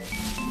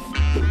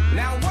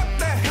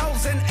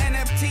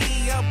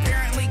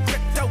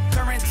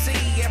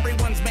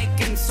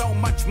so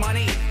much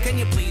money. Can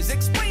you please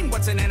explain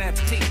what's an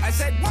NFT? I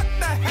said, what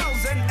the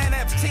hell's an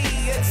NFT?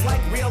 It's like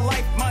real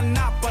life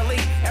Monopoly.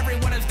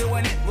 Everyone is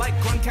doing it like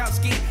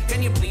Gronkowski.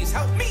 Can you please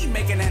help me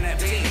make an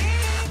NFT?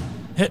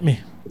 Hit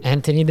me.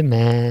 Anthony the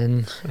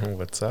man.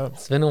 What's up?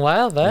 It's been a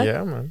while, bud.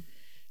 Yeah, man.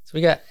 So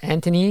we got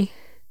Anthony.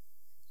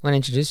 Want to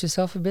introduce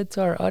yourself a bit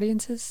to our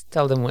audiences?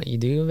 Tell them what you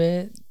do a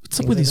bit.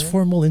 What's up with these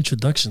formal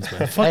introductions,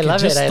 man? Fuck I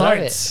love it. just I love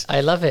starts. it. I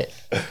love it.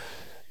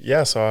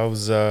 Yeah, so I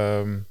was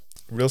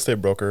real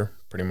estate broker,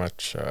 pretty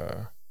much.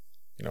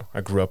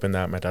 I grew up in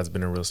that. My dad's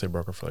been a real estate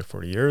broker for like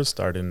 40 years.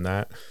 Started in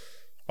that.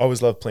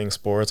 Always loved playing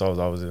sports. I was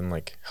always in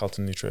like health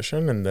and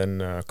nutrition. And then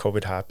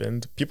COVID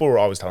happened. People were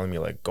always telling me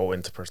like, go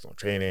into personal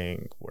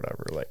training,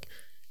 whatever. Like,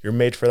 you're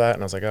made for that.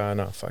 And I was like,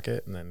 no, fuck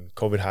it. And then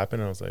COVID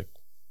happened. And I was like,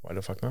 why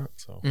the fuck not?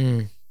 So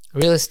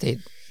real estate.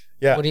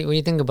 Yeah. What do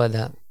you think about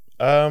that?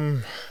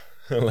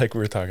 Like we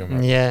were talking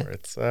about. Yeah.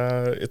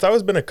 Before. It's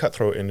always been a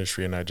cutthroat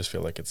industry, and I just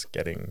feel like it's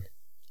getting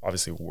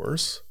obviously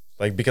worse.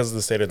 Like, because of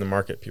the state of the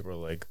market, people are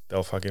like,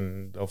 they'll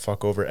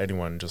fuck over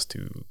anyone just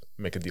to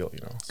make a deal, you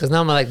know? Because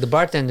now I'm like, the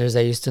bartenders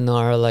I used to know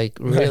are like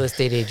real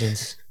estate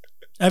agents.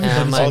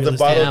 Everybody's all All real the estate.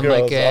 bottle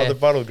girls, like, all the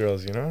bottle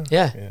girls, you know?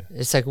 Yeah.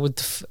 It's like,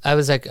 I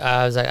was like,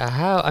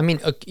 how? I mean,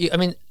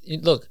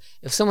 look,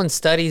 if someone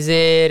studies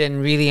it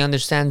and really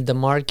understands the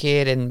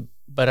market,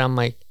 but I'm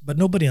like, But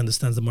nobody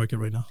understands the market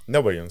right now.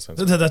 Nobody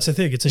understands. That's the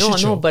thing. It's a shit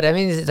show. no, but I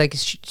mean, it's like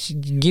she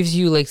gives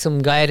you like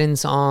some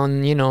guidance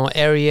on,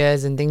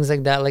 areas and things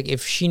like that. Like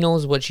if she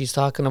knows what she's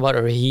talking about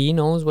or he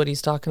knows what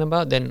he's talking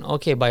about, then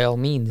okay, by all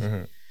means.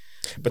 Mm-hmm.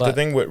 But the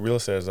thing with real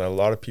estate is that a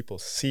lot of people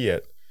see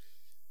it,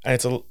 and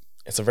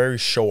it's a very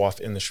show-off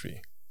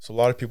industry. So a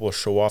lot of people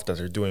show off that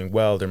they're doing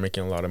well, they're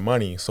making a lot of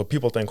money. So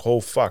people think,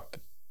 oh, fuck,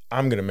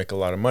 I'm going to make a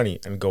lot of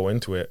money, and go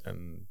into it,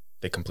 and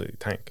they completely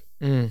tank.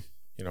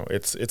 You know,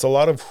 it's a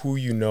lot of who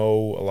you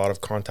know, a lot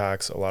of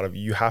contacts,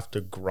 you have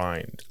to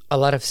grind. A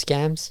lot of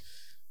scams.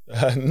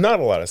 Not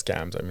a lot of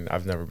scams. I mean,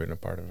 I've never been a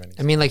part of any.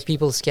 I mean, like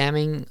people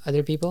scamming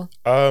other people.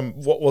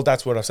 Well,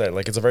 that's what I've said.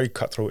 Like, it's a very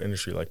cutthroat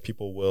industry. Like,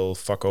 people will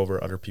fuck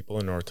over other people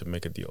in order to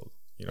make a deal,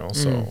 you know?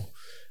 So,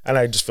 and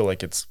I just feel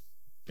like it's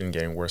been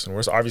getting worse and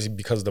worse. Obviously,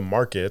 because the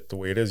market, the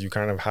way it is, you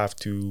kind of have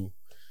to,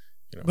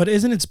 But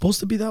isn't it supposed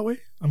to be that way?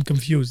 I'm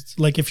confused.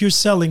 Like if you're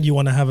selling, you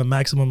want to have a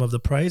maximum of the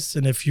price.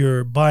 And if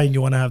you're buying,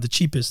 you want to have the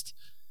cheapest.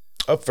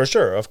 Oh, for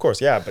sure. Of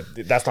course. Yeah.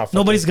 But that's not.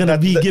 Nobody's going to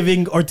be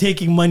giving or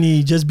taking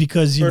money just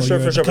because, you're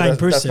a kind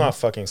person. That's not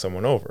fucking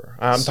someone over.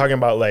 I'm talking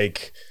about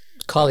like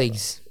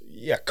colleagues.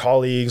 Yeah.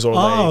 Colleagues or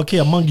like. Oh, okay.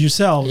 Among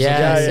yourselves.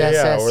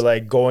 Yeah. Or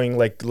like going,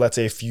 like, let's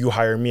say if you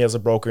hire me as a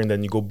broker and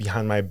then you go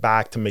behind my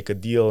back to make a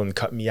deal and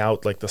cut me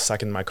out like the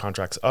second my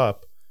contract's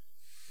up.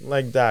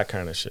 Like that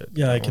kind of shit.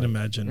 Yeah, I can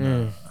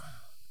imagine.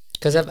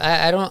 Because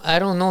I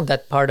don't know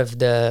that part of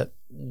the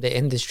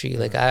industry.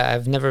 Like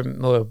I've never,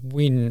 or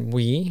we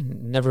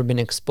never been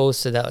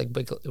exposed to that.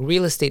 Like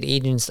real estate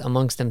agents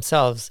amongst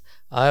themselves,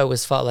 I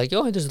always felt like,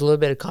 there's a little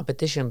bit of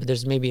competition, but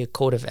there's maybe a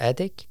code of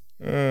ethic.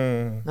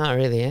 Not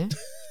really, eh?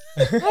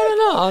 I don't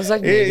know. I was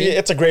like, maybe.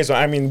 It's a gray zone.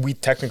 I mean, we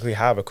technically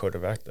have a code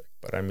of ethic,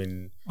 but I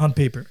mean, on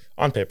paper.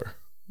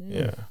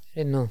 Yeah. I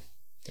didn't know.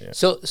 Yeah.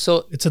 So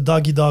it's a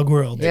dog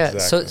world. Yeah.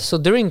 Exactly. So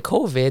during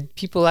COVID,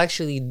 people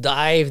actually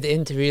dived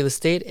into real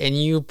estate, and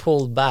you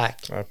pulled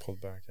back. I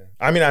pulled back. Yeah.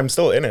 I mean, I'm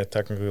still in it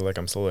technically. Like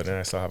I'm still in it.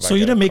 I still have. So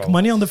you didn't make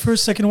money on the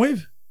first, second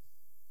wave?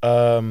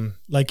 Well,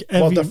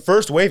 the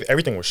first wave,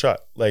 everything was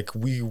shut. Like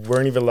we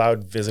weren't even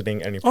allowed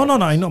visiting any. Oh no,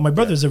 I know. My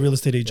brother's a real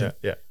estate agent.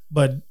 Yeah.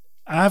 But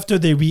after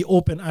they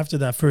reopened after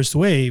that first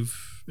wave,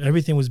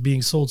 everything was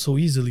being sold so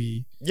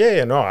easily.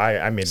 Yeah. No,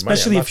 I made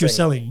especially money. if you're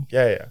selling.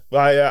 Yeah.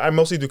 Well, I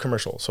mostly do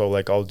commercial. So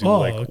like I'll do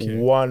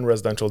one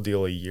residential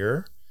deal a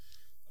year.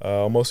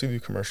 I'll mostly do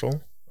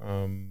commercial.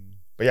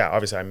 But yeah,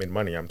 obviously I made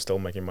money. I'm still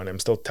making money. I'm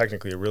still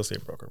technically a real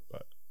estate broker,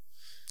 but.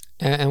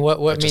 And what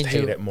I made just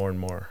hate you? it more and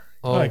more.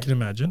 Oh, I can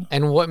imagine.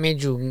 And what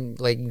made you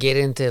like get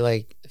into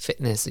like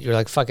fitness? You're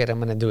like, fuck it, I'm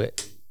gonna do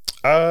it.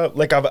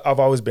 Like I've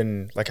always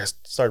been like I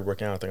started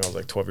working out. I think I was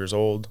like 12 years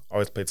old.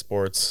 Always played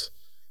sports,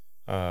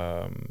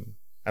 and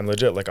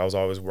legit like I was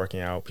always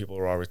working out. People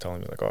were always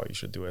telling me like, oh, you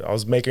should do it. I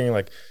was making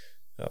like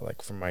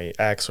for my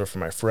ex or for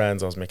my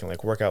friends, I was making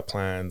like workout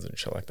plans and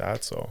shit like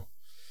that. So.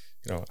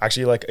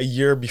 Actually like a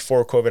year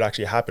before COVID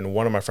actually happened,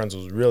 one of my friends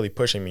was really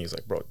pushing me. He's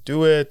like, bro,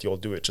 do it. You'll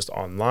do it just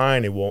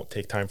online. It won't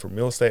take time for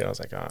real estate. And I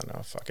was like,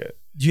 no, fuck it.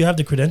 Do you have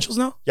the credentials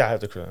now? Yeah, I have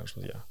the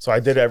credentials. Yeah. So I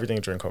did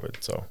everything during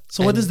COVID. So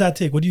what does that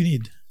take? What do you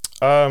need?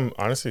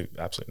 Honestly,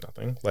 absolutely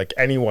nothing. Like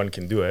anyone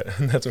can do it.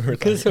 That's what we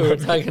were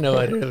talking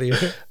about earlier.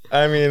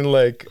 I mean,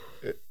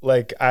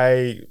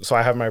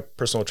 I have my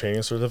personal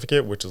training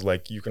certificate, which is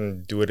like you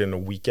can do it in a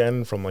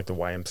weekend from like the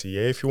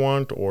YMCA if you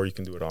want, or you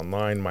can do it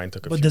online. Mine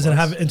took a few But does it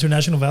months. have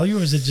international value,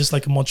 or is it just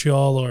like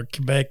Montreal or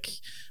Quebec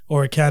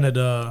or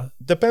Canada?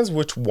 Depends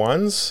which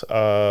ones.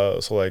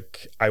 So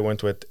like I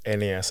went with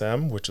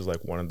NASM, which is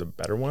like one of the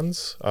better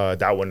ones.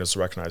 That one is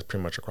recognized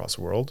pretty much across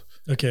the world.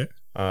 Okay.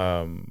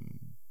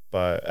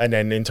 And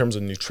then in terms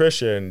of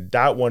nutrition,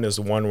 that one is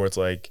the one where it's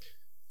like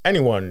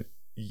anyone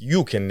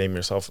you can name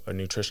yourself a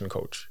nutrition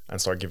coach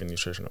and start giving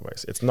nutrition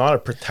advice. It's not a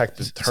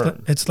protected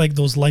term. It's like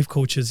those life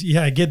coaches.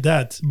 Yeah, I get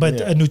that. But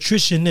Yeah. a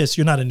nutritionist,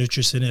 you're not a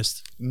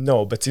nutritionist.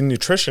 No, but see,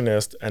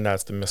 nutritionist, and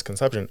that's the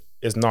misconception,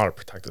 is not a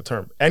protected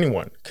term.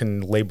 Anyone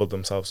can label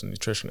themselves a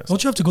nutritionist.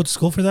 Don't you have to go to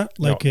school for that?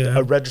 Like, No,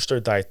 a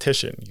registered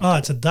dietitian.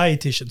 it's a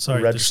dietitian.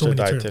 Sorry, there's so Registered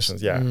many dietitians,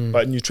 terms. yeah.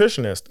 But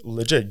nutritionist,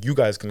 legit, you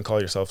guys can call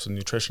yourselves a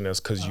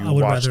nutritionist because you I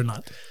would watch. rather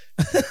not.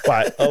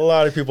 But a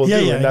lot of people Yeah,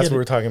 do, yeah, and I that's get what we it.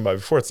 were talking about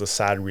before. It's a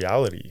sad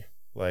reality.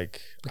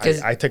 Like,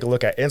 Because- I take a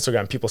look at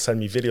Instagram, people send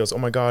me videos. Oh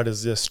my God,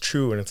 is this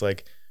true? And it's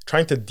like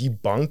trying to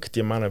debunk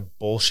the amount of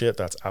bullshit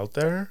that's out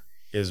there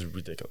is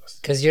ridiculous.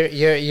 Because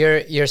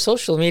your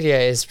social media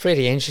is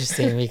pretty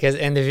interesting because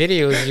and the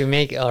videos you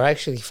make are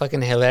actually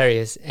fucking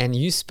hilarious, and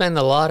you spend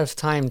a lot of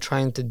time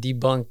trying to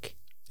debunk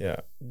Yeah.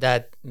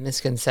 that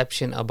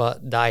misconception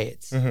about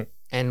diets Mm-hmm.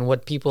 and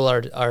what people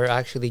are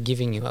actually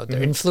giving you out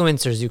there.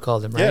 Influencers, you call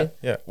them, Yeah. right?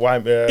 Yeah. Why?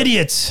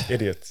 Idiots.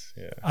 Idiots.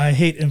 Yeah. I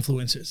hate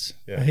influencers.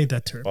 Yeah. I hate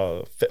that term.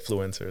 Well,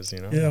 fitfluencers, you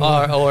know? Yeah,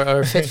 Or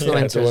Yeah, the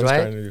fitfluencers, ones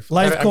right? trying to do-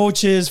 life But-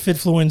 coaches,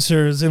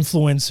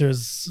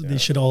 influencers, they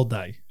should all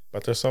die.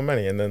 But there's so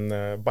many. And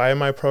then buy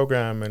my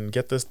program and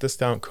get this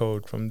discount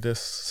code from this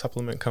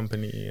supplement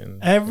company.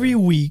 And Every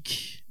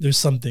week, there's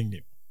something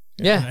new.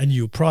 Yeah. A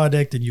new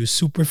product, a new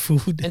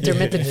superfood.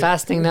 Intermittent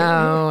fasting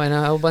now and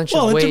a whole bunch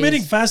Well, of ways.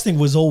 intermittent fasting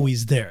was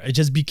always there. It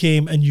just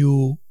became a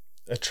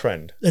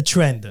trend. a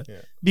trend. Yeah.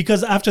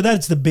 Because after that,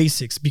 it's the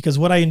basics. Because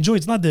what I enjoy,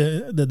 it's not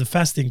the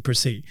fasting per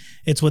se.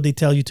 It's what they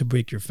tell you to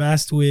break your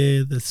fast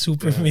with, the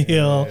super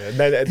meal.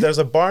 Yeah. There's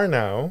a bar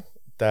now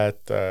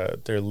that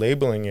they're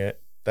labeling it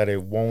that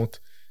it won't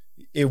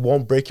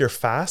break your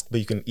fast, but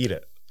you can eat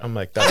it. I'm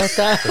like, that's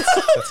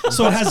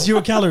So it has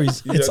 0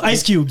 calories. It's Yeah,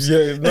 ice cubes.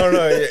 Yeah, no,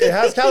 it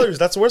has calories.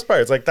 That's the worst part.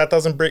 It's like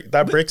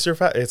that breaks your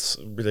fat. It's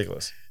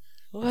ridiculous.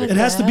 What It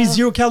has the to be hell?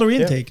 0 calorie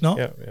intake, no?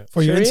 Yeah.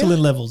 For your Sure, insulin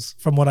yeah. levels,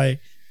 from what I,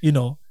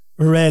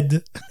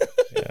 read.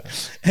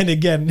 And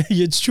again,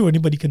 it's true.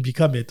 Anybody can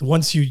become it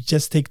once you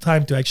just take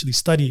time to actually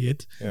study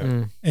it.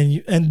 Yeah.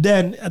 And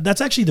then that's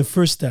actually the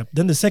first step.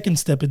 Then the second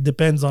step, it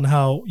depends on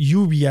how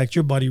you react.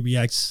 Your body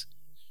reacts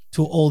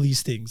to all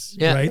these things,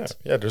 Yeah. right?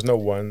 Yeah, there's no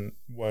one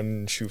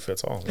shoe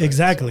fits all. right?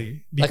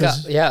 Exactly.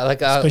 Because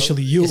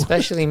especially you.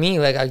 especially me.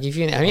 Like I'll give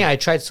you. I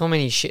tried so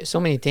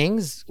many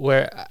things.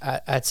 Where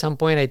at some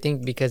point, I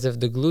think because of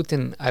the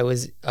gluten, I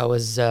was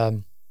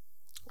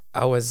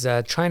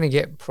trying to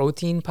get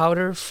protein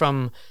powder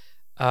from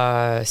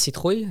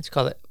citrouille. What you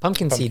call it?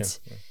 Pumpkin seeds.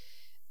 yeah.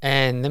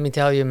 And let me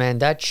tell you, man,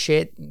 that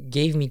shit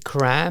gave me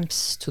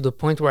cramps to the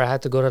point where I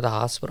had to go to the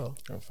hospital.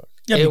 Oh, fuck.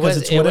 Yeah, It because was-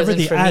 it's it whatever wasn't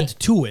they for add me.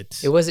 to it.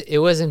 It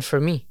wasn't for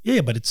me.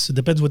 Yeah, but it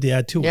depends what they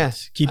add to Yeah.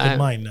 it. Keep in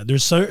mind,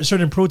 there's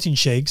certain protein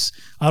shakes.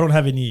 I don't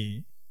have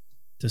any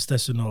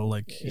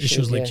testosterone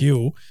issues like yeah.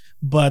 you,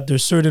 but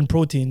there's certain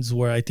proteins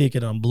where I take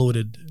it, I'm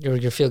bloated.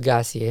 You feel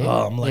gassy, eh?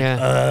 Oh, I'm like,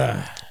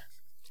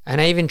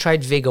 And I even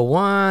tried Vega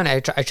One.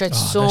 I tried that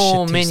so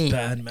shit many. tastes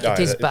bad, man. It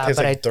tastes bad, tastes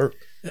but like dirt.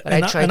 but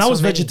I tried I so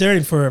was many.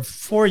 vegetarian for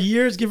 4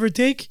 years, give or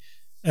take,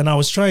 and I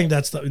was trying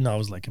that stuff. No, I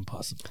was like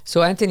impossible.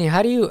 So Anthony,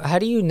 how do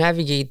you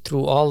navigate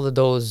through all of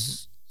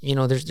those?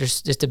 There's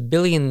just a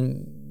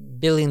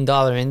billion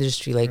dollar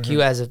industry. Like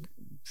you as a,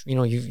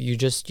 you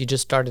just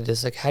started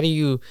this. Like how do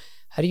you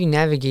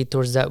navigate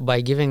towards that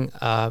by giving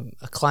a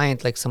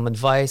client like some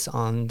advice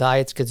on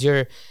diets? Because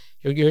you're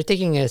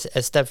taking a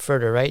step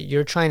further, right?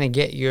 You're trying to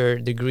get your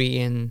degree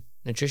in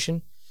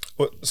nutrition.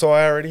 Well, so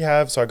I already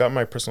have. So I got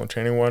my personal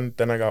training one.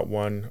 Then I got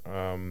one.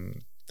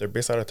 They're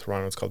based out of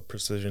Toronto. It's called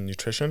Precision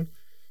Nutrition.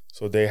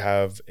 So they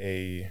have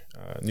a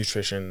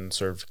nutrition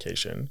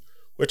certification,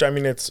 which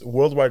it's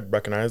worldwide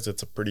recognized.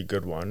 It's a pretty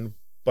good one.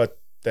 But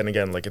then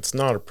again, it's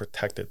not a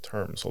protected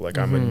term. So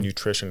I'm a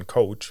nutrition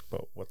coach,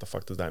 but what the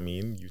fuck does that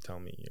mean? You tell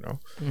me,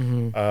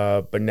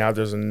 But now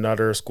there's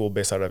another school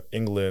based out of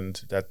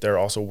England that they're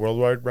also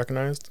worldwide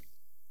recognized.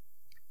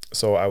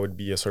 So I would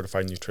be a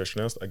certified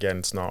nutritionist. Again,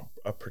 it's not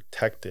a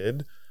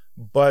protected,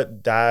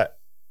 but that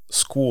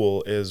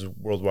school is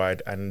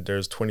worldwide, and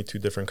there's 22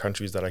 different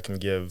countries that I can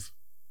give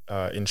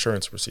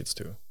insurance receipts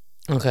to.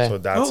 Okay. So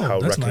that's how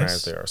that's recognized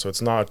nice. they are. So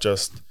it's not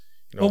just.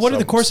 Well, what are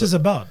the courses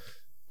about?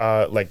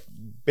 Like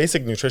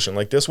basic nutrition.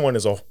 Like this one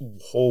is a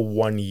whole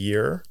 1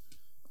 year,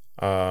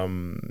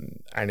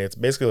 and it's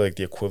basically like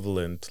the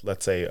equivalent,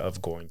 let's say,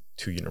 of going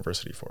to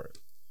university for it.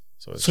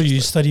 So it's So just you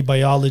like- study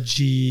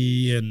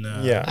biology and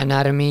yeah.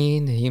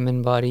 Anatomy, the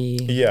human body.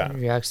 Yeah.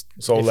 Reacts.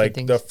 So different like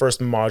things. the first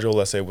module,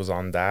 let's say, was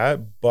on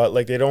that, but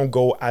they don't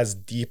go as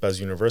deep as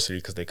university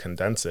because they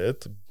condense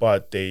it,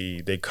 but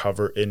they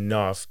cover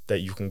enough that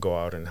you can go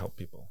out and help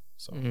people.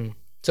 So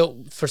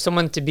So for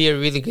someone to be a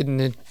really good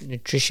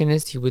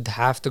nutritionist, you would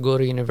have to go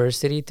to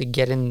university to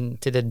get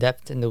into the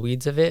depth and the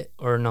weeds of it,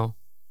 or no?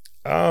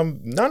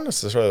 not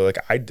necessarily.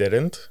 I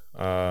didn't.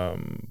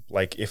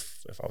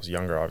 If I was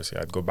younger, obviously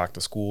I'd go back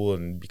to school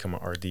and become an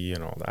RD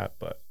and all that.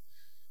 But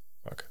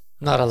fuck.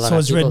 Not a lot. so of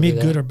is red people do meat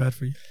that. good or bad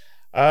for you?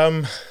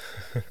 Um,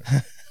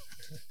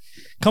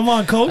 Come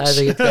on, coach. That's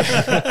a good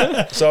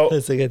question. so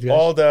That's a good question.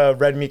 all the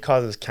red meat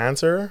causes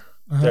cancer.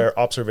 They're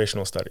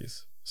observational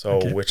studies. So,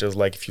 Okay. which is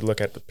like, if you look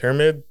at the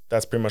pyramid,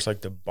 that's pretty much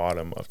like the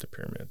bottom of the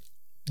pyramid.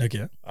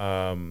 Okay.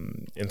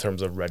 In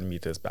terms of red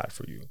meat is bad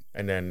for you.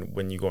 And then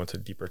when you go into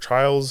deeper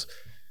trials,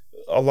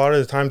 a lot of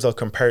the times they'll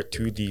compare it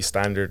to the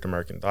standard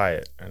American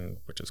diet, and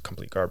which is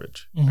complete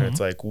garbage. And it's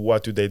like,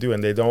 what do they do?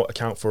 And they don't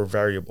account for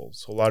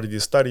variables. So a lot of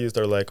these studies,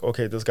 they're like,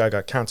 okay, this guy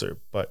got cancer,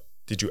 but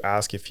did you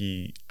ask if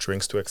he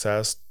drinks to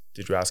excess?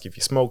 Did you ask if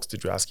he smokes?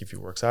 Did you ask if he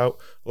works out?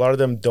 A lot of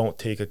them don't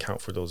take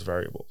account for those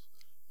variables.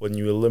 When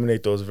you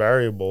eliminate those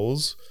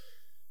variables,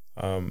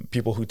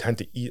 people who tend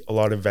to eat a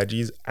lot of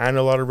veggies and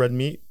a lot of red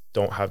meat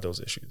don't have those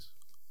issues.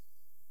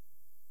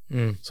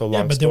 So long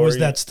Yeah, but story, there was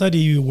that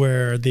study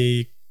where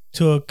they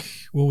took,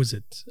 what was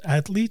it,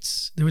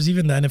 athletes? There was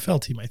even the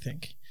NFL team, I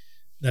think,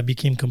 that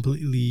became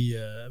completely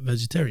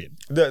vegetarian.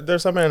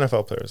 There's some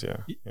NFL players,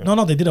 yeah.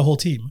 No, they did a whole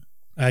team,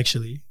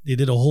 actually. They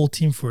did a whole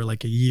team for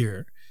like a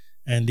year,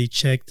 and they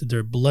checked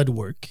their blood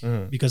work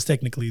because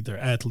technically they're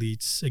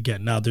athletes.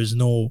 Again, now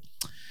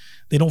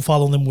they don't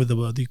follow them with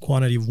the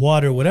quantity of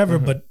water or whatever,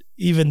 but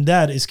even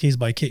that is case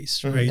by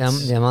case, right?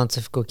 The amounts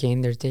of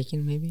cocaine they're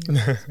taking, maybe.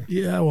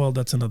 Yeah, well,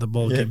 that's another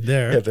ball game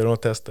there. Yeah, they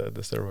don't test the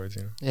steroids,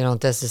 you know. They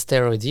don't test the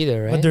steroids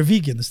either, right? But they're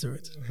vegan, the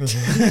steroids.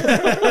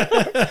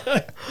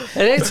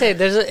 And I'd say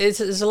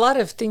there's a lot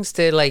of things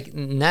to like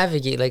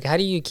navigate. Like, how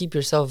do you keep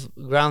yourself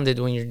grounded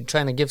when you're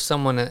trying to give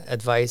someone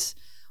advice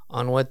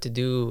on what to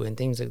do and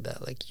things like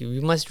that? Like,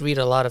 you must read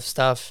a lot of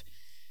stuff.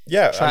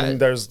 Yeah, I mean,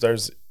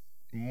 there's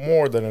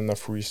more than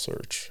enough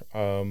research.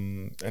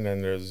 And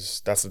then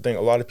that's the thing.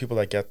 A lot of people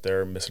that get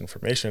their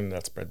misinformation,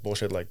 that spread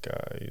bullshit, like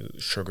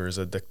sugar is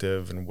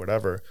addictive and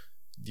whatever.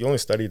 The only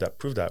study that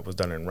proved that was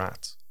done in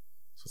rats.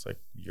 So it's like,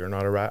 you're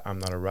not a rat, I'm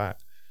not a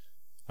rat.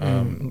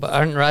 But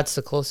aren't rats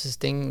the closest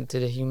thing to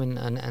the human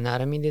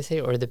anatomy, they say,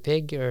 or the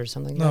pig or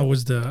something? No, like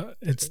that?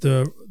 it's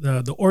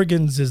the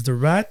organs is the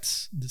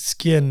rat, the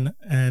skin,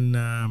 and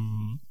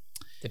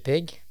The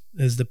pig.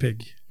 is the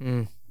pig.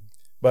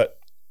 But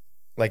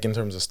like in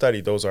terms of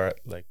study, those are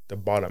like the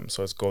bottom.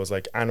 So it goes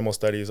like animal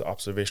studies,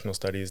 observational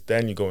studies,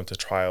 then you go into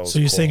trials. So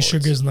you're saying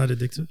cohorts. sugar is not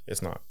addictive?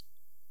 It's not.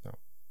 No.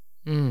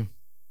 Mm.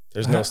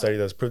 There's no study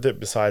that's proved it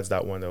besides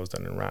that one that was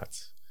done in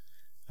rats.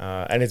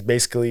 And it's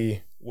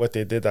basically what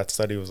they did. That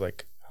study was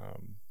like,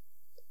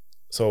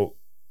 so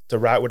the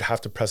rat would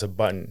have to press a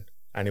button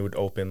and it would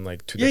open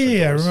like two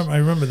different doors. I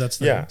remember that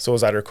study. Yeah, so it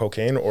was either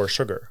cocaine or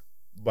sugar,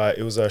 but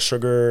it was a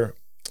sugar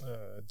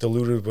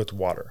diluted with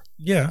water.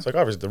 Yeah. It's like,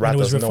 obviously the rat And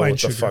it was doesn't know what refined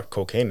the sugar. fuck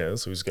cocaine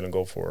is, so he's gonna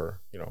go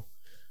for, the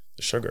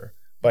sugar.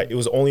 But it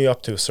was only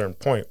up to a certain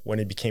point. When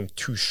it became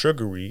too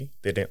sugary,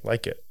 they didn't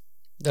like it.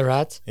 The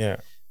rats. Yeah.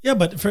 Yeah,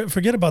 but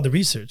forget about the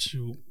research.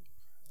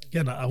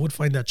 Again, I would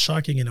find that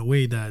shocking in a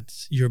way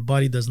that your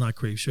body does not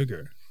crave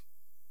sugar.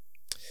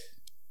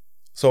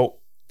 So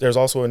there's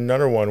also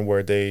another one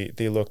where they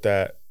looked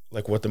at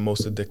like what the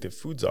most addictive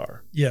foods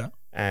are. Yeah.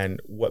 And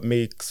what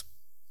makes,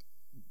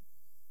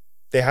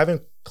 they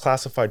haven't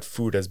classified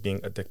food as being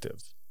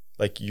addictive.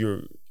 Like,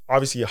 you're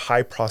obviously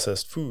high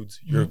processed foods,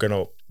 you're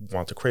gonna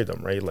want to crave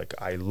them, right? Like,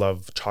 I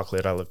love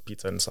chocolate, I love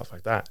pizza and stuff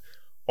like that.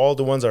 All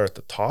the ones that are at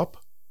the top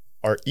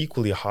are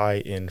equally high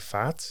in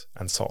fats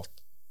and salt.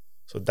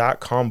 So that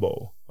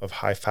combo of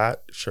high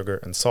fat, sugar,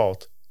 and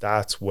salt,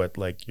 that's what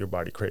like your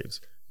body craves.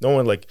 No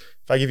one, like,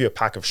 if I give you a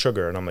pack of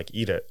sugar and I'm like,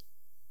 eat it,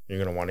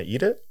 you're gonna want to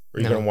eat it,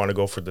 or you're gonna want to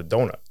go for the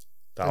donut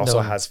that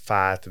also has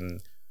fat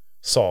and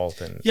salt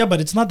and. Yeah, but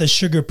it's not the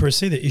sugar per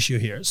se the issue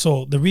here.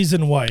 So the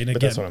reason why, and But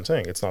again, that's what I'm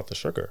saying. It's not the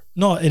sugar.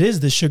 no, it is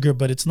the sugar,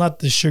 but it's not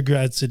the sugar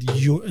as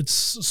its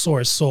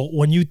source. So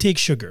when you take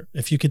sugar,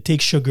 if you could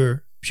take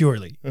sugar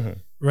purely,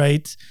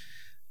 right,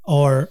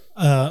 or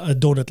a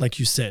donut, like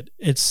you said,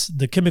 it's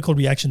the chemical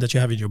reaction that you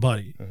have in your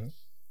body.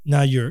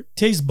 Now your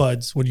taste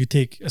buds, when you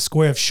take a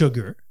square of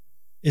sugar,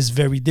 is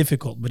very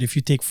difficult. But if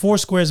you take 4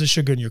 squares of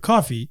sugar in your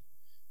coffee,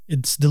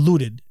 it's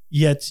diluted.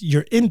 Yet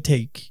your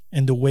intake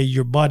and the way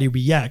your body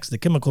reacts, the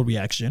chemical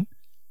reaction,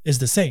 is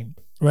the same,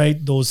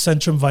 right? Those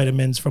Centrum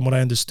vitamins, from what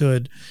I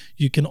understood,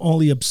 you can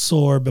only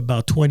absorb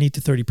about 20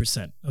 to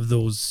 30% of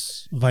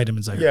those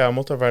vitamins. I heard. Yeah,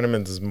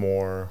 multivitamins is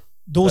more.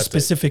 Those that's it.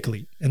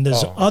 specifically. And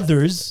there's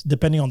others,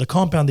 depending on the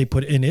compound they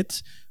put in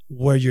it,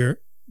 where your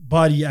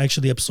body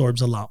actually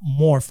absorbs a lot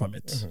more from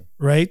it,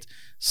 right?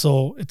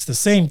 So it's the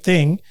same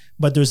thing,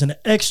 but there's an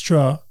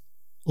extra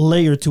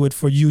layer to it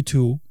for you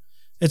to.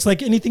 It's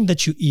like anything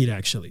that you eat,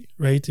 actually,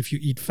 right? If you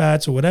eat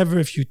fats or whatever,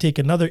 if you take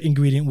another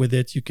ingredient with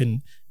it, you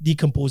can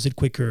decompose it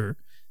quicker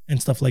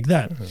and stuff like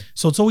that.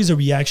 So it's always a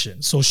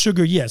reaction. So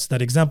sugar, yes,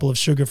 that example of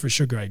sugar for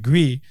sugar, I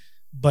agree,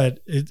 but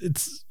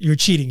it's you're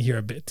cheating here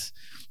a bit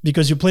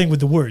because you're playing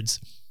with the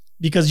words.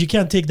 Because you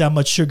can't take that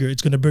much sugar,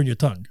 it's going to burn your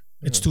tongue.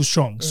 It's too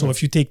strong. So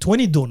if you take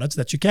 20 donuts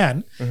that you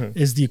can,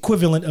 is the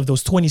equivalent of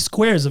those 20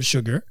 squares of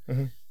sugar,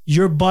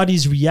 your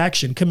body's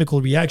reaction,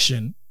 chemical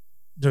reaction,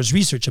 there's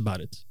research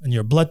about it and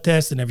your blood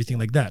test and everything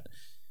like that.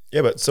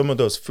 Yeah, but some of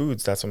those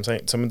foods, that's what I'm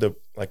saying. Some of the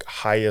like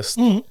highest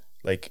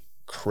like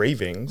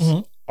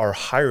cravings are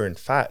higher in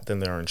fat than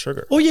they are in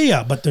sugar. Oh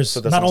yeah, but there's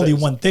that's not what I'm only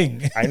saying. one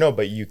thing. I know,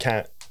 but you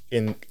can't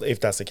if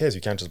that's the case,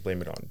 you can't just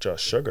blame it on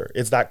just sugar.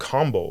 It's that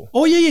combo.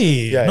 Oh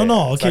yeah.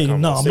 No. It's Okay, that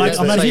no. combo. I'm So not. it's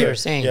I'm not what here. you're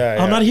saying.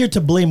 I'm not here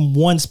to blame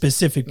one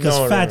specific because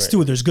No, fats right.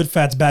 too. There's good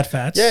fats, bad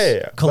fats.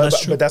 Yeah.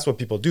 Cholesterol. But that's what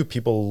people do.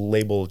 People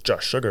label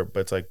just sugar, but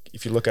it's like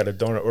if you look at a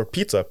donut or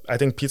pizza, I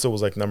think pizza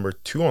was like number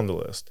 2 on the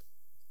list.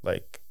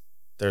 Like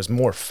there's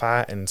more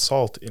fat and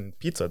salt in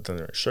pizza than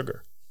there is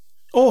sugar.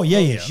 Oh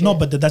yeah. No,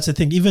 but that's the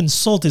thing. Even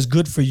salt is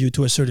good for you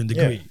to a certain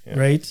degree, Yeah.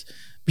 right?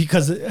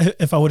 Because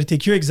if I were to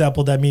take your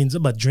example, that means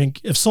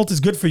drink. If salt is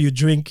good for you,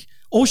 drink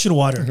ocean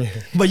water.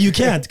 But you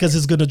can't because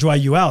it's going to dry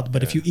you out.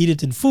 But if you eat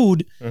it in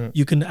food,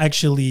 you can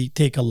actually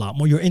take a lot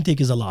more. Your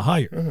intake is a lot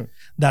higher.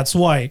 That's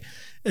why.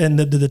 And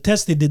the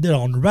test they did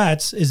on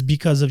rats is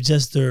because of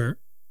just their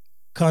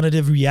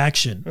cognitive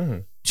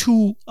reaction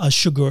to a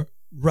sugar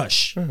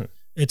rush.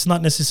 It's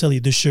not necessarily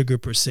the sugar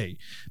per se,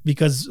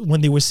 because when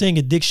they were saying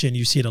addiction,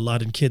 you see it a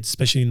lot in kids,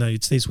 especially in the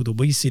United States with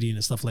obesity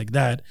and stuff like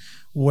that,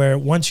 where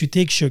once you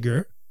take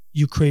sugar,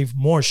 you crave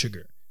more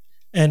sugar.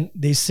 And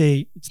they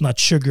say it's not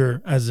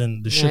sugar as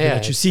in the sugar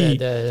that you see.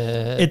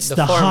 It's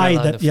the high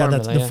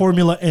that's the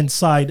formula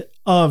inside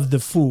of the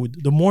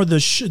food. The more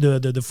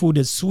the food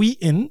is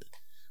sweetened,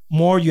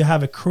 more you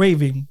have a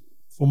craving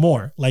for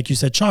more. Like you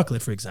said,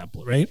 chocolate, for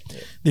example, right?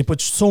 Yeah. They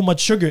put so much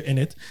sugar in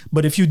it,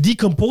 but if you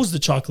decompose the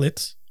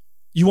chocolate,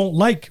 you won't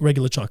like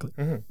regular chocolate,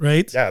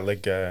 right? Yeah,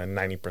 like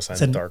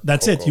 90% dark.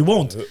 That's cocoa. it. You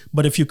won't.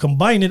 But if you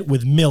combine it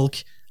with milk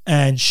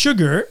and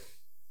sugar,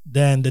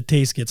 then the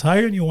taste gets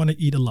higher and you want to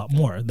eat a lot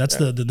more. That's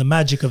the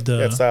magic of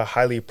the... It's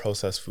highly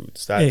processed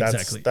foods.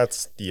 Exactly.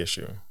 That's the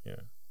issue. Yeah.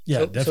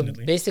 Yeah,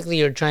 definitely. So basically,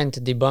 you're trying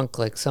to debunk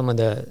like some of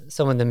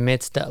the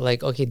myths that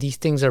like, okay, these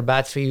things are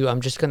bad for you.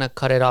 I'm just gonna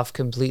cut it off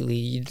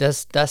completely.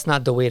 That's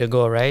not the way to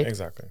go, right?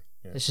 Exactly.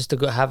 Yeah. It's just to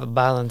go have a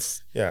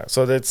balance. Yeah.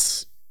 So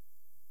that's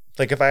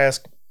like if I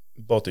ask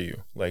both of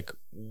you, like,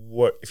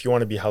 what if you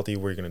want to be healthy?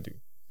 What are you gonna do?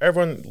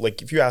 Everyone,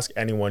 like, if you ask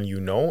anyone you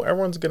know,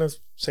 everyone's gonna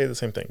say the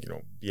same thing. You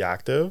know, be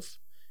active,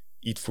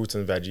 eat fruits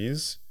and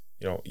veggies.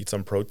 You know, eat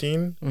some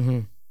protein,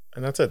 and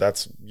that's it.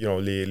 That's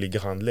les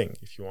grandes lignes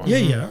if you want.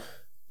 Yeah.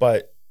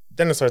 But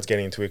then it starts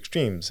getting into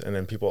extremes, and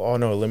then people, oh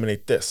no,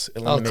 eliminate this,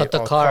 eliminate cut the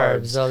all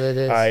carbs, all it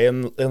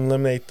is.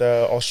 Eliminate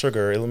all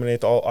sugar,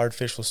 eliminate all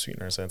artificial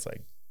sweeteners, and it's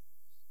like,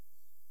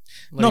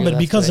 no, but it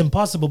becomes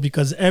impossible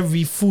because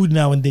every food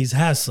nowadays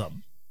has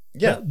some.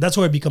 Yeah, that's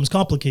where it becomes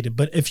complicated.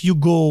 But if you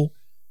go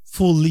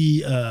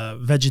fully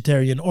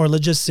vegetarian, or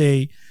let's just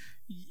say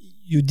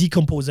you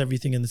decompose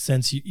everything in the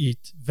sense you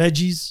eat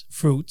veggies,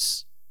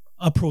 fruits,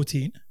 a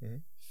protein.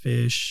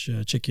 Fish,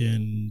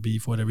 chicken,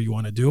 beef, whatever you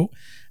want to do.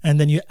 And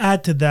then you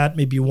add to that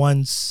maybe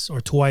once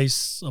or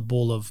twice a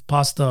bowl of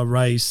pasta,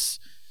 rice,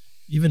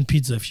 even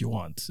pizza if you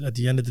want. At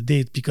the end of the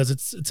day, because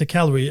it's a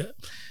calorie,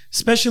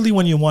 especially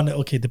when you want to,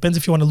 okay, depends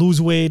if you want to lose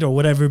weight or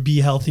whatever,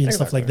 be healthy and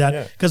stuff like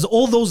that. Because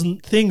all those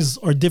things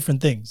are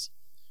different things,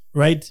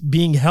 right?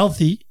 Being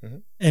healthy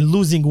and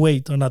losing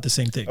weight are not the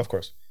same thing. Of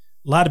course.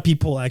 A lot of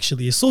people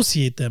actually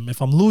associate them.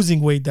 If I'm losing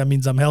weight, that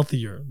means I'm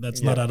healthier.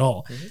 That's not at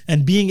all.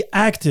 And being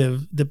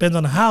active depends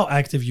on how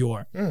active you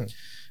are.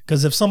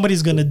 Because if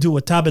somebody's going to do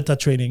a Tabata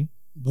training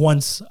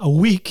once a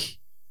week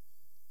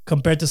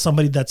compared to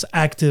somebody that's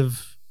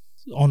active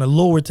on a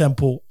lower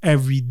tempo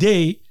every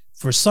day,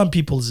 for some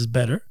people is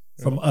better.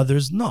 From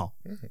others, no.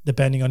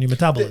 Depending on your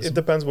metabolism. It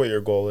depends what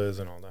your goal is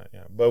and all that.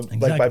 Yeah. But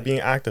like by being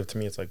active, to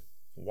me, it's like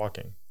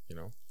walking,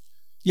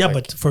 Yeah, like,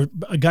 but for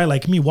a guy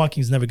like me,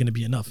 walking is never going to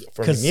be enough.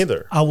 For me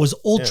neither. I was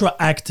ultra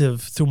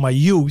active through my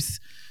youth.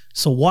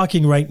 So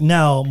walking right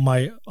now,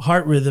 my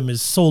heart rhythm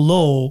is so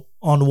low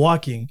on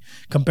walking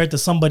compared to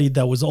somebody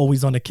that was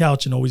always on the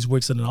couch and always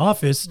works in an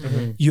office.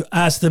 You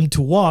ask them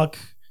to walk,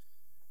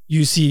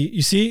 you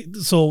see.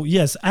 So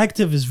yes,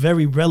 active is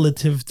very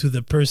relative to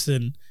the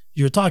person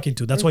you're talking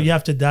to. That's why you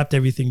have to adapt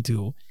everything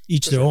to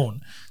each their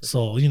own.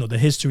 So, the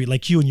history,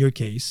 like you in your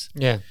case.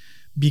 Yeah.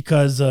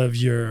 Because of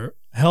your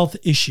health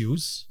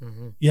issues,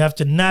 you have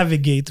to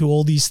navigate through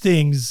all these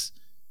things.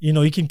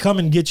 He can come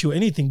and get you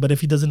anything, but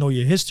if he doesn't know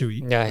your history,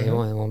 he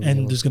won't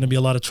and there's going to be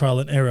a lot of trial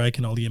and error, I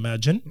can only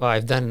imagine. Well,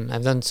 I've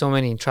done so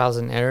many trials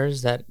and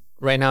errors that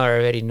right now I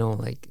already know,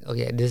 like,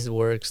 okay, this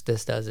works,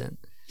 this doesn't.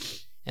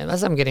 And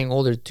as I'm getting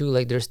older too,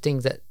 like there's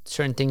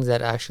certain things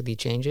that actually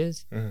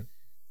changes.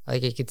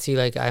 Like I could see,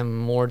 like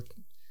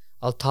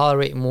I'll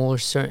tolerate more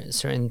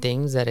certain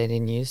things that I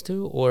didn't used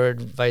to, or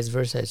vice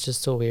versa. It's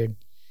just so weird.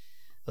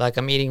 Like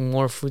I'm eating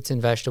more fruits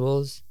and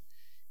vegetables.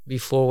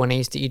 Before, when I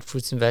used to eat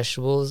fruits and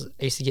vegetables,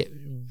 I used to get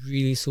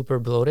really super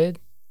bloated.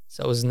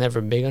 So I was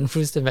never big on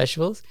fruits and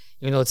vegetables,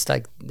 even though it's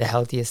like the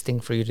healthiest thing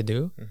for you to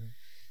do.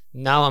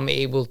 Now I'm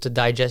able to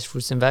digest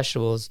fruits and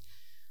vegetables,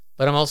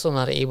 but I'm also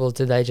not able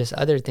to digest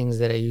other things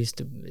that I used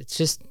to. It's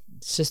just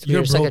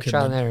weird. It's like a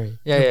trial and error.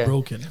 You're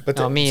broken. But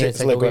it's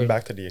like going weird.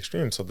 back to the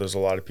extreme. So there's a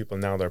lot of people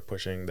now that are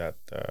pushing that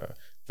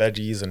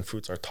veggies and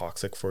fruits are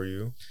toxic for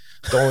you.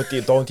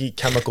 Don't eat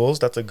chemicals.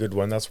 That's a good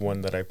one. That's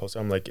one that I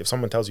posted. I'm like, if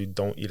someone tells you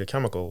don't eat a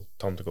chemical,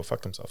 tell them to go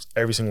fuck themselves.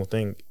 Every single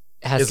thing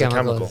has is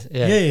chemicals. a chemical.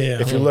 Yeah.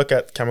 If you look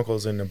at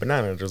chemicals in a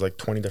banana, there's like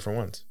 20 different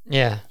ones.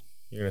 Yeah.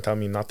 You're gonna tell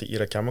me not to eat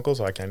a chemical,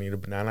 so I can't eat a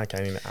banana, I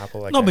can't eat an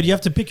apple. No, but you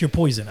have to pick your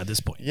poison at this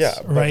point. Yeah,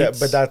 right. that's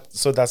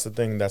the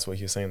thing. That's what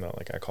he's saying though.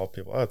 Like I call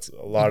people out.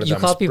 A lot of You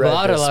them call people spread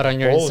out a this lot on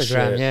your bullshit.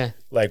 Instagram, yeah.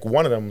 Like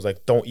one of them was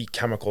like, "Don't eat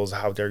chemicals.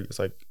 How dare you?" It's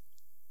like,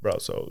 bro,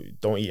 so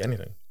don't eat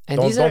anything. And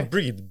Don't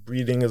breathe.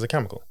 Breathing is a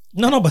chemical.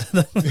 No, but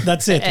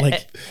that's it.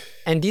 Like,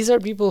 and these are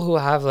people who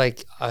have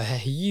like a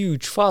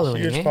huge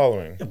following. Huge eh?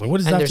 following. but what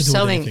does And that they're have to do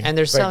selling with anything? and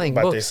they're selling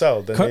but books. they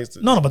sell. Then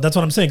No, but that's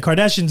what I'm saying.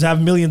 Kardashians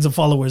have millions of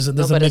followers. It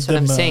No, doesn't but make that's what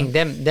them. I'm saying.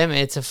 Them,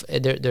 it's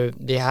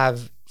they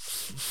have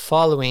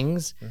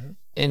followings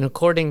in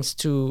accordance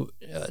to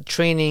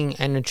training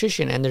and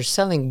nutrition, and they're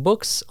selling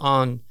books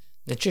on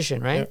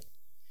nutrition, right?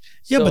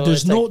 Yeah, So but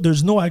it's like-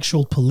 there's no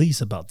actual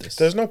police about this.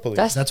 There's no police.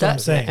 That's what I'm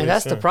saying. and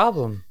that's the Yeah.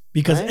 problem.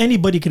 Because right?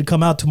 anybody could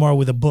come out tomorrow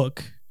with a book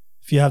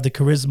if you have the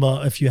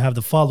charisma, if you have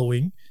the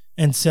following,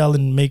 and sell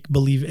and make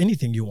believe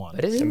anything you want.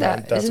 But isn't And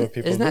that that's isn't, what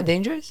people isn't that do.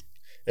 dangerous?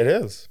 It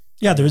is.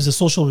 Yeah, there is a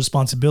social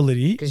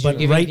responsibility, Because you're but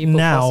giving right people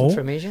false now,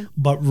 information.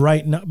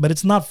 but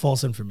it's not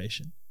false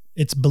information.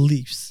 It's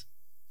beliefs.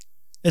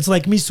 It's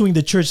like me suing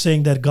the church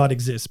saying that God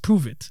exists.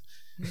 Prove it.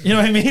 You know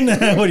what I mean?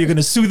 What, you're going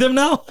to sue them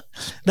now?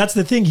 That's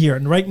the thing here.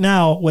 And right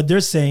now, what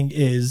they're saying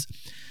is,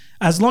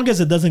 as long as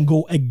it doesn't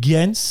go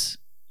against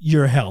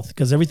your health,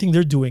 because everything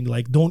they're doing,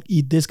 like, don't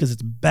eat this because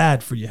it's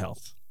bad for your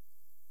health.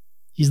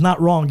 He's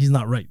not wrong. He's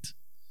not right.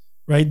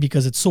 Right?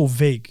 Because it's so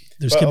vague.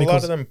 There's But a chemicals.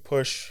 lot of them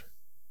push.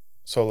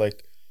 So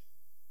like,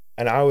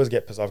 and I always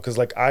get pissed off because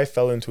like I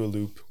fell into a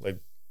loop like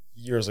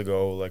years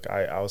ago. Like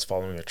I was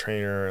following a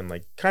trainer and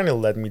like kind of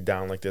led me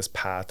down like this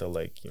path of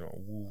like,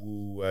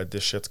 woo woo,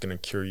 this shit's gonna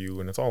cure you,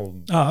 and it's all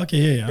Oh, okay.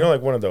 Yeah, yeah.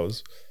 like one of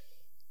those.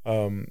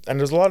 And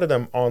there's a lot of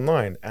them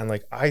online, and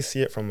like I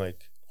see it from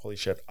like, holy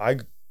shit, I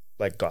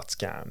like got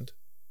scammed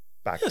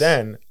back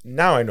then.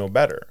 Now I know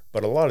better,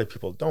 but a lot of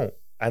people don't.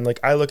 And like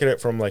I look at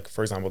it from like,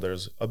 for example,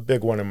 there's a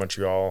big one in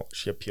Montreal.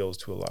 She appeals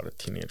to a lot of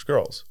teenage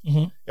girls.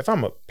 Mhm. If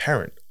I'm a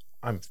parent,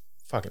 I'm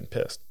fucking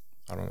pissed.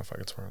 I don't know if I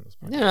can swear on this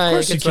podcast. No, you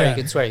course can you swear. You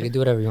can. can swear. You can do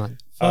whatever you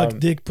want. Fuck,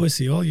 dick,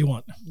 pussy, all you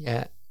want.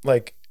 Yeah.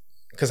 Like,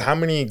 because how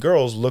many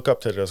girls look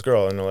up to this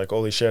girl and they're like,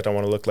 holy shit, I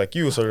want to look like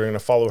you. So they're going to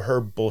follow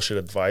her bullshit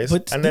advice.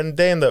 But And then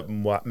they end up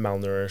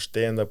malnourished.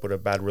 They end up with a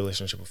bad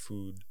relationship with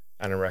food,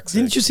 anorexia.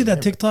 Didn't you see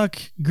that TikTok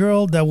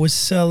girl that was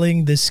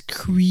selling this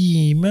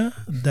cream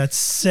that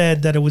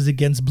said that it was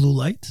against blue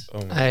light?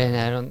 Oh,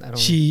 my I don't.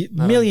 She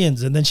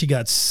millions, and then she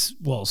got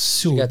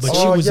sued. got But sued.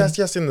 she oh was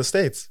yes, in the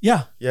States.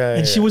 yeah, Yeah, and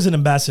yeah, she yeah. was an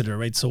ambassador,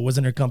 right? So it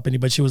wasn't her company,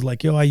 but she was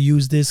like, "Yo, I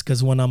use this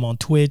because when I'm on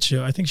Twitch,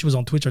 I think she was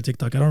on Twitch or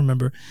TikTok, I don't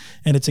remember,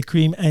 and it's a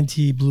cream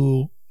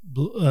anti-blue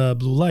blue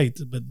light,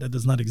 but that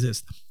does not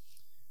exist."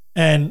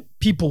 And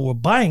people were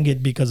buying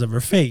it because of her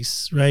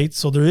face, right?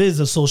 So there is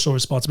a social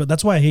responsibility.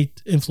 That's why I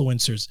hate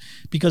influencers,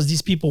 because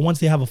these people, once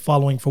they have a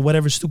following for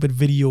whatever stupid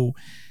video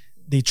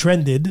they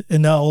trended,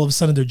 and now all of a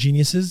sudden they're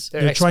geniuses.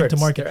 They're trying to experts.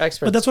 market. They're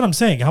experts. But that's what I'm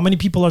saying. How many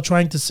people are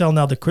trying to sell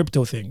now the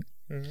crypto thing,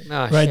 Oh,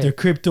 right? shit. They're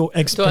crypto So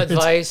experts,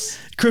 advice.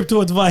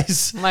 crypto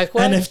advice, Like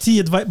what? NFT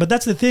advice. But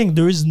that's the thing.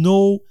 There is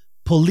no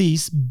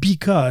police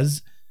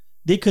because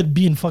they could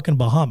be in fucking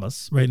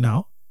Bahamas right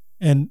now,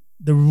 and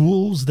the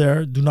rules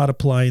there do not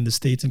apply in the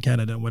States and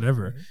Canada and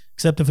whatever,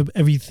 except if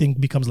everything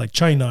becomes like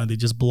China and they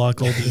just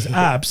block all these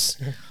apps.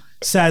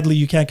 Sadly,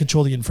 you can't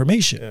control the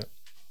information. Yeah.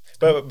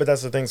 But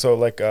that's the thing. So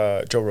like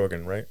Joe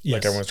Rogan, right? Yes.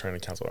 Like everyone's trying to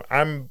cancel him.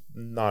 I'm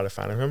not a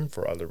fan of him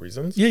for other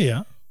reasons.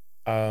 Yeah.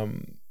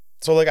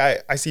 So like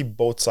I see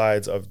both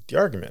sides of the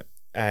argument.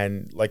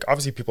 And like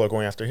obviously people are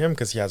going after him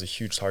because he has a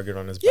huge target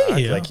on his back.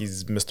 Yeah. Like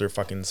he's Mr.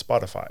 fucking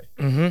Spotify.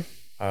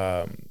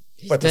 Mm-hmm.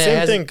 But the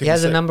same thing could He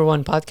has be the said-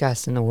 #1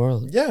 podcast in the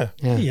world. Yeah.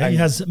 Yeah. Yeah, he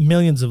has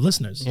millions of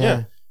listeners.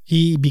 Yeah.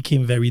 He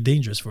became very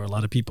dangerous for a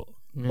lot of people.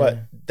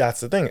 But that's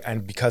the thing.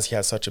 And because he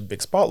has such a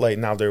big spotlight,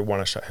 now they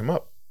want to shut him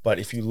up. But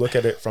if you look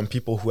at it from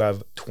people who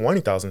have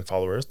 20,000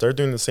 followers, they're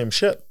doing the same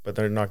shit, but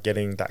they're not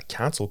getting that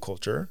cancel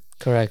culture.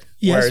 Correct.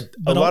 Yes, where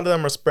but a lot of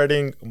them are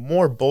spreading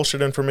more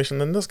bullshit information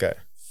than this guy.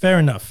 fair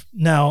enough.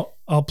 Now,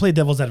 I'll play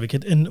devil's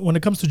advocate. And when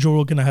it comes to Joe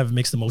Rogan, I have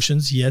mixed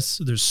emotions.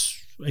 Yes, there's,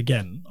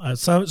 again,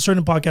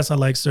 certain podcasts I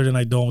like, certain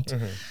I don't.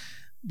 Mm-hmm.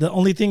 The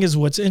only thing is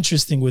what's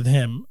interesting with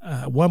him,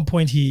 at one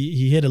point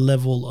he hit a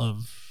level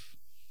of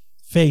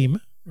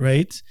fame,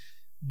 right?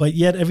 But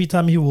yet every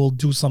time he will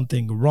do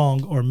something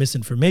wrong or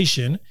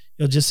misinformation,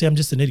 he'll just say, I'm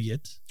just an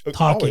idiot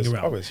talking Always,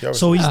 around. always, he always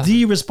So does. he's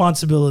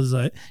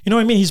de-responsibilized. You know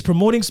what I mean? He's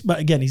promoting, but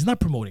again, he's not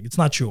promoting. It's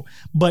not true.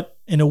 But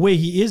in a way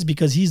he is,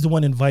 because he's the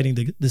one inviting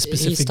the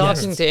specific He's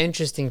talking guests. to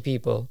interesting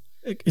people.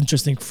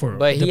 Interesting for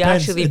But he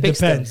depends. actually It picks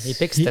them. depends. He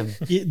picks them.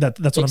 That's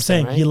what I'm Picks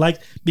saying. them, He right?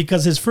 liked,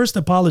 because his first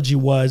apology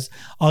was,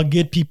 I'll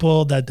get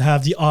people that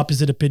have the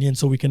opposite opinion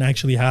so we can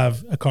actually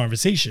have a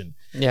conversation.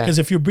 Yeah. Because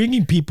if you're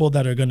bringing people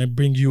that are going to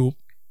bring you,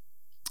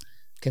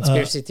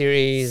 Conspiracy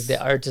theories,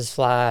 the earth is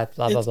flat,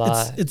 blah, blah,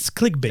 blah. it's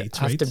clickbait,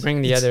 Have right? to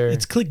bring the It's- other-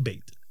 It's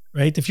clickbait,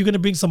 right? If you're going to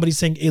bring somebody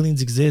saying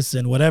aliens exist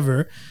and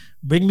whatever,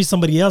 bring me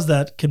somebody else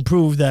that can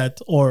prove that,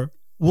 or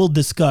will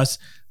discuss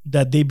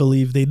that they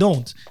believe they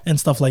don't, and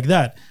stuff like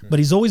that. But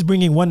he's always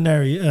bringing one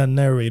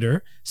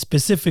narrator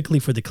specifically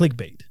for the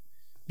clickbait,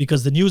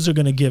 because the news are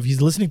going to give,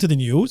 he's listening to the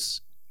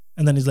news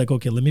and then he's like,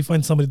 okay, let me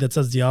find somebody that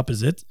says the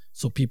opposite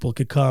so people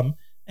could come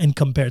and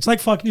compare. It's like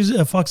Fox News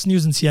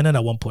and CNN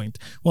at one point.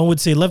 One would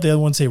say left, the other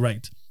one would say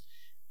right.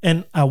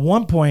 And at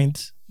one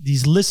point,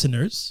 these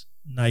listeners,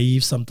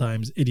 naive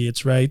sometimes,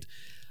 idiots, right?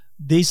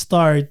 They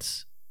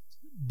start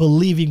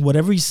believing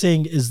whatever he's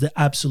saying is the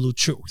absolute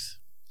truth.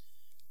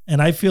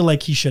 And I feel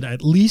like he should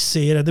at least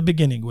say it at the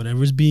beginning.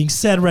 Whatever is being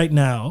said right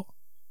now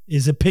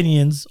is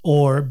opinions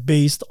or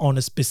based on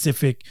a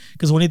specific,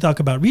 because when you talk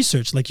about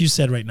research, like you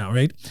said right now,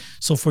 right?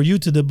 So for you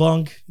to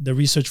debunk the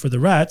research for the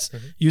rats,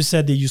 you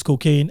said they use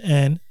cocaine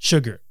and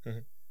sugar.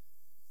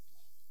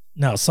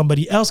 Now,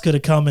 somebody else could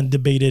have come and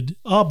debated,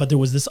 oh, but there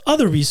was this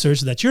other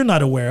research that you're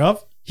not aware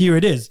of. Here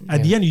it is.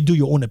 At the end, you do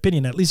your own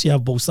opinion. At least you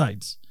have both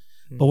sides.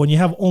 But when you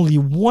have only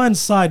one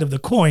side of the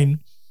coin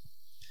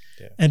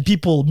and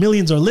people,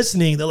 millions are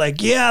listening, they're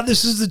like, yeah,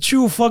 this is the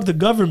truth. Fuck the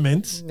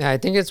government. Yeah, I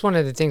think it's one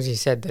of the things he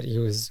said that he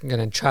was going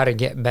to try to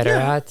get better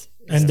at.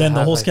 And then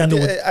the whole scandal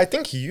with... I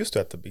think he used to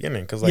at the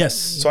beginning. Because like,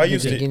 so I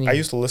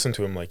used to listen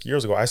to him like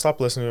years ago. I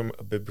stopped listening to him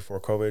a bit before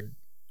COVID.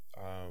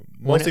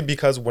 Mostly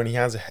because when he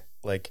has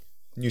like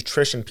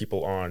nutrition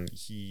people on,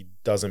 he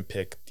doesn't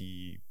pick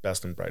the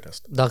best and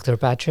brightest. Dr.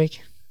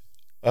 Patrick?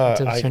 I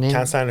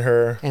can't stand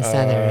her. Can't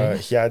stand her, right?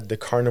 He had the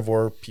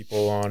carnivore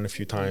people on a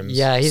few times.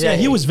 Yeah,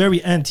 he was very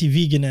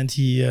anti-vegan,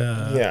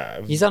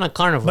 he's on a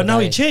carnivore but now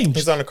diet. he changed.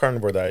 He's on a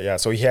carnivore diet, yeah.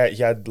 So he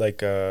had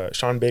like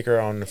Sean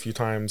Baker on a few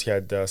times. He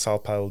had Sal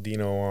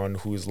Palladino on,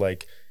 who's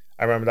like,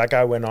 I remember that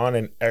guy went on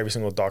and every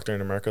single doctor in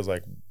America was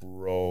like,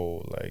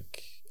 bro,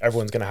 like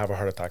everyone's gonna have a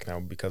heart attack now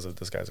because of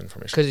this guy's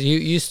information. Because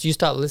you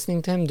stopped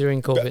listening to him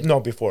during COVID? No,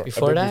 before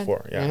that?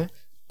 Before, yeah.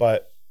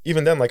 But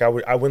even then, like I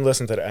wouldn't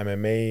listen to the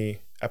MMA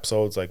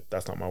episodes, like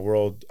That's Not My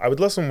World. I would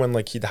listen when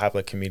like he'd have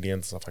like comedians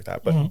and stuff like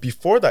that. But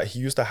before that, he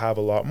used to have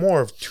a lot more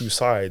of two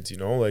sides, you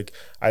know? Like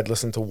I'd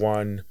listen to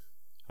one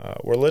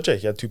where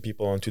legit he had two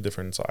people on two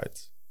different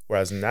sides.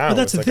 Whereas now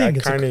it's like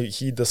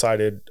he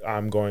decided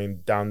I'm going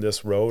down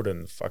this road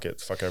and fuck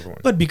it, fuck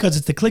everyone. But because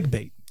it's the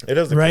clickbait. It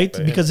is the right?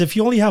 clickbait, because if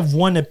you only have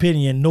one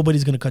opinion,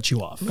 nobody's gonna cut you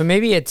off. But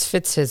maybe it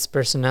fits his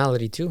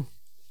personality too.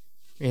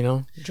 You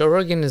know, Joe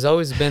Rogan has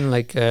always been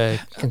like a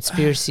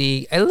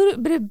conspiracy, a little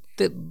bit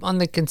on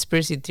the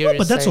conspiracy theory.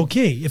 But that's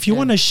okay. If you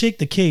want to shake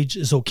the cage,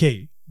 it's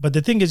okay. But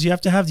the thing is, you have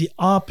to have the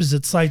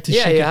opposite side to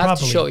shake it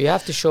properly. You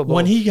have to show both.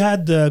 When he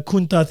had the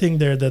Kunta thing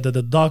there,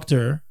 the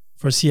doctor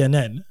for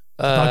CNN,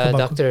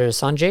 Dr.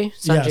 Sanjay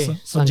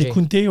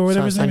Kunte or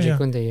whatever his name is. Sanjay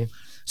Kunte, yeah.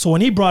 So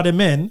when he brought him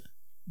in,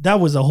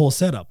 that was a whole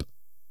setup.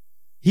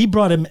 He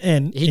brought him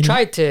in. He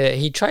tried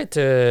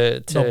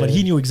to. No, but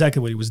he knew exactly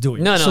what he was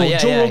doing. So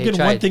Joe Rogan,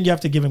 one thing you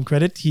have to give him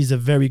credit, he's a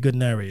very good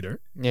narrator.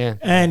 Yeah.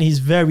 And he's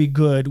very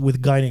good with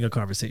guiding a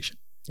conversation.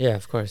 Yeah,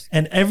 of course.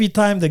 And every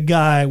time the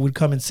guy would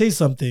come and say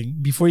something,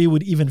 before he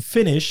would even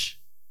finish,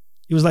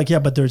 he was like, yeah,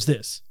 but there's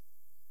this.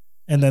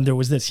 And then there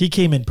was this. He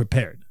came in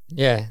prepared.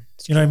 Yeah.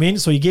 You know what I mean?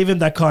 So he gave him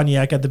that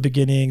cognac at the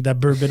beginning, that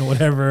bourbon,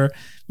 whatever,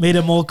 made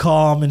him all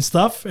calm and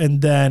stuff.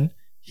 And then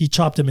he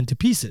chopped him into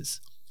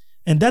pieces.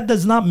 And that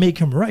does not make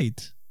him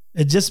right.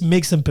 It just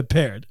makes him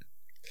prepared.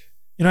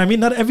 You know what I mean?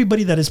 Not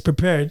everybody that is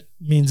prepared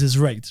means is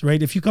right?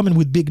 If you come in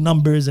with big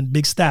numbers and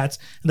big stats,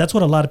 and that's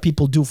what a lot of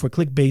people do for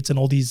clickbaits and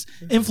all these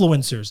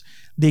influencers.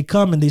 They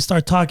come and they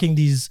start talking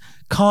these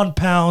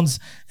compounds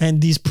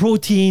and these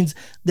proteins,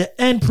 the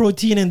end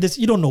protein in this.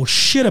 You don't know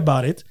shit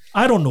about it.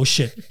 I don't know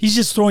shit. He's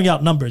just throwing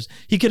out numbers.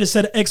 He could have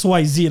said X,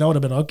 Y, Z, and I would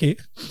have been okay.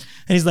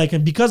 And he's like,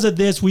 and because of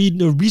this,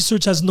 the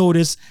research has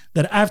noticed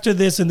that after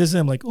this and this, and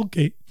I'm like,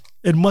 okay.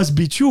 It must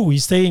be true.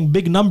 He's saying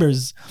big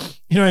numbers.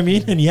 You know what I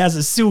mean? And he has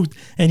a suit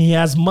and he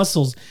has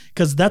muscles.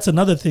 Because that's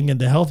another thing in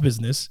the health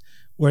business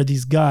where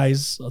these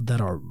guys that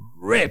are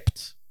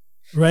ripped,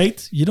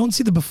 right? You don't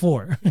see the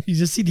before. You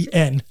just see the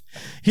end.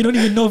 You don't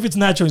even know if it's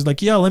natural. He's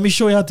like, yeah, let me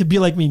show you how to be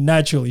like me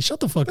naturally. Shut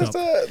the fuck up.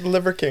 That's a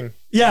liver king.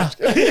 Yeah,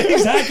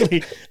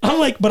 exactly. I'm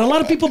like, but a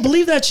lot of people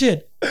believe that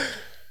shit.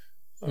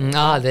 The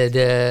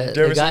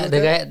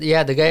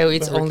guy who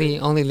eats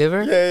only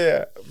liver.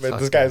 Yeah. But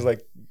this guy's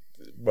like,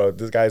 bro,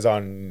 this guy's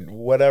on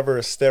whatever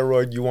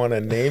steroid you want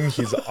to name.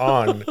 He's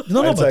on.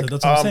 But like,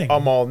 that's what I'm saying.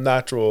 I'm all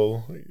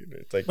natural.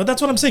 It's like, but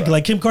that's what I'm saying.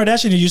 Like Kim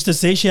Kardashian used to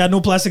say she had no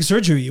plastic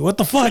surgery. What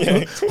the fuck?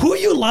 Who are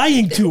you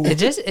lying to? It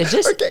just.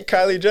 Look at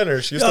Kylie Jenner.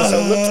 She used to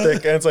sell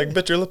lipstick, and it's like,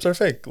 bitch, your lips are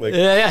fake. Like,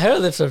 yeah, her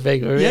lips are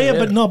fake.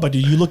 Right? But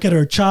you look at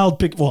her child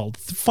pic. Well,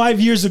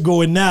 5 years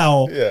ago and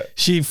now,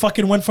 she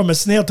fucking went from a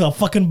snail to a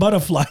fucking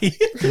butterfly.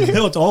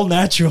 It's all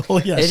natural.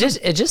 Yeah.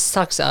 It just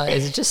sucks.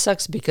 It just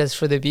sucks because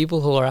for the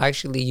people who are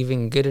actually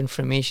giving good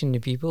information to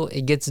people,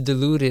 it gets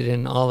diluted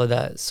in all of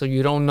that. So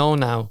you don't know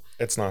now.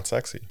 It's not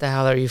sexy. The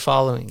hell are you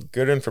following?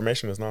 Good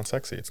information is not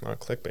sexy. It's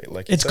not clickbait.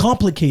 Like it's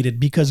complicated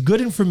because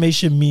good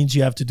information means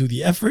you have to do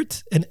the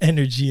effort and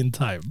energy and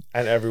time.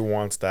 And everyone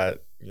wants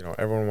that.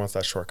 Everyone wants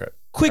that shortcut.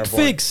 Quick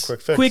fix.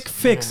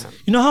 Yeah.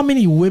 You know how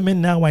many women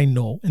now I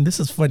know, and this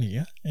is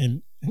funny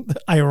and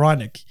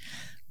ironic.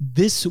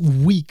 This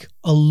week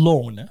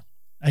alone,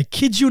 I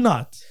kid you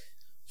not,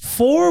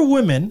 4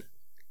 women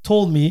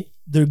told me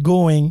they're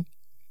going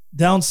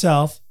down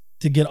south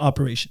to get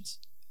operations.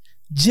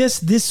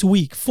 Just this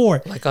week,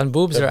 4. Like on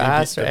boobs The or BB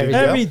ass or the everything.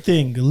 BBL?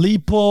 Everything.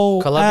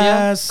 Lipo,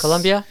 ass.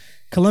 Colombia.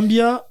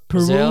 Colombia,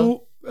 Peru,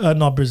 Brazil?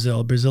 not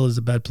Brazil. Brazil is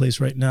a bad place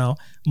right now.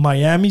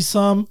 Miami,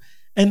 some.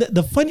 And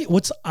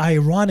what's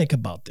ironic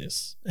about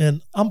this,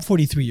 and I'm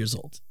 43 years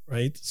old,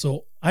 right?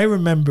 So I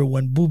remember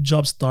when boob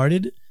jobs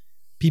started,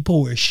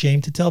 people were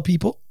ashamed to tell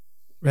people,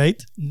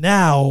 right?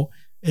 Now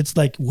it's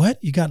like, what?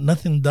 You got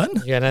nothing done?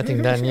 You got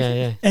nothing done. Yeah,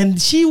 yeah.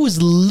 And she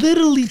was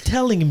literally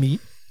telling me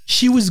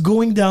she was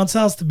going down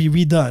south to be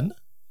redone.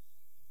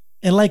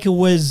 And like it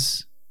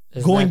was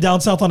Isn't going that-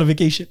 down south on a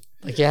vacation.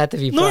 Like you had to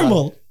be proud.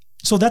 Normal.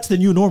 So that's the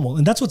new normal.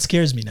 And that's what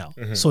scares me now.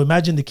 So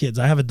imagine the kids.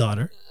 I have a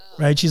daughter,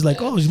 right? She's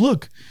like, oh,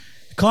 look,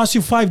 it costs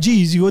you 5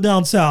 G's. You go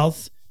down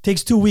south,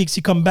 takes 2 weeks,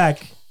 you come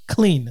back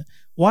clean.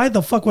 Why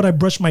the fuck would I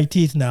brush my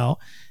teeth now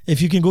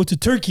if you can go to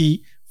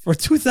Turkey for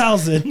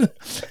 2,000 and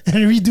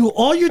redo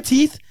all your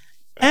teeth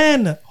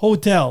and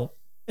hotel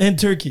in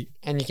Turkey?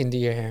 And you can do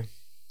your hair.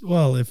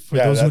 Well, if for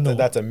Yeah, those who know.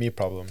 that's a me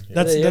problem.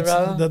 That's Is that your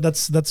problem?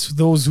 that's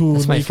those who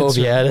That's my make it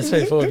phobia. That's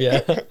my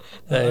phobia.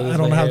 I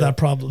don't have that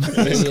problem.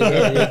 You're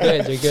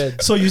good. You're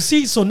good. So you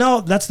see, so now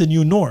that's the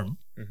new norm.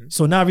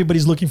 So now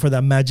everybody's looking for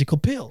that magical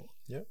pill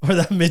or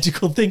that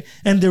magical thing,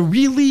 and they're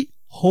really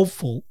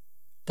hopeful.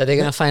 That they're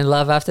gonna find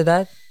love after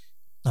that.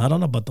 I don't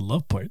know about the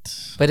love part.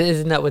 But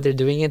isn't that what they're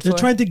doing it They're for?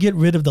 trying to get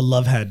rid of the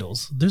love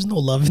handles. There's no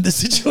love in the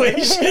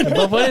situation.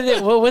 But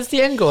what's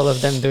the end goal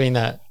of them doing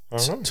that?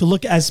 To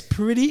look as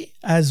pretty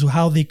as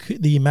how they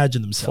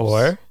imagine themselves.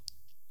 For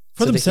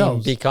For so they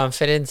themselves. can be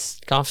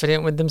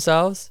confident with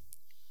themselves.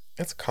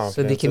 It's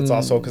confidence. can- It's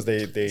also because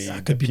they That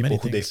the could be people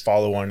many who they things.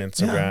 follow on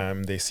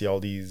Instagram, they see all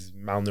these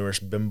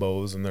malnourished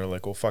bimbos, and they're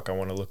like, "Oh fuck, I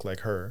want to look like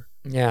her."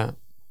 Yeah.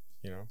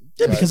 You know?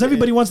 Yeah, because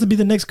everybody wants to be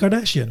the next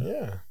Kardashian.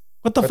 Yeah.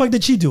 What the fuck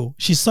did she do?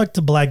 She sucked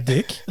a black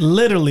dick.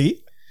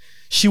 Literally.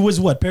 She was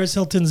what? Paris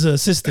Hilton's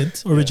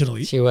assistant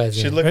originally. She was.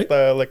 She Yeah. looked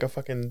like a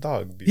fucking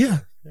dog. Dude. Yeah.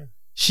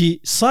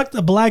 She sucked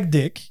a black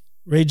dick.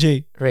 Ray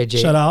J. Ray J.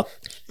 Shout out.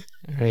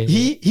 Ray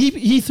J.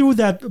 He threw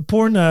that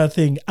porn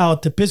thing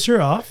out to piss her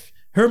off.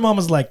 Her mom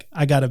was like,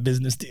 I got a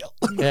business deal.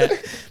 Yeah.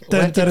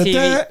 Dun, Went to dun, dun, TV,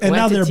 dun, and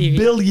went now to they're TV.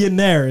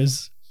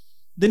 billionaires.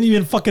 Didn't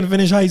even fucking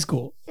finish high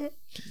school.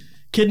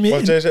 Kid me. Well,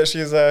 she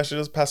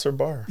just passed her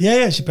bar.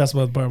 Yeah, she passed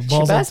by bar.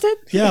 Balls passed on, it?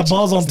 Yeah,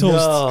 balls on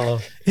toast. No.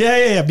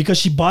 Yeah, because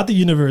she bought the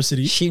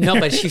university.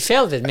 But she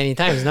failed it many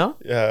times, no?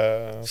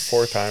 Yeah,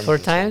 4 times. 4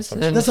 times?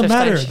 Some- And Doesn't fifth time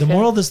matter. she The failed.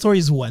 moral of the story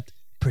is what?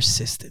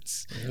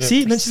 Persistence.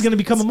 See, then she's gonna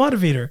become a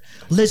motivator.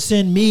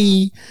 Listen,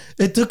 me.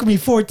 It took me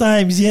 4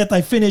 times, yet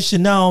I finished,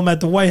 and now I'm at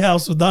the White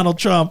House with Donald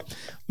Trump,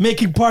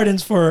 making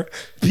pardons for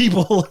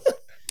people.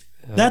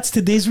 That's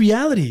today's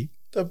reality.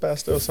 The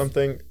best of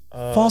something.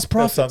 False there's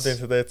prophets. Something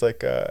today. It's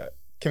like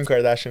Kim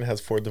Kardashian has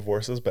 4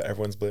 divorces, but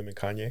everyone's blaming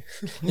Kanye.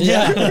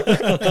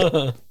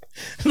 Yeah.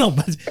 No,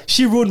 but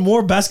she ruined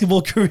more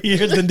basketball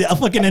careers than the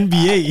fucking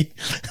NBA.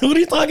 What are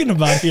you talking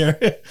about here?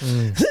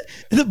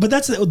 But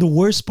that's the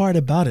worst part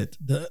about it.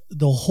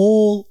 The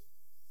whole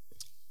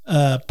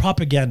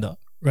propaganda,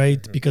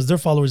 right? Because their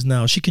followers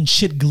now, she can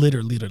shit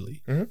glitter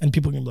literally. And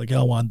people can be like,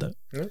 I want that.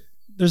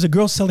 There's a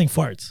girl selling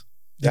farts.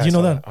 Did you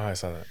know that? Oh, I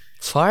saw that.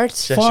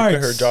 Farts? Yeah, she quit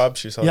her Farts. job.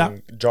 She's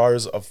selling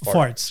jars of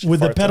Farts She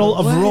with the farts petal in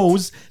of them. What?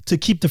 rose to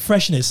keep the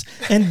freshness.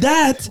 And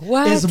that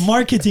What? is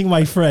marketing,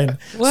 my friend.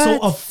 What? So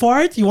a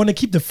fart, you want to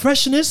keep the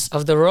freshness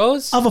Of the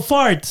rose? of a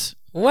fart.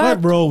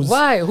 What? rose?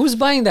 Why? Who's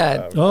buying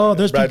that? Oh,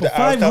 there's Brad, people.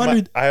 I always tell my-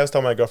 500. I always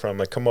tell my girlfriend, I'm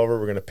like, come over,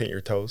 we're gonna paint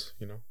your toes.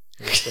 You know,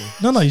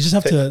 No, you just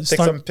have to take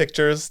some start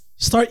pictures.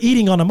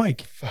 eating on a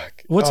mic.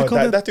 Fuck. What's it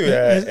called? That dude,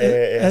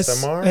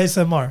 ASMR.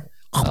 ASMR.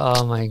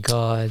 Oh my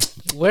god.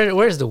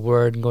 Where's the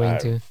word I going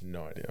to? have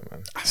no idea,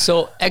 man.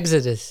 So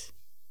Exodus.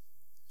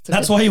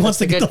 That's why he wants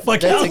to get the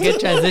fuck That's out. a good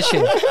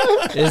transition.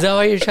 Is that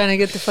why you're trying to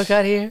get the fuck out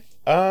of here?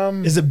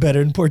 Is it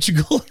better in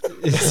Portugal?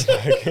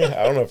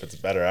 I don't know if it's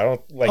better. I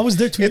don't like. I was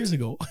there 2 years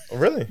ago.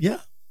 Really? Yeah.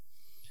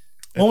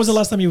 When was the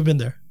last time you've been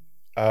there?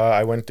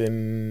 I went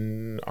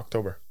in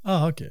October.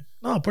 Oh, okay.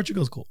 No,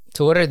 Portugal's cool.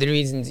 So what are the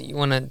reasons you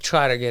want to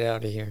try to get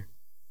out of here?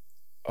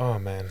 Oh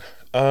man.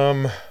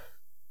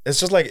 It's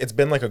just like it's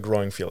been like a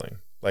growing feeling.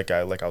 Like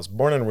I was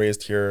born and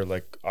raised here.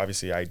 Like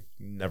obviously I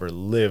never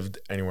lived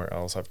anywhere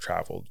else. I've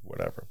traveled,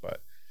 whatever.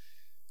 But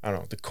I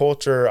don't know. The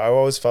culture, I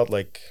always felt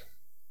like,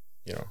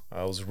 you know,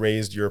 I was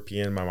raised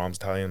European. My mom's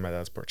Italian, my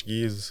dad's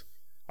Portuguese.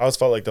 I always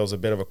felt like there was a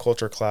bit of a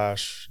culture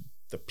clash.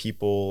 The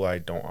people I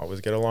don't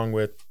always get along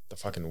with. The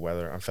fucking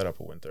weather. I'm fed up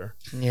with winter.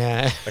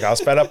 Yeah. Like I was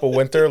fed up with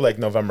winter like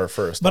November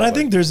 1st. But I was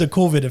think like, there's a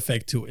COVID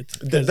effect to it.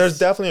 there's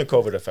definitely a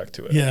COVID effect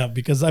to it. Yeah,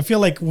 because I feel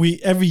like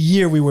every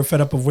year we were fed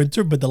up of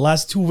winter, but the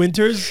last 2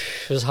 winters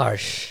It was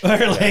harsh. are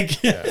like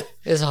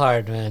It's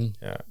hard, man.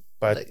 Yeah.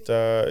 But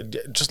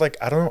just like,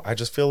 I don't know. I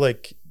just feel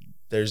like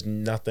there's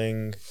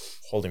nothing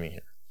holding me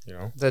here, you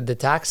know? The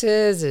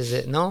taxes, is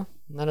it? No,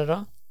 not at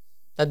all.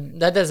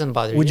 That doesn't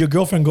bother Would you. your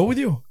girlfriend go with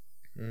you?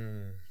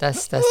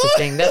 That's the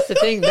thing. That's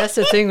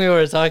the thing we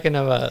were talking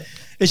about.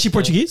 Is she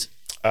Portuguese?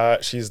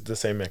 She's the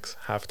same mix,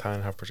 half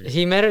Italian, half Portuguese.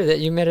 He met her. That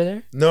you met her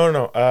there?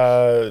 No.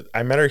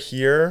 I met her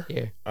here.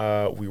 Here.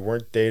 We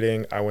weren't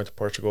dating. I went to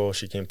Portugal.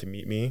 She came to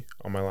meet me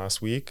on my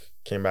last week.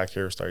 Came back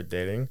here, started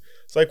dating.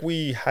 It's like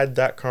we had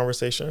that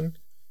conversation.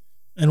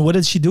 And what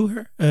did she do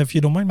here, if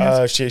you don't mind me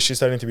asking? She's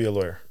studying to be a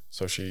lawyer.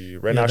 So now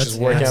that's- she's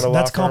working at a law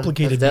That's firm.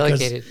 complicated That's because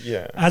delegated.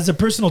 Yeah. as a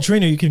personal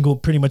trainer, you can go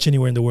pretty much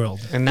anywhere in the world.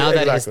 And now Yeah, that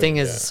his exactly, thing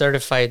is yeah.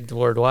 certified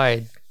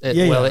worldwide,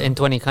 Yeah. in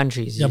 20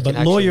 countries. Yeah, you but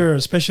can actually- lawyer,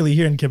 especially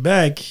here in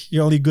Quebec,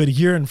 you're only good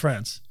here in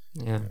France.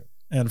 Yeah.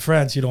 And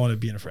France, you don't want to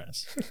be in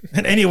France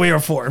in any way or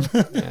form.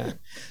 Yeah.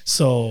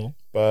 So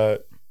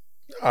But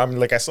I'm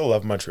like, I still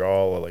love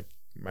Montreal. Like,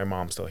 my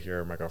mom's still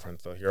here, my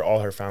girlfriend's still here, all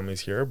her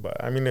family's here.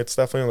 But I mean, it's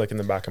definitely like in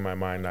the back of my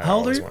mind. I How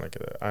old always are you? want to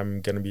get it.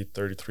 I'm gonna be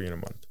 33 in a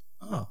month.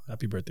 oh,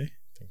 happy birthday.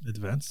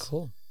 Advance.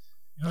 Cool.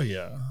 Oh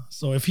yeah.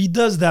 So if he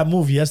does that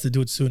move, he has to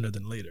do it sooner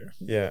than later.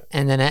 Yeah,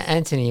 And then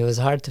Anthony, it was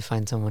hard to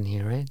find someone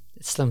here, right?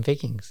 It's slim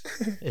pickings,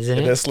 isn't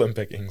it it? is slim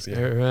pickings. Yeah,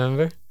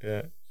 Remember?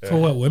 yeah. For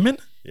what, women?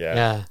 Yeah.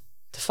 Yeah.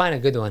 To find a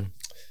good one.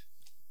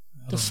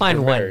 To find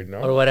You're one married, no?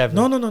 or whatever.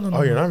 No.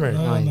 Oh, you're not married?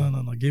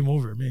 No. Game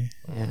over, me.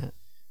 Yeah.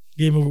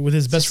 Game over with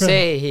his best Just friend.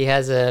 say he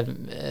has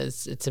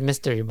it's a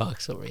mystery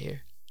box over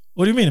here.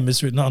 What do you mean a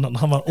mystery? No, I'm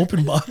an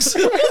open box.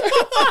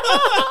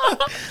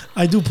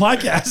 I do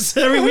podcasts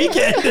every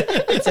weekend.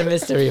 It's a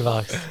mystery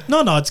box.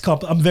 No, it's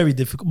I'm very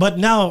difficult. But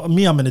now, I'm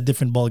in a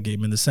different ball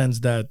game in the sense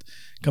that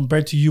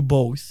compared to you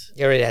both,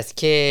 He already has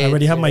kids. I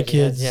already have he my already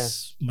kids.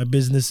 has- My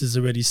business is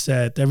already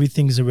set.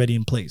 Everything's already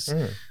in place.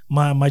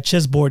 Mm. My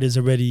chessboard is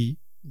already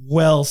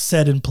well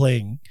set and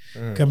playing.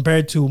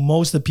 Compared to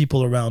most of the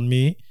people around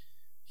me,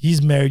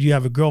 he's married. You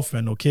have a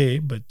girlfriend, okay,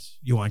 but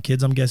you want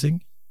kids? I'm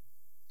guessing.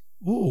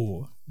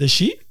 Ooh, does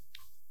she?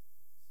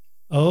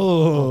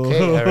 Oh,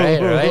 Okay,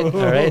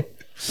 all right.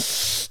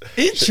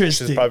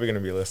 Interesting. She's probably gonna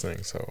be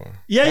listening. So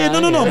yeah,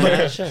 no.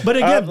 Yeah, sure. But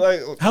again, like,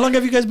 how long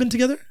have you guys been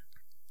together?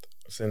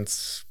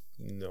 since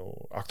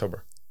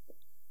October.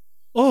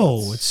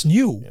 Oh, it's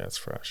new. Yeah, it's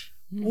fresh.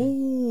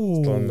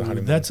 Oh, Still in the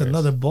honeymoon that's phase.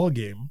 another ball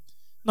game.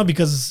 No,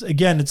 because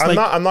again, it's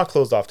I'm not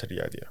closed off to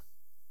the idea.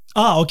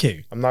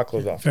 okay, I'm not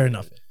closed off. fair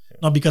enough.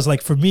 No, because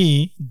like for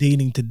me,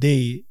 dating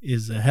today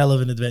is a hell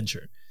of an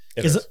adventure.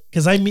 It is.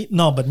 Because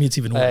but me it's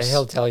even worse.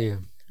 He'll tell you.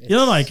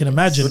 I can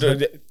imagine. So,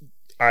 but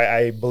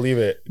I believe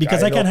it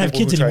Because I know can't have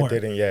people who kids tried anymore.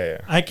 Dating.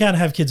 Yeah. I can't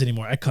have kids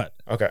anymore. I cut.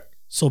 Okay.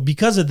 So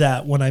because of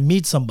that, when I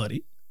meet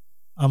somebody,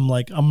 I'm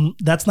like,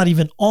 that's not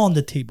even on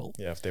the table.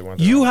 Yeah, if they want.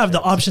 You have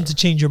the option to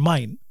change your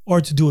mind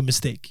or to do a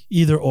mistake,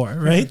 either or,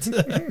 right?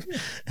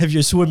 If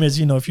your swimmers,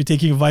 if you're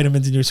taking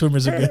vitamins and your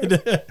swimmers are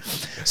good.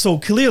 So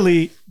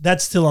clearly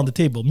that's still on the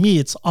table. Me,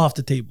 it's off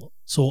the table.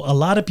 So a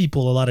lot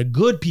of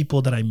good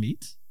people that I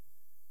meet,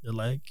 they're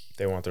like,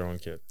 They want their own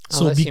kid.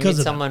 so Unless you because meet of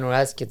that, someone who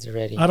has kids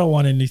already. I don't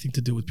want anything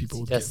to do with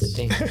people with That's kids.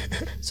 the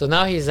thing. So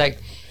now he's like,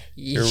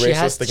 she racist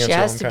has against she your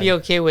has own to be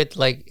okay with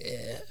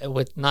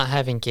with not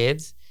having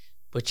kids,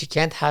 but she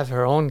can't have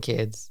her own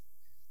kids.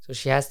 So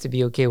she has to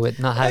be okay with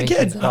not having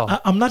kids Again, at all.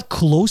 I'm not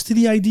close to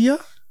the idea,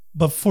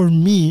 but for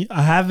me,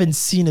 I haven't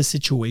seen a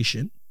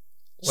situation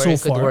Where so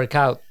it could far work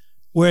out.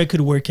 where it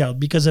could work out.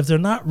 Because if they're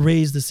not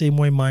raised the same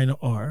way mine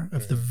are,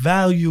 if the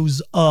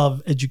values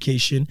of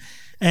education,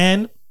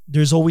 and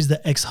there's always the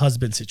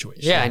ex-husband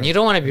situation. Yeah, and you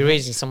don't want to be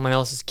raising someone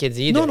else's kids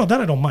either. No, that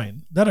I don't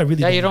mind. That I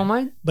really Yeah, don't you don't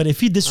mind. mind? But if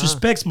he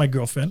disrespects my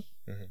girlfriend,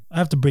 I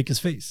have to break his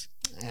face.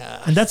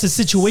 Yeah. And that's a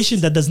situation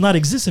that does not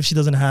exist if she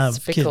doesn't have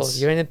It's pickle. kids.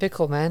 You're in a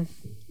pickle, man.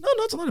 No,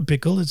 it's not a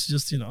pickle. It's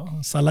just,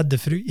 salade de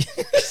fruits.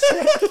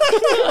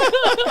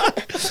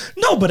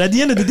 No, but at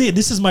the end of the day,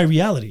 this is my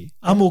reality.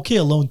 I'm okay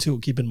alone too,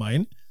 keep in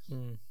mind.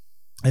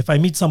 If I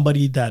meet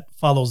somebody that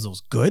follows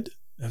those, good.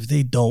 If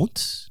they don't,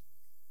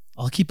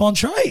 I'll keep on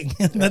trying.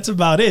 That's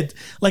about it.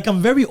 Like,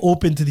 I'm very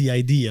open to the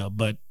idea,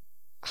 but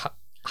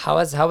How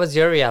was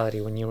your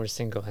reality when you were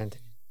single,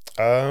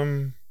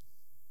 Anthony?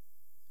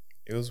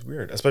 It was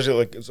weird,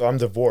 especially so I'm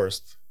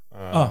divorced.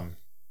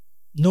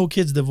 no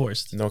kids,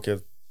 divorced. No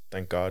kid,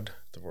 thank God,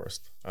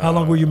 divorced. How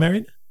long were you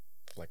married?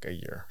 Like a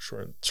year.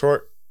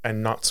 Short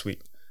and not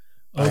sweet.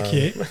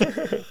 Okay.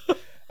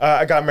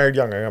 I got married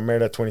young. I got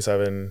married at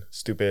 27.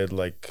 Stupid.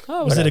 Like,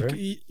 Oh, Was whatever.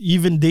 it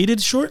even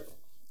dated short?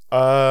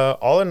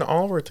 all in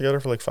all, we're together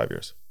for like 5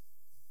 years.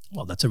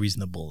 Well, that's a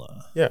reasonable.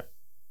 Yeah.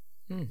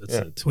 That's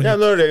Yeah. a 20, Yeah.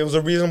 No, it was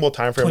a reasonable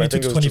time frame. I 22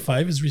 think to it was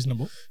 25 is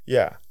reasonable.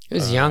 Yeah. He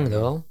was young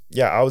though.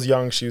 Yeah. I was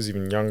young. She was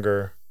even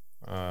younger.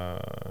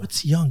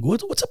 What's young?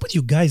 What's up with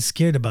you guys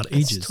scared about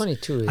It's ages?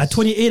 22. At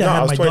 28, No, I I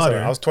had was my 27.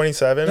 daughter. I was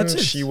 27. That's it.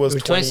 She was You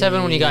were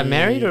 27 when you got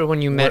married or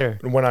when you met her?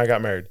 When I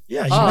got married.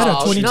 Yeah, you met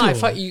at 22. No, I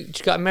thought you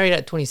got married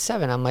at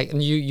 27. I'm like,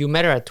 you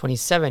met her at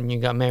 27. You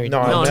got married. No,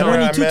 I met her-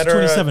 22 met to her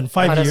 27, at-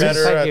 5 Oh, that's years. met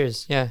her 5 at-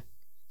 years. Yeah.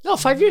 No,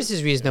 5 years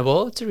is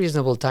reasonable. It's a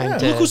reasonable time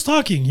to. Look who's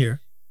talking here.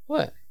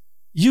 What?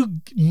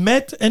 You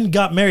met and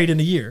got married in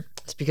a year.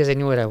 It's because I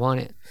knew what I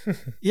wanted.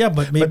 Yeah,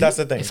 but maybe. But that's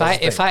the thing. If I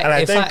that's the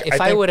thing. And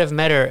if I would have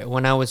met her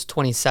when I was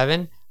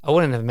 27, I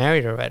wouldn't have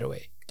married her right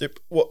away.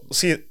 Well,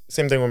 see,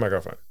 same thing with my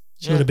girlfriend.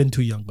 She would have been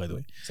too young, by the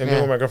way. Same Yeah.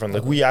 thing with my girlfriend.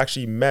 Like, we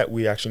actually met.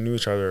 We actually knew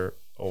each other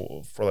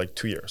for like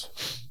 2 years.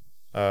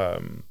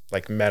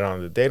 Like met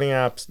on the dating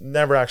apps,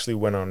 never actually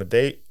went on a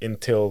date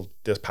until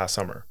this past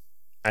summer,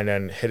 and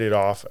then hit it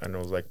off. And it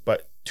was like,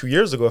 but 2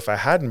 years ago, if I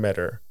hadn't met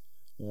her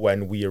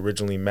when we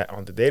originally met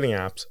on the dating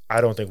apps,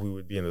 I don't think we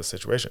would be in this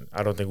situation.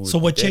 I don't think we would. So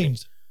be what dating.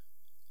 changed?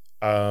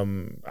 I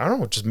don't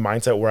know, just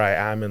mindset where I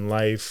am in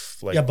life.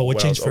 Like, Yeah, but what I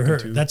was changed for open her?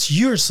 to. That's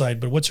your side,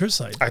 but what's her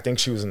side? I think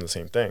she was in the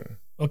same thing.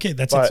 Okay,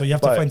 that's But- it. So you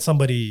have to but- find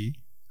somebody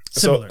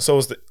similar. So it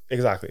was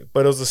exactly,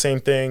 but it was the same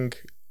thing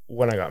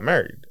when I got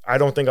married. I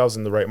don't think I was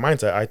in the right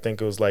mindset. I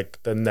think it was like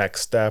the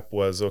next step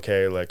was,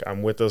 okay, like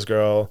I'm with this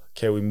girl.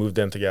 Okay, we moved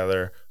in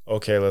together.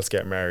 Okay, let's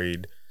get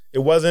married. It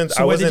wasn't.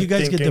 So I why wasn't did you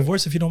guys thinking, get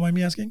divorced, if you don't mind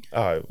me asking?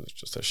 Oh, it was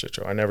just a shit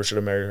show. I never should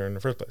have married her in the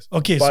first place.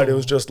 Okay, But so it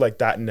was just like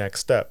that next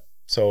step.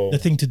 So the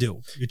thing to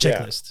do, your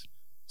Yeah. checklist.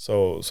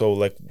 So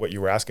like what you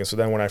were asking. So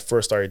then when I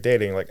first started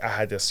dating, like I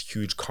had this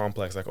huge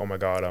complex, like, oh my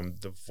God, I'm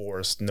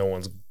divorced. No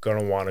one's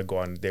gonna want to go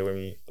on a date with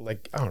me.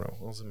 Like, I don't know.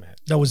 It was in my head.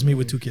 That was me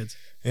with 2 kids.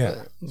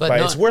 Yeah. But But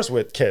no- it's worse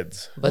with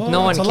kids. But Oh,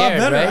 no one it's a cared,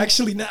 lot better right?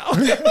 actually now.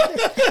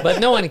 But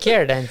no one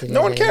cared, Anthony.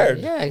 No one cared.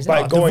 Yeah, By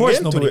exactly. going Divorce,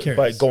 into nobody it, cares.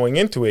 by going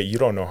into it, you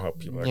don't know how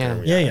people are Yeah.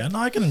 gonna Yeah, react. yeah. No,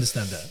 I can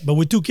understand that. But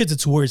with 2 kids,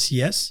 it's worse,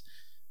 yes.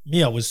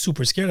 Me, I was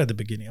super scared at the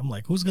beginning. I'm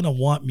like, who's gonna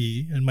want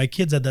me? And my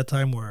kids at that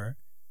time were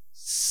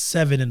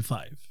 7 and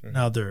 5. Mhm.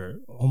 Now they're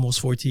almost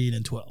 14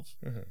 and 12.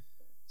 Mhm.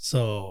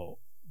 So,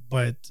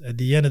 but at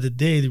the end of the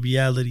day, the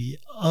reality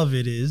of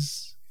it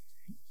is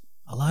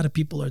a lot of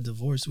people are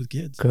divorced with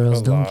kids.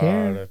 Girls A don't lot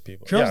care. of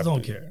people. Girls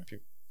don't care.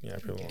 People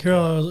don't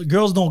care.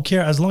 Girls don't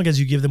care as long as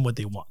you give them what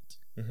they want.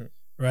 Mhm.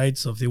 Right?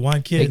 So if they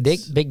want kids.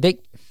 Big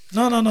dick.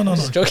 No.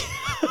 Just joking.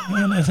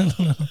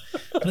 No.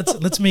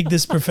 Let's make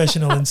this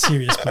professional and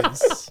serious,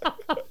 please.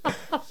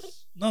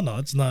 No,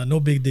 it's not. No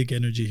big dick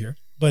energy here.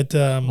 But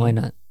Why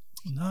not?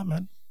 nah,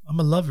 man. I'm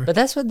a lover. But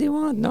that's what they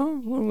want, no?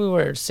 When we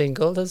were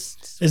single,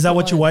 that's Is that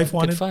what your wife Good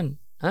wanted? fun,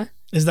 huh?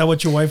 Is that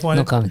what your wife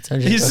wanted? No comments.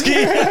 I'm You just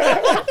joking.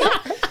 see?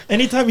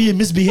 Anytime he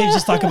misbehaves,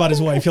 just talk about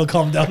his wife. He'll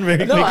calm down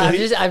very No,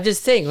 quickly. I'm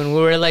just saying. When we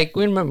were like,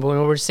 we remember when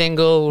we were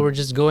single, we were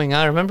just going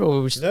out. Remember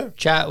we would Yeah.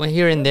 chat when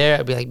here and there.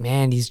 I'd be like,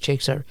 man, these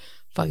chicks are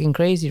fucking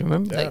crazy.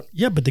 Remember? Yeah. Like,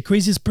 Yeah, but the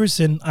craziest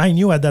person I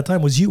knew at that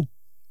time was you.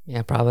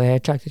 yeah, probably I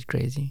attracted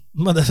crazy.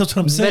 No, that's what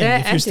I'm saying. If your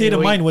Anthony, state of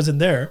were mind you- wasn't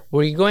there,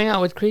 Were you going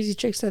out with crazy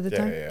chicks at the Yeah,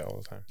 time? yeah, all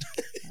the time.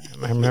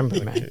 I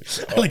remember, man.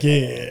 like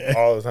yeah.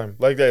 All the time.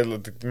 Like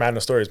the man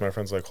of stories, my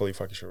friends are like, holy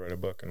fuck, you should write a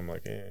book. And I'm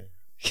like, yeah.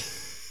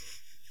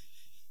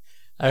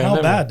 I How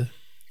remember. bad?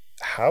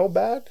 How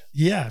bad?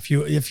 Yeah,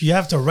 if you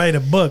have to write a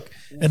book,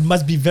 it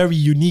must be very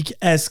unique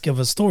esque of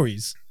a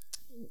stories.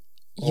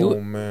 You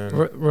Oh man.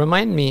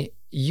 remind me,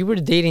 you were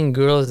dating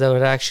girls that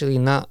were actually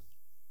not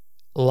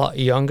a lot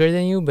younger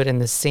than you, but in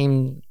the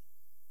same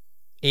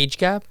age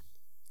gap.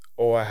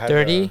 Oh, I had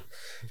 30?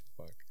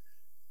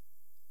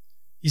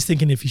 He's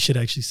thinking if he should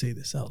actually say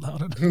this out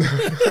loud.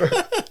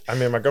 I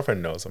mean, my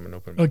girlfriend knows I'm an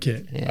open book.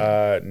 Okay.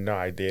 Yeah. No,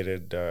 I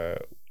dated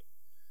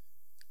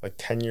like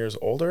 10 years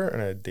older,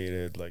 and I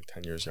dated like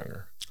 10 years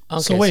younger.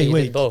 Okay, So wait, you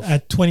did both.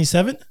 At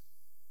 27?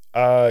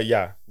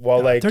 Yeah.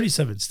 Well, like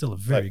 37 is still a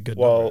very like, good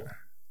well, number.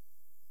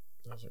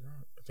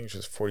 I think she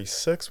was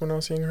 46 when I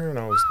was seeing her, and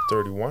I was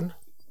 31.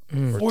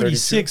 Mm. or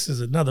 46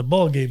 is another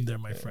ball game there,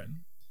 my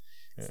friend.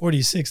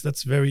 46,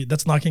 that's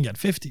knocking at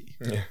 50.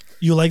 Yeah.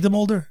 You like them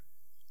older?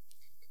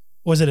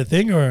 Was it a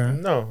thing or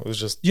No, it was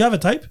just do you have a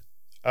type?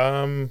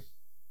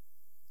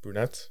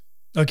 brunettes.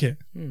 Okay.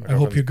 Hmm. I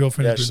hope your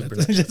girlfriend Yeah, is she's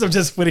brunette. I'm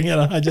just putting it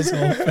on. I just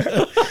hope.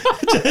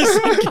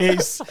 Just in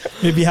case.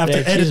 Maybe have to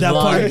Yeah, edit she's that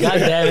blonde. part. God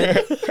damn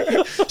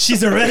it.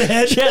 She's a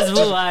redhead. She has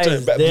blue eyes.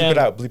 Bleep Damn. it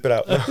out. Bleep it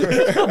out.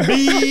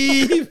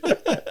 Beep.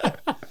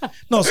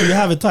 No, so you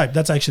have a type.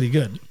 That's actually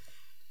good.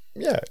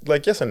 Yeah,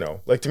 like yes and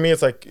no. Like to me,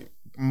 it's like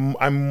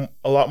I'm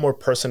a lot more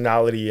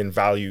personality and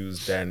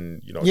values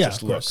than Yeah,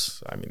 just of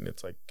looks. I mean,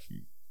 it's like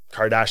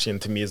Kardashian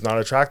to me is not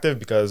attractive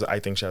because I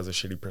think she has a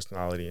shitty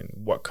personality and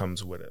what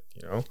comes with it.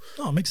 You know.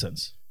 Oh, it makes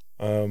sense.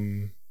 Were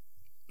you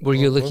What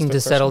was looking the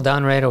to settle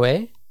question? down right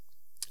away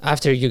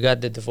after you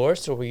got the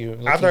divorce, or were you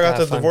looking After I to got have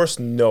the fun? divorce,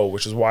 no,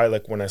 which is why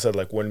like when I said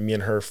like when me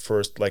and her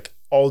first like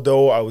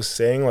although I was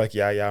saying like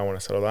yeah I want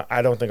to settle down,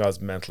 I don't think I was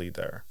mentally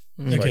there.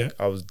 Okay. Like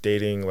I was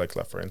dating like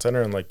left, right, and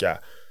center, and like yeah.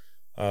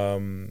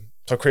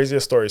 So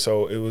craziest story.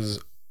 So it was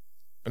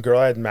a girl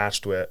I had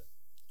matched with.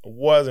 I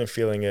wasn't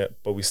feeling it,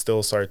 but we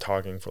still started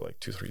talking for like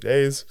 2-3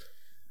 days.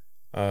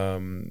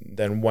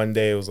 Then one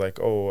day it was like,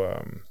 we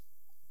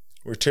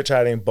were chit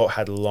chatting, both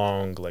had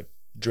long like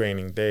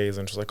draining days,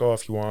 and she's like, oh,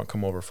 if you want,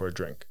 come over for a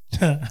drink.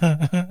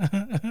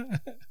 And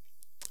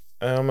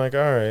I'm like,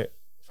 all right,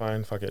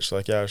 fine, fuck it. She's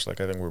like, yeah. She's like,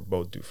 I think we're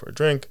both due for a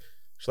drink.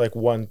 She's like,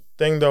 one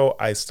thing though,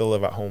 I still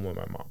live at home with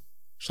my mom.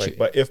 She's like,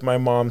 but if my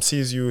mom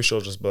sees you,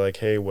 she'll just be like,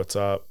 hey, what's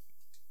up?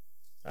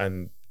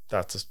 And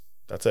that's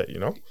it, you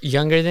know?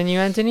 Younger than you,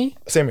 Anthony?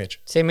 Same age.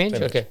 Same age?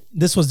 Same age. Okay.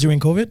 This was during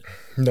COVID,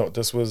 No,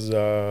 this was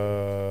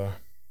so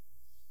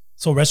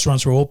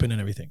restaurants were open and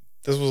everything.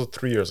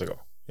 3 years ago.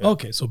 Yeah.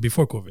 Okay, so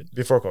before COVID.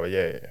 Before COVID,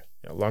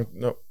 yeah. Long,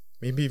 no,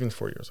 maybe even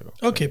 4 years ago.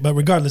 Okay, but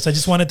regardless, I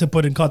just wanted to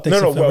put in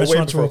context if the way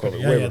restaurants were before open.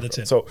 COVID. Yeah, way yeah, before that's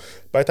it. So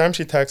by the time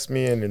she texts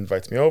me and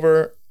invites me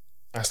over,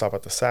 I stop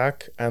at the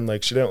Sac, and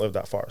like she didn't live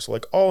that far. So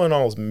like all in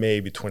all, it was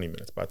maybe 20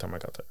 minutes by the time I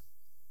got there.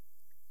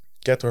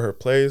 Get to her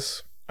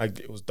place.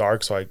 It was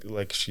dark, so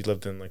she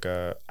lived in like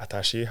a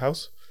attaché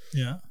house.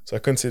 Yeah. So I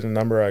couldn't see the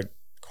number. I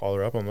call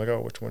her up. I'm like,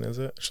 oh, which one is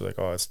it? She's like,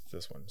 oh, it's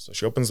this one. So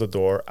she opens the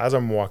door. As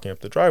I'm walking up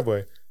the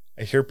driveway,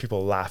 I hear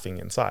people laughing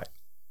inside.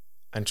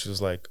 And she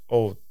was like,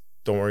 oh,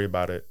 don't worry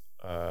about it.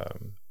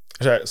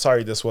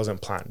 Sorry, this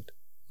wasn't planned.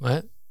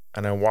 What?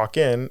 And I walk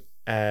in,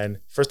 and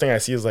first thing I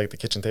see is like the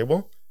kitchen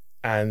table,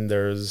 and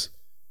there's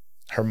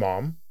her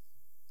mom,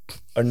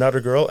 another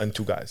girl, and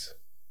 2 guys.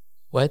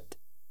 What?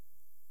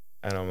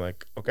 And I'm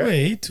like, okay.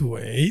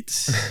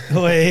 Wait.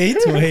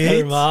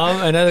 Her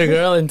mom, another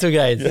girl, and 2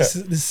 guys. Yeah.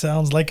 This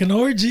sounds like an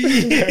orgy.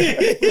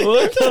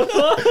 What the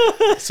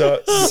fuck?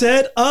 So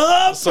Set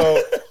up.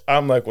 So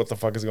I'm like, what the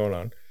fuck is going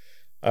on?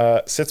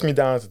 Sits me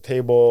down at the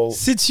table.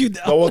 Sits you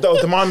down. Oh,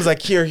 the mom's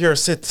like, here,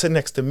 sit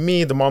next to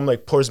me. The mom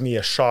like pours me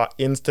a shot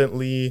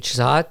instantly. She's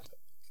hot?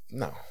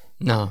 No.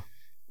 No.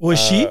 Was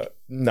she?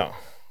 No.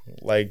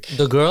 Like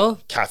The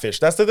girl? catfish.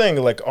 That's the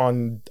thing. Like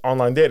on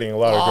online dating, a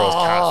lot of girls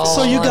catfish.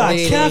 So you got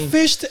dating.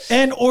 catfished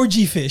and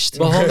orgy fished.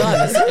 But hold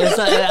on. It's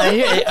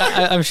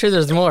not, I'm sure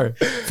there's more.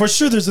 For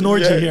sure, there's an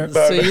orgy Yeah, here.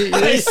 but- So you,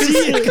 I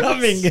see it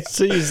coming.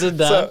 So you sit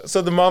down.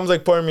 So the mom's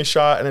like pouring me a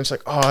shot, and then she's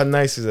like, oh,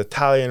 nice, he's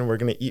Italian. We're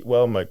gonna eat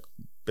well. I'm like,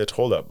 bitch,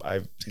 hold up.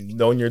 I've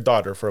known your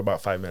daughter for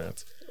about 5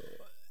 minutes.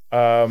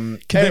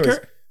 Quebecer? Anyways,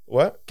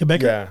 what?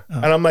 Quebecer? Yeah. Oh.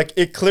 And I'm like,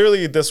 it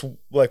clearly this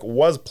like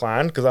was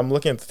planned because I'm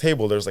looking at the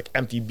table. There's like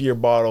empty beer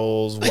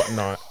bottles,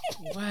 whatnot.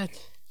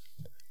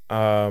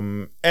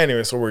 What?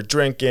 Anyway, so we're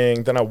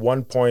drinking. Then at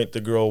one point,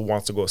 the girl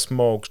wants to go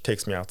smoke,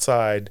 takes me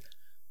outside.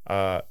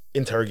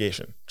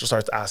 Interrogation. Just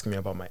starts asking me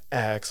about my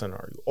ex and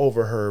are you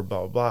over her,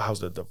 blah, blah, blah.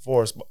 How's the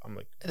divorce? I'm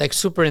like, Like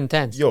super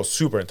intense. yo,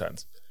 super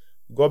intense.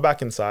 Go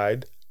back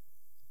inside.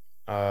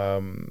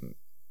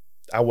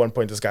 At one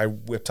point, this guy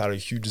whips out a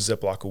huge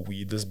Ziploc of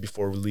weed. This is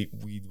before weed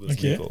was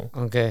Okay. legal.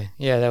 Okay.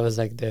 Yeah, that was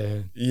like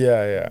the.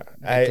 Yeah.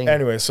 thing.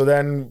 Anyway, so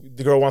then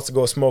the girl wants to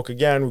go smoke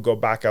again. We go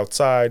back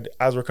outside.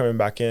 As we're coming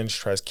back in, she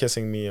tries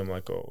kissing me. I'm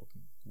like, oh,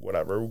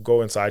 whatever. We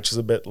go inside. She's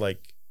a bit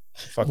like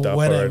fucked up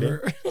already.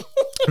 Whatever.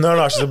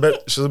 No,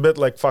 she's a bit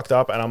like fucked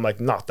up, and I'm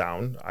like not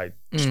down. I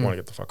just want to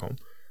get the fuck home.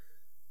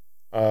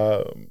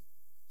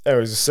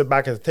 Anyways, we sit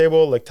back at the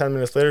table. Like 10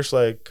 minutes later, she's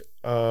like,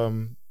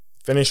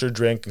 finish your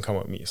drink and come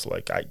with me. So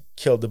like I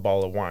killed the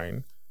bottle of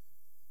wine,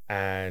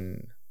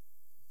 and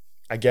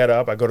I get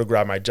up. I go to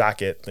grab my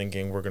jacket,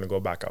 thinking we're gonna go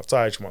back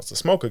outside. She wants to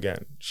smoke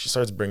again. She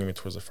starts bringing me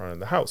towards the front of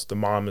the house. The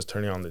mom is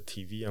turning on the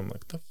TV. I'm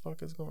like, the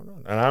fuck is going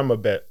on? And I'm a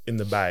bit in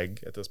the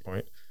bag at this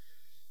point.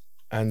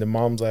 And the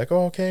mom's like,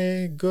 oh,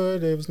 okay,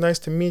 good. It was nice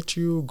to meet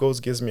you. Goes,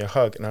 gives me a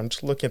hug. And I'm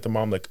just looking at the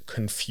mom like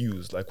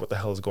confused, like what the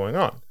hell is going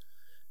on?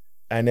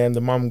 And then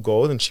the mom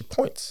goes and she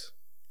points.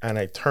 And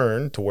I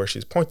turn to where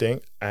she's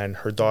pointing, and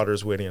her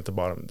daughter's waiting at the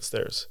bottom of the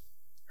stairs.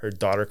 Her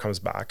daughter comes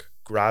back,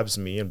 grabs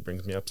me, and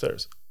brings me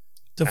upstairs.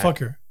 To fuck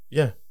her.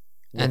 Yeah.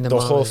 And the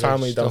mom whole was there.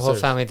 family The downstairs. whole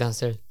family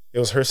downstairs. It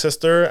was her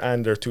sister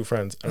and their 2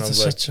 friends. And That's I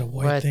was like, such a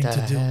white what thing the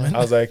to do, hell? man. I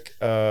was like,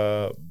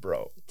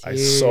 bro, I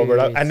sobered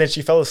up. And then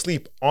she fell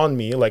asleep on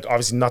me. Like,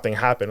 obviously nothing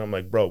happened. I'm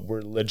like, bro,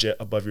 we're legit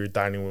above your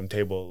dining room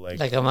table.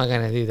 Like, I'm not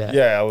going to do that.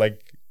 yeah,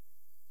 like,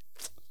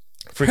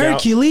 freaking out.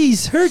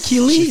 Hercules.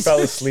 She fell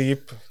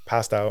asleep,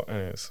 passed out.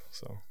 Anyways,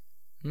 so.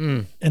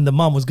 Mm. And the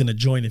mom was gonna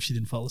join if she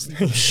didn't fall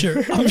asleep. I'm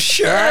sure.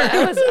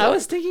 I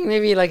was thinking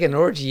maybe like an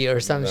orgy or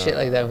some shit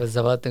like that was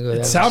about to go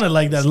down. It sounded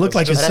like that. It looked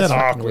like a just that's setup.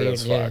 fucking awkward weird,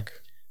 as yeah. fuck.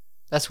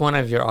 That's one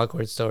of your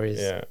awkward stories.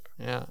 Yeah.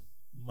 Yeah.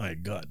 My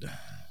God.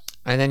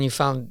 And then you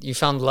found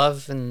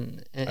love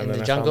in And the then I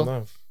found jungle.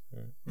 love.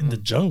 In the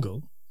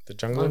jungle. The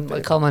jungle.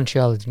 I call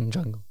Montreal the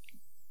jungle.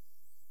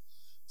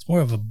 It's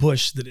more of a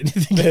bush than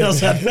anything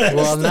else. At best.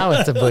 Well, now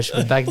it's a bush,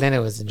 but back then it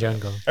was a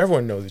jungle.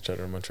 Everyone knows each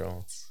other in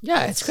Montreal.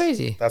 Yeah, it's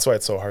crazy. That's why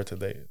it's so hard to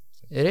date.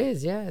 It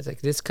is, yeah. It's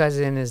like this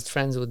cousin is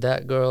friends with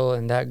that girl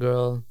and that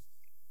girl.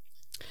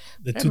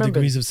 The I 2 remember.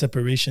 degrees of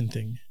separation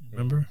thing.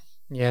 Remember?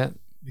 Yeah.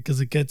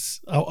 Because it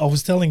gets. I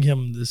was telling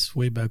him this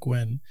way back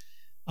when.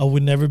 I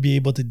would never be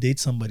able to date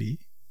somebody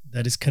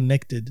that is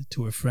connected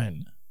to a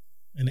friend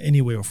in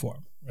any way or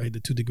form. Right? The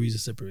 2 degrees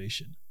of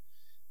separation.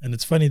 And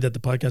it's funny that the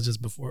podcast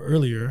just before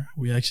earlier,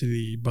 we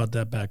actually brought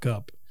that back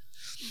up.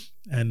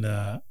 And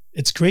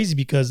it's crazy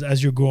because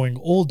as you're growing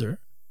older,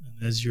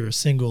 and as you're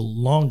single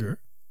longer,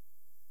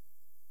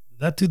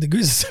 that 2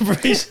 degrees of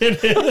separation,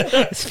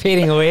 It's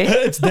fading away.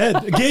 it's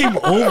dead. Game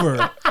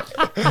over.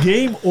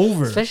 Game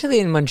over. Especially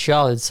in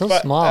Montreal. It's so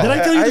small. Did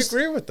I tell you I this?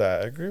 agree with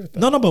that.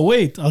 No, but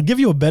wait. I'll give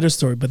you a better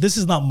story. But this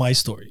is not my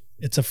story.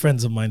 It's a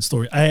friend of mine's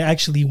story. I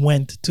actually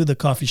went to the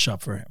coffee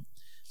shop for him.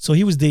 So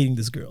he was dating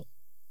this girl.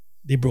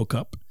 They broke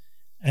up.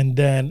 And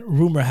then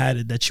rumor had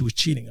it that she was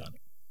cheating on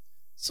him.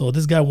 So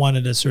this guy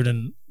wanted a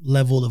certain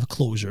level of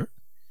closure.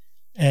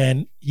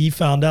 And he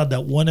found out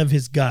that one of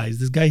his guys,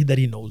 this guy that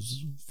he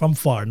knows from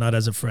far, not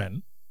as a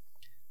friend,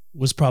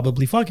 was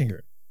probably fucking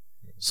her.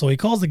 So he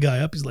calls the guy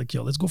up. He's like,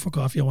 yo, let's go for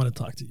coffee. I want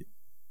to talk to you.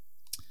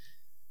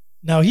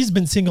 Now, he's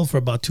been single for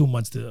about 2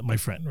 months, my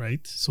friend, right?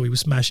 So he was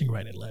smashing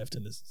right and left.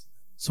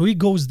 So he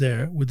goes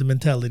there with the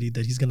mentality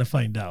that he's going to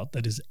find out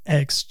that his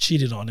ex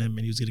cheated on him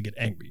and he was going to get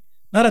angry.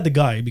 Not at the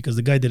guy, because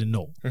the guy didn't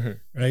know,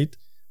 right?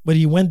 But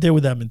he went there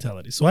with that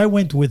mentality. So I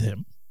went with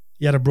him.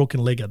 He had a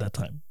broken leg at that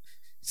time.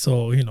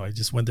 So, I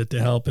just went there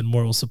to help and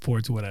moral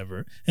support,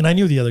 whatever. And I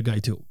knew the other guy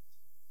too.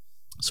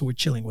 So we're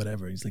chilling,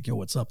 whatever. He's like, yo,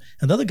 what's up?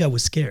 And the other guy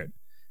was scared.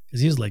 Because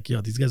he was like,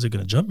 yo, these guys are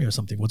going to jump me or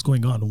something. What's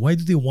going on? Why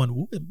do they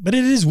want... But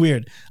it is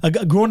weird. A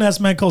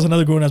grown-ass man calls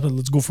another grown-ass man,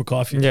 let's go for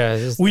coffee.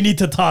 Yeah. We need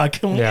to talk.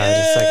 Just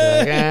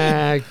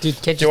like,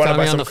 dude, can't you tell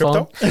me on the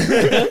phone?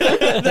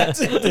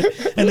 That's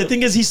it. And the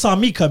thing is, he saw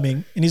me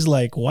coming, and he's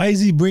like, why is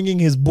he bringing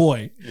his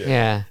boy?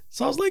 Yeah.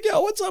 So I was like, yo,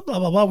 what's up? Blah,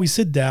 blah, blah. We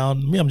sit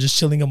down. Me, I'm just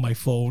chilling on my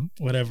phone,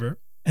 whatever.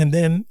 And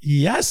then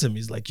he asked him,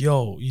 he's like,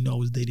 yo, I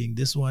was dating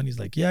this one. He's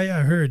like, yeah,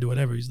 I heard,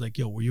 whatever. He's like,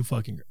 yo, were you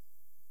fucking her?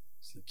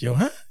 He's like, yo,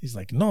 huh? He's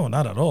like, no,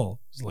 not at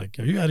all. He's like,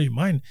 are you out of your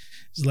mind?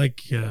 He's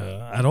like,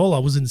 at all. I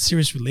was in a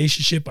serious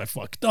relationship. I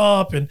fucked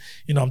up and,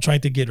 I'm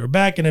trying to get her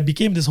back. And it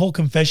became this whole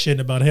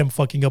confession about him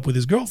fucking up with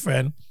his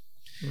girlfriend.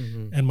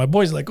 And my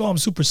boy's like, oh, I'm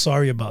super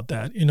sorry about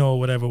that.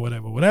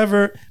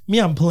 Whatever. Me,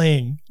 I'm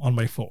playing on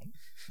my phone.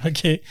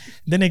 Okay.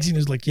 The next thing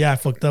is like, yeah, I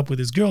fucked up with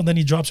his girl. And then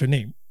he drops her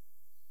name.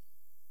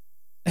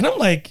 And I'm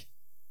like,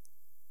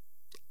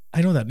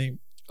 I know that name.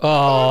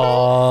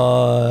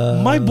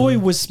 Oh. My boy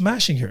was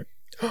smashing her.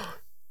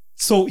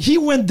 So he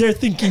went there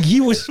thinking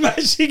he was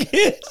smashing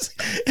his.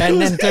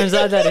 And then turns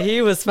out that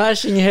he was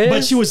smashing his.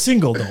 But she was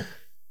single though,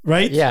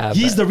 right? Yeah.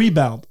 He's the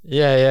rebound.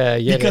 Yeah.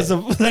 Because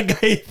of that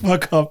guy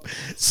fuck up.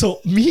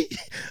 So me,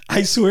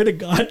 I swear to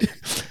God,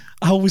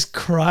 I was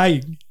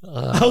crying.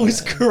 I was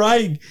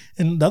crying.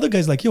 And the other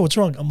guy's like, yo, what's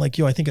wrong? I'm like,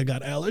 yo, I think I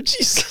got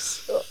allergies.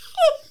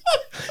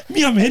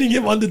 Me, I'm hitting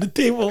him under the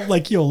table. I'm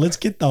like, yo, let's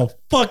get the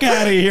fuck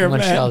out of here, man.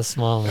 Montreal's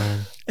small,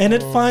 man. And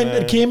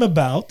it came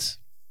about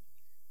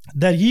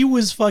that he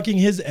was fucking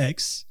his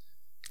ex.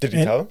 Did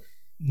you tell him?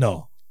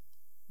 No.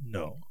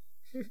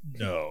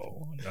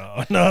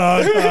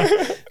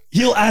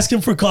 He'll ask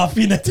him for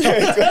coffee and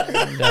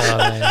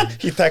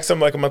He texts him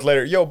like a month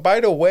later, yo, by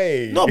the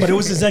way. No, but it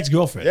was his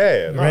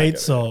ex-girlfriend. Right?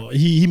 So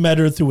he met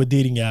her through a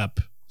dating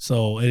app.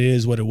 So it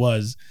is what it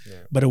was. Yeah.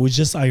 But it was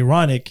just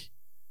ironic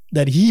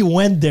that he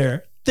went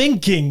there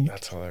thinking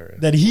that's hilarious,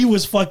 that he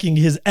was fucking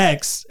his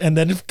ex, and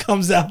then it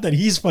comes out that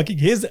he's fucking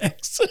his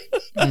ex.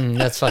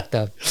 That's fucked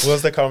up. What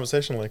was the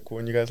conversation like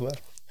when you guys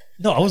left?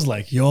 No, I was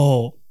like,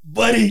 yo,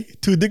 buddy,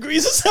 2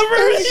 degrees of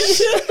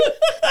separation.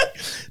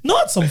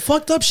 Not some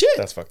fucked up shit.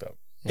 That's fucked up.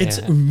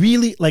 It's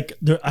really like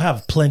I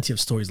have plenty of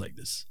stories like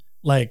this.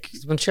 Like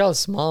Montreal is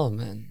small,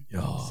 man.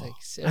 Yo, like,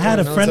 I had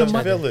a friend of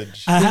mine.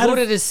 Village. We go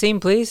to the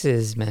same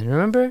places, man.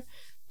 Remember?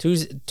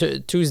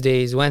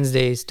 Tuesdays,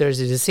 Wednesdays,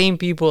 Thursdays. The same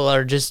people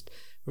are just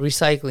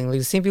recycling. Like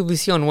the same people you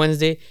see on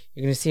Wednesday,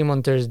 you're gonna see them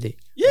on Thursday.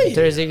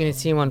 Thursday, you're gonna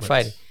see them on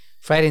Friday.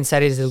 Friday and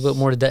Saturday is a little bit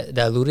more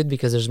diluted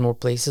because there's more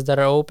places that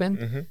are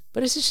open.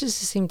 But it's just the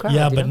same crowd.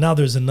 Yeah, but now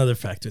there's another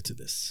factor to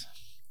this.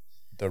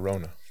 The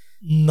Rona.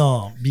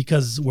 No,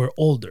 because we're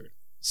older.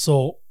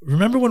 So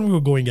remember when we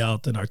were going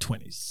out in our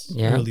 20s,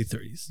 early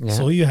 30s. Yeah.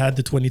 So you had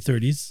the 20,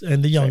 30s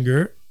and the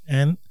younger.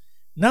 And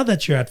now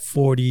that you're at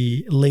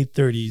 40, late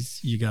 30s,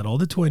 you got all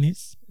the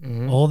 20s,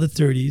 all the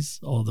 30s,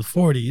 all the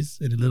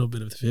 40s, and a little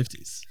bit of the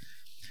 50s.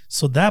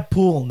 So that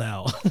pool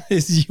now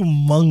is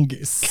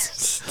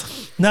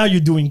humongous. Now you're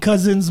doing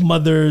cousins,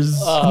 mothers,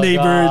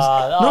 neighbors.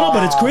 God. No,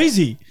 but it's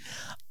crazy.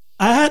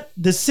 I had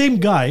the same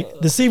guy,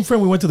 the same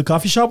friend we went to the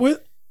coffee shop with,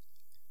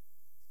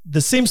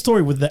 the same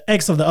story with the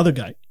ex of the other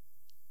guy.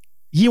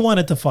 He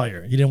wanted to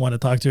fire. He didn't want to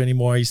talk to her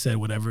anymore. He said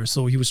whatever.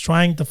 So he was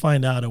trying to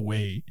find out a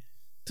way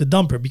to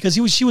dump her because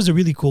she was a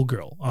really cool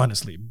girl,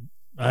 honestly.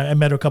 I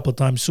met her a couple of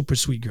times, super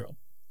sweet girl.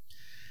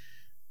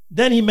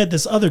 Then he met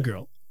this other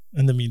girl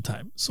in the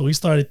meantime. So he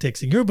started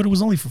texting her, but it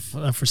was only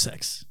for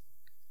sex.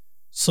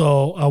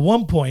 So at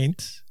one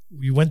point,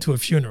 we went to a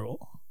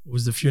funeral. It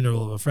was the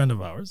funeral of a friend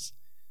of ours.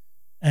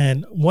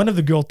 And one of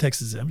the girl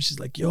texts him. She's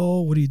like, yo,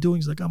 what are you doing?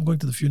 He's like, I'm going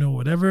to the funeral,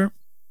 whatever.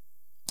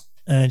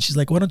 And she's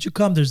like, why don't you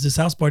come? There's this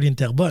house party in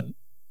Terrebonne.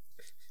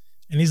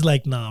 And he's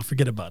like, nah,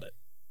 forget about it.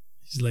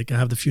 He's like, I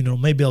have the funeral.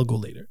 Maybe I'll go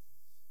later.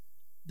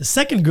 The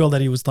second girl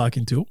that he was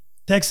talking to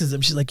texts him.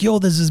 She's like, yo,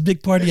 there's this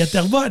big party at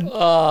Terrebonne.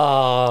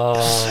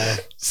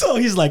 So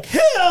he's like,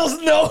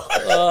 hell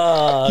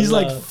no. He's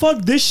like,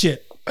 fuck this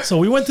shit. So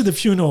we went to the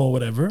funeral or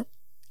whatever.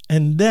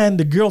 And then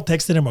the girl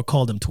texted him or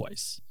called him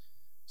twice.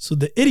 So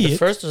the idiot. The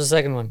first or the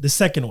second one? The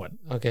second one.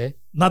 Okay.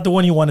 Not the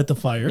one he wanted to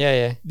fire.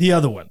 Yeah. The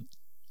other one.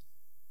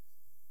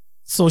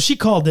 So she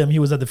called him. He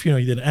was at the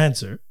funeral. He didn't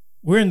answer.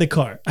 We're in the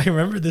car. I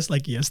remember this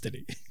like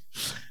yesterday.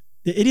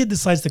 The idiot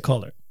decides to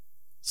call her.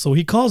 So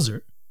he calls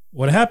her.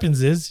 What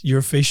happens is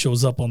your face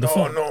shows up on the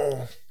phone.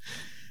 No.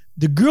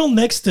 The girl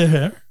next to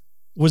her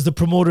was the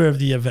promoter of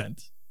the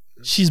event.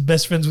 She's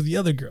best friends with the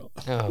other girl.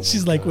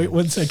 She's like, wait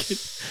 1 second.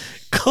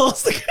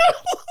 Calls the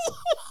girl.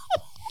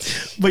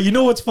 But you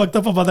know what's fucked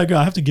up about that girl?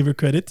 I have to give her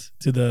credit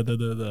to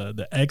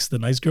the ex, the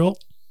nice girl.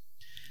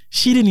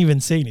 She didn't even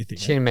say anything.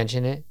 She didn't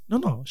mention it.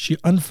 No. She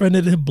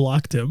unfriended him,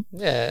 blocked him.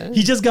 Yeah.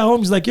 He just got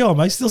home. He's like, yo, am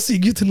I still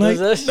seeing you tonight? Was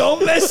that- No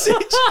message.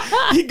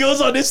 He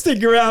goes on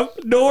Instagram.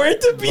 Nowhere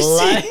to be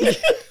seen.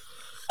 Like,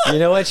 you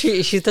know what?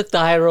 She took the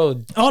high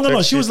road. Oh,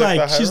 no. She was took the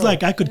like, high she's road.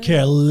 like, I could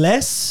care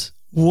less.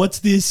 What's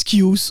the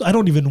excuse? I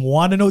don't even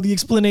want to know the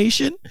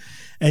explanation.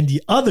 And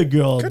the other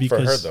girl, Good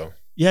because for her though.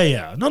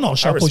 Yeah. No.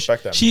 Chapeau.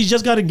 respect that. She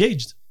just got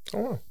engaged. Oh,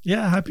 wow.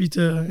 Yeah, happy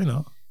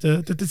to,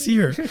 to see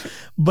her.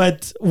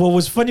 But what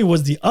was funny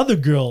was the other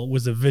girl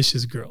was a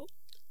vicious girl.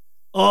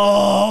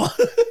 Oh,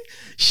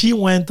 she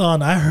went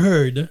on. I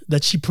heard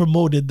that she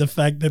promoted the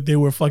fact that they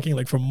were fucking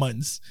like for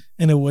months,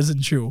 and it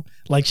wasn't true.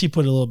 Like she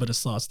put a little bit of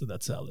sauce to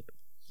that salad.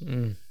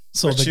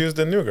 So But she was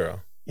the new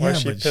girl. Why Yeah,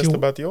 is she but pissed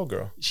about the old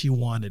girl? she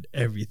wanted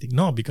everything.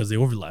 No, because they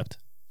overlapped.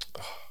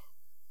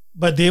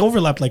 But they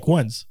overlapped like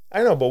once.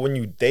 I know, but when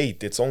you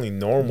date, it's only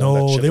normal. that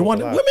No, shit they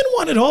wanted overlaps. women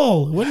want it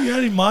all. What do you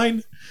have in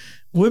mind?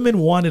 Women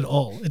want it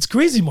all. It's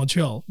crazy,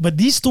 Montreal. But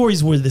these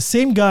stories were the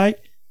same guy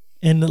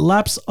in the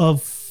lapse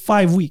of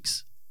 5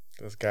 weeks.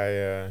 This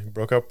guy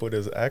broke up with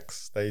his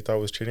ex that he thought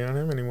was cheating on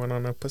him, and he went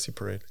on a pussy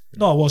parade.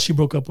 No, well, she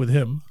broke up with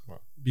him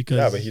because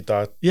Yeah, but he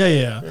thought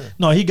yeah.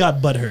 No, he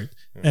got butthurt,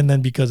 and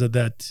then because of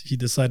that, he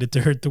decided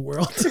to hurt the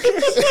world.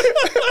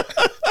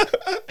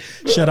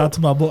 Shout out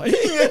to my boy.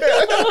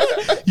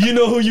 You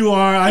know who you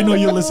are. I know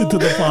you listen to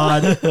the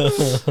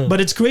pod,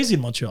 but it's crazy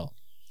in Montreal.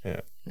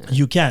 Yeah.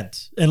 You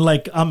can't, and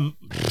like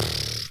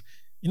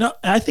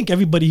I think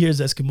everybody here is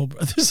Eskimo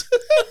brothers.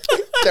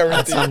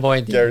 guaranteed. some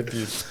point, yeah.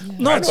 Guaranteed.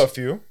 No, I it's- know a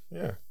few.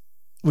 Yeah.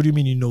 What do you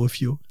mean you know a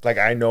few? Like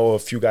I know a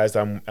few guys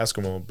that I'm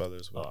Eskimo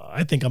brothers with.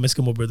 I think I'm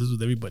Eskimo brothers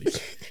with everybody,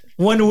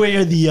 one way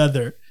or the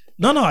other.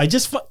 No, I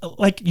just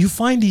like you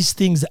find these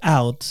things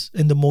out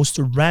in the most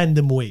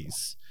random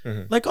ways.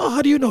 Like, oh,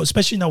 how do you know?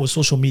 Especially now with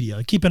social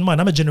media. Keep in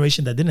mind, I'm a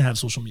generation that didn't have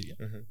social media.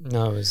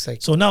 No, it was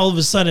like So now all of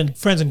a sudden,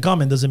 friends in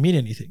common doesn't mean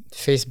anything.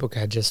 Facebook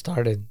had just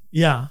started.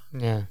 Yeah.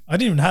 Yeah. I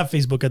didn't even have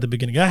Facebook at the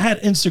beginning. I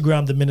had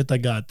Instagram the minute I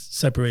got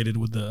separated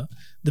with the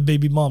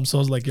baby mom. So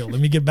I was like, yo, let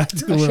me get back to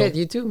the Oh world. shit,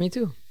 you too. Me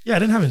too. Yeah, I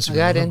didn't have I Instagram.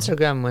 got no.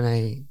 Instagram when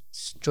I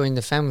joined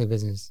the family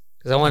business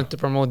because I wanted to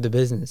promote the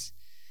business,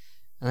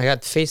 and I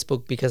got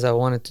Facebook because I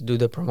wanted to do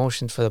the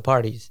promotions for the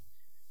parties.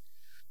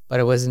 But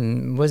it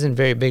wasn't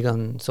very big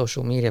on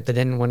social media. But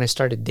then when I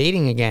started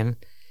dating again,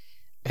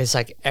 it's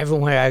like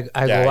everywhere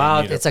I Yeah, go you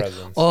out, need a it's like,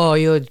 presence. oh,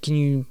 yo, can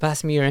you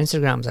pass me your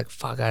Instagram? It's like,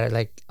 fuck, I'm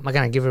not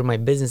gonna give her my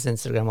business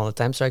Instagram all the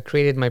time. So I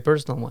created my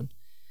personal one,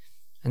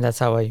 and that's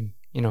how I,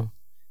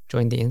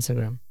 joined the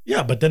Instagram.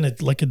 Yeah, but then it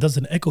does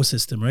an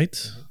ecosystem, right?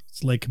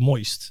 It's like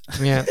moist.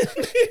 Yeah,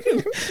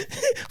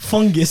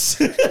 Fungus.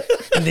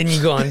 and then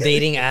you go on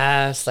dating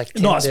apps like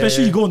No, Tinder.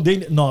 especially you go on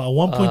dating. No, at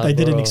one point I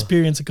did an bro.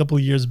 experience a couple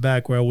of years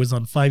back where I was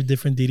on 5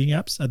 different dating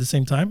apps at the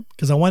same time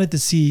because I wanted to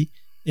see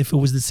if it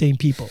was the same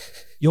people.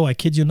 Yo, I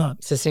kid you not.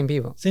 It's the same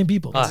people. Same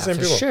people. Ah. Same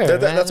for people. sure,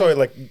 That's man.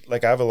 why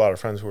like I have a lot of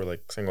friends who are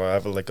like single. I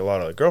have like a lot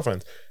of like,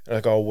 girlfriends. They're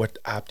like, oh, what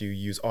app do you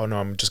use? Oh no,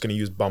 I'm just gonna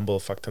use Bumble.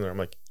 Fuck Tinder. I'm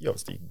like, yo,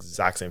 it's the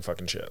exact same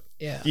fucking shit.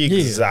 Yeah. The Yeah,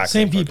 exact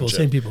same fucking people, shit.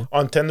 same people.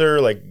 On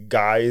Tinder, like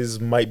guys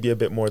might be a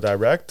bit more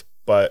direct,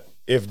 but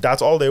if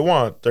that's all they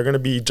want, they're gonna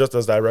be just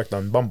as direct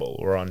on Bumble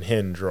or on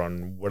Hinge or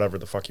on whatever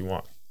the fuck you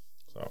want.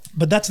 So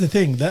But that's the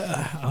thing.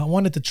 That I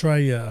wanted to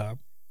try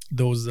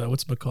those,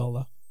 what's it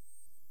called?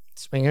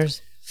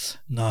 Swingers.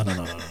 No.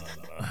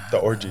 the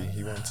orgy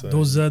he wants.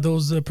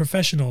 Those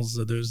professionals.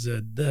 There's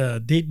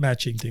the date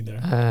matching thing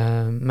there.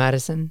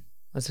 Madison.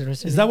 What's her name?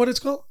 Is that what it's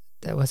called?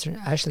 What's her?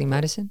 Ashley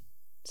Madison.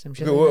 Some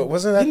shit. Like that?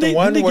 Wasn't that Didn't the they-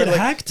 one didn't they where get like,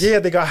 hacked? Yeah,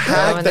 they got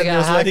hacked. when And they there got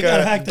was hacked. like They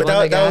got hacked. but The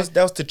one that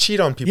they was to cheat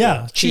on people.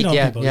 Yeah, cheat on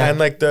yeah, people. yeah. And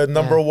like the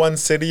number one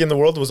city in the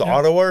world was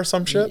Ottawa or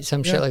some shit.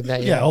 Some shit like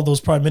that. Yeah, Yeah. all those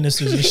prime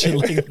ministers and shit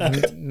like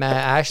that.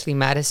 Ashley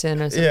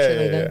Madison or some Yeah, shit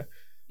like yeah. that.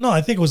 No, I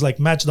think it was like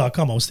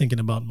Match.com. I was thinking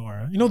about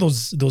more. You know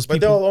those But they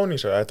people. all own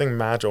each other. I think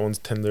Match owns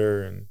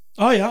Tinder and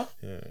Oh yeah.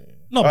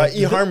 No, but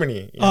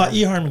eHarmony.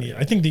 eHarmony.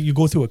 I think that you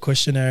go through a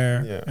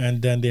questionnaire Yeah.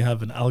 and then they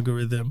have an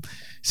algorithm.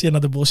 See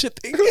another bullshit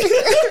thing.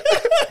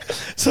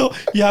 So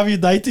you have your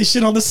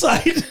dietitian on the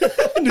side,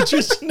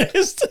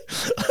 nutritionist,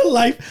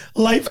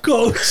 life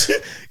coach,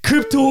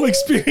 crypto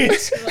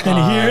experience,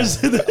 and here's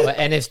the Oh,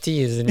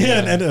 NFTs and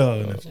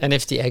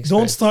NFT experts.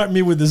 don't start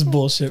me with this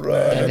bullshit,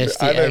 man.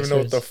 NFT I don't even know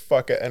what experts. the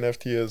fuck an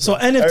NFT is. So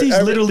NFT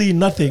is literally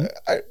nothing.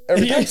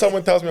 Every time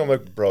someone tells me, I'm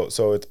like, bro,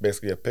 so it's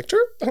basically a picture?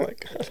 I'm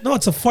like, No,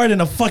 it's a fart in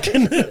a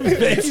fucking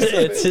face.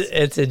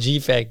 It's a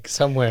JPEG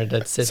somewhere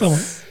that sits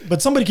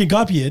But somebody can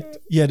copy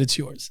it, yet it's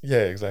yours.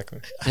 yeah, exactly.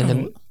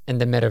 in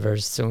the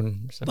metaverse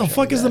soon. The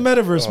fuck is the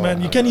metaverse,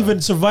 man? You can't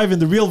even survive in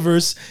the real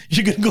verse.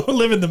 You can go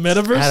live in the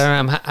metaverse. I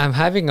don't know. I'm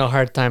having a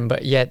hard time,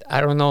 but yet I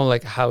don't know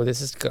like how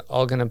this is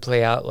all gonna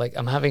play out. Like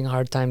I'm having a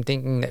hard time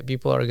thinking that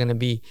people are gonna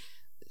be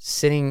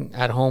sitting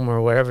at home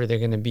or wherever they're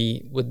gonna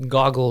be with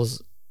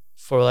goggles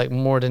for like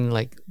more than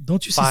like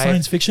Don't you see 5,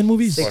 science fiction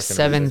movies? 6, Fucking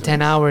 7, ridiculous.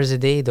 10 hours a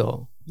day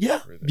though. Yeah,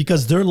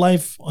 because their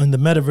life on the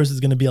metaverse is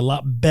going to be a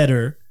lot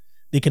better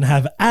They can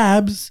have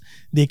abs.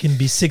 They can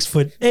be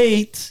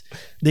 6'8".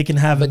 They can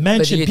have a But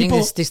mansion. do you People,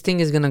 think this thing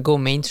is gonna go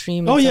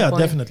mainstream? Oh, at some yeah, point?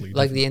 definitely,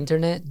 Like the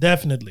internet.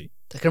 definitely.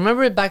 Like, I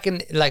remember it back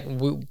in, like,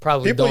 we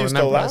probably People don't used to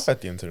remember laugh us. at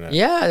the internet.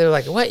 Yeah, they're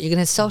like, what? You're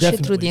gonna sell shit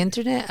through Definitely. the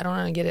internet? I don't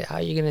want to get it. How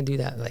are you gonna do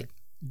that? Like,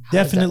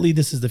 Definitely,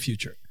 this is the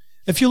future.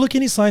 If you look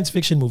any science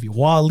fiction movie,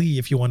 Wall-E,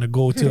 if you want to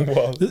go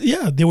to,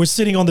 yeah, they were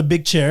sitting on the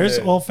big chairs,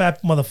 all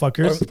fat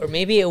motherfuckers. or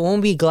maybe it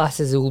won't be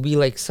glasses. It will be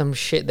like some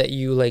shit that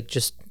you like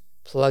just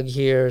plug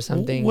here or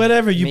something.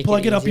 Whatever, you Make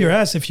plug it up easier. your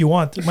ass if you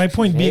want. My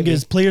point being Maybe.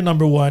 is player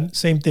number one,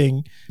 same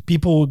thing.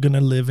 People are going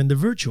to live in the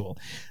virtual.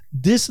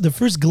 The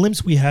first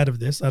glimpse we had of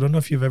this, I don't know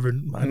if you've ever,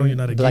 I know you're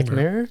not a Black gamer.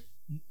 Mirror.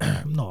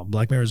 No,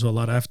 Black Mirror is a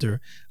lot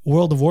after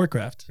World of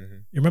Warcraft. You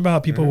remember how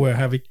people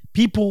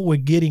were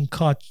getting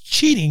caught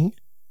cheating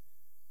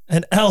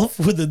an elf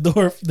with a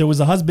dwarf. There was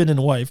a husband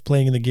and wife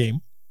playing in the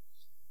game,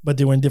 but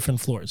they were in different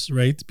floors,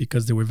 right?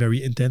 Because they were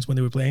very intense when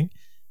they were playing.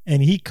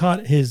 And he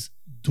caught his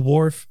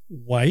dwarf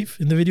wife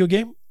in the video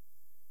game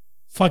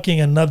fucking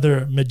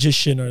another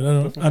magician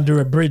or under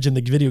a bridge in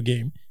the video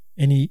game.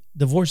 And he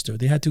divorced her.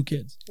 They had 2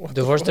 kids.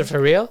 Divorced her for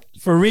real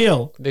For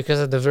real. because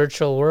of the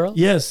virtual world.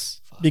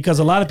 Yes. Because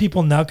a lot of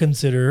people now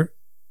consider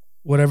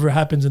whatever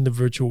happens in the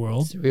virtual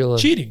world It's real.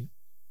 cheating.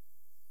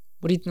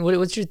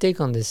 What's your take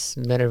on this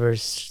metaverse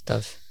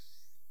stuff?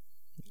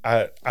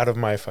 Out of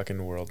my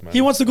fucking world, man.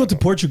 He wants to go to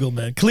Portugal,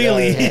 man.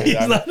 Clearly. Yeah.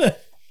 He's not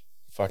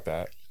Fuck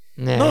that.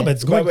 Nah. no, but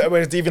it's going. But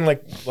it's even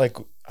like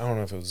I don't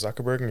know if it was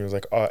Zuckerberg, and he was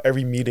like,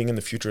 every meeting in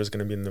the future is going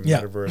to be in the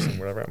Yeah. metaverse and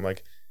whatever. I'm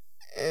like,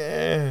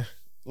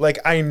 like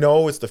I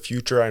know it's the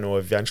future. I know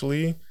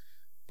eventually,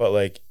 but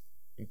like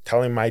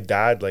telling my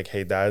dad, like,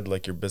 hey, dad,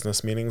 like your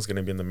business meeting is going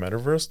to be in the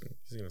metaverse.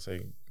 He's going to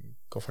say,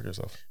 go fuck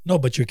yourself. No,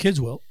 but your kids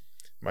will.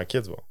 My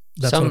kids will.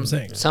 That's what I'm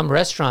saying. Some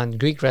restaurant,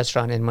 Greek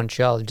restaurant in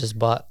Montreal, just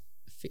bought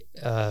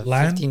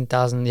Land?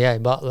 15,000. Yeah, he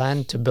bought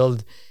land to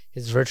build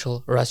his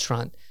virtual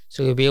restaurant.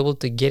 So you'll be able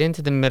to get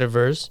into the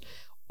metaverse,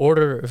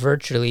 order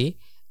virtually,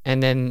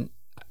 and then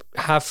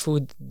have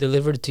food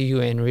delivered to you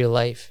in real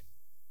life.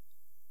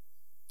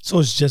 So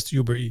it's just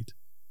Uber Eat.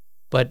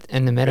 But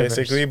in the metaverse,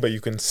 Basically, but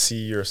you can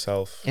see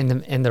yourself in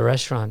the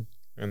restaurant.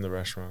 in the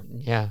restaurant.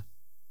 Yeah.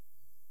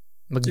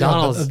 Yeah,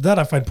 McDonald's. that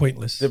I find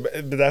pointless. Yeah,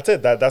 but that's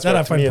it. That's That I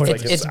what to find me it's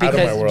pointless. like It's it's out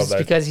of my world.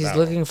 because he's now.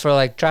 looking for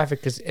like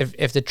traffic. Because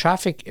if the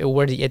traffic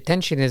where the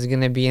attention is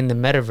going to be in the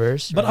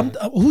metaverse, But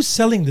who's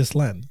selling this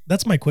land?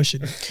 That's my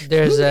question.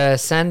 there's a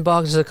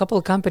Sandbox. There's a couple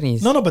of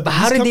companies. No, but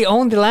how these did they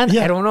own the land?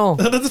 Yeah. I don't know.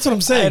 That's what I'm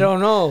saying. I don't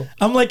know.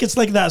 I'm like, it's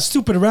like that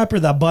stupid rapper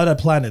that bought a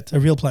planet, a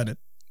real planet.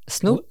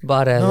 Snoop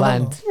bought a No,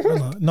 land,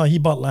 No, he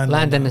bought land.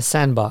 land in a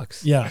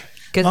sandbox. Yeah.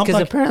 Because I'm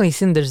like- apparently,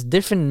 there's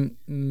different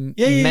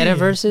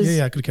metaverses.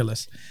 Yeah, I could care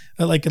less.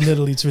 Like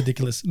literally, it's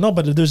ridiculous. No,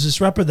 but there's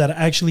this rapper that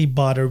actually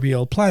bought a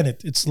real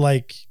planet. It's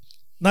like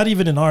not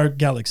even in our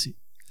galaxy.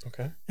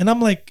 Okay. And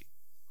I'm like,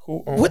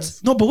 Who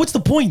owns? what's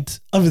the point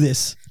of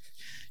this?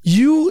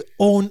 You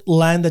own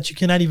land that you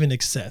cannot even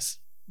access.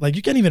 Like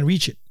you can't even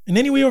reach it in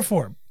any way or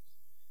form.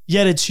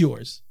 Yet it's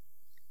yours.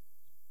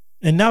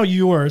 And now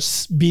you are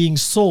being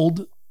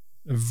sold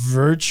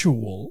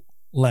virtual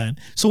land.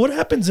 So what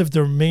happens if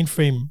the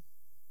mainframe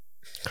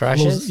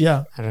Crashes. closes?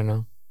 Yeah, I don't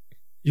know.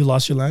 you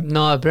lost your land.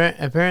 No,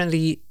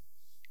 apparently,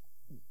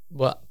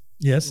 well,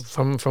 Yes.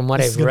 from what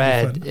This is I've gonna be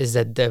read fun. is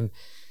that the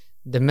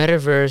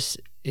metaverse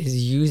is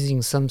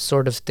using some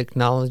sort of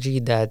technology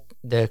that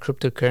the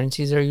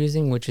cryptocurrencies are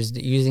using, which is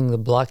using the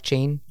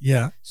blockchain.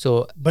 Yeah.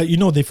 So But you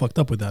know they fucked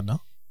up with that,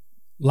 no?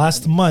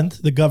 Last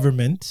month, the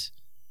government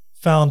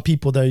found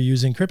people that are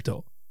using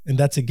crypto, and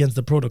that's against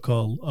the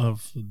protocol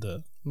of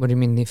the. what do you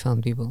mean they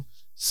found people?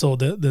 So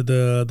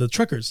the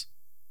truckers,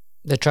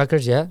 The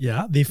truckers, yeah.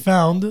 yeah, they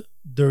found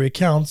their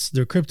accounts,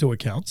 their crypto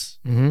accounts,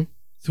 hmm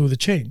through the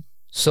chain.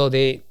 So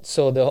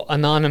the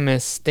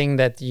anonymous thing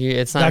that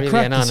it's not Got really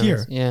cracked this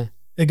anonymous. year. Yeah.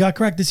 It got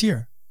cracked this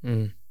year.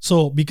 Mm.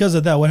 So because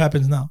of that, what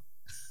happens now?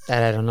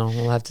 That I don't know.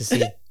 We'll have to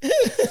see.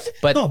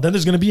 But No, then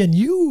there's going to be a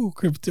new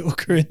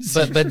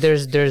cryptocurrency. but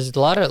there's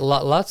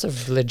lots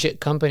of legit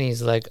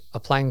companies like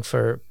applying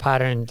for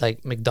patent,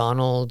 like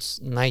McDonald's,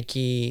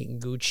 Nike,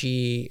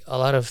 Gucci. A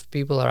lot of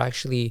people are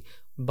actually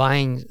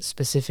buying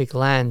specific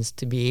lands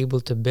to be able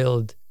to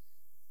build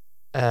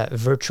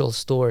virtual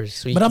stores.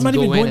 So you But I'm can not go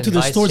even in going and to the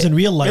buy stores shit. in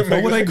real life.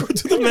 Why would I go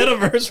to the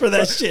metaverse for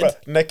that shit?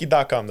 But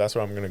Nike.com, that's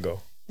where I'm gonna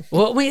go.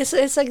 Well, wait,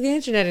 it's like the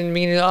internet, and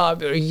meaning,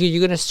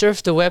 you're gonna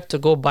surf the web to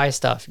go buy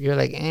stuff. You're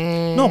like,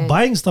 No,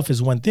 buying stuff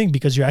is one thing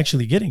because you're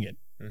actually getting it.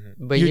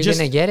 but you're you're just-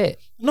 gonna get it.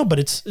 No, but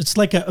it's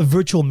like a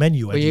virtual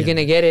menu. at But the you're end.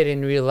 gonna get it in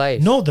real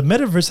life. No, the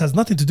metaverse has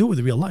nothing to do with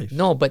real life.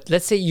 No, but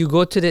let's say you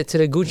go to the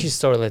Gucci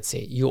store. Let's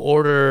say you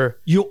order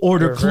You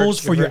order your clothes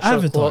for your virtual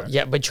avatar.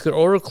 yeah, but you could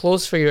order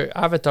clothes for your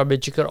avatar,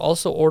 but you could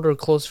also order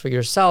clothes for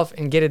yourself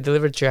and get it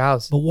delivered to your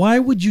house. But why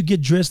would you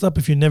get dressed up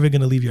if you're never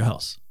going to leave your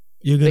house?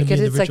 You're going to be Because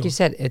in the it's like virtual. you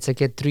said, it's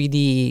like a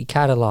 3D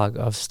catalog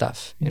of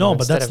stuff. you No, know,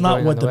 but instead that's of not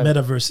going what on the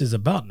web. metaverse is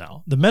about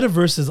now. The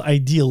metaverse is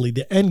ideally,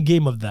 the end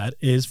game of that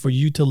is for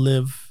you to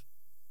live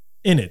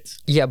in it.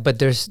 Yeah, but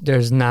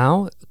there's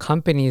now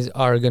companies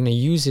are gonna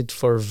use it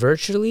for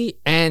virtually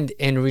and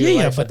in real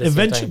life. But at the same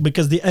eventually, time.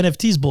 because the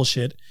NFTs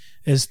bullshit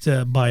is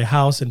to buy a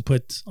house and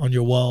put on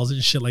your walls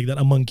and shit like that.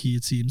 A monkey,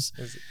 it seems.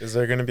 Is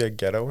there going to be a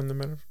ghetto in the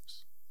metaverse?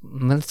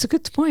 That's a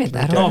good point.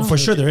 I don't No, know. for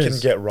sure there Can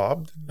is. get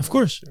robbed? Of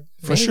course,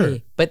 for Maybe. sure.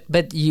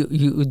 But you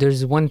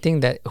there's one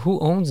thing that who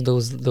owns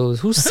those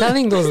who's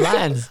selling those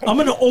lands? I'm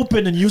gonna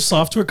open a new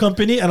software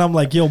company and I'm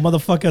like, yo,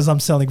 motherfuckers, I'm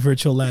selling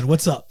virtual land.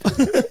 What's up?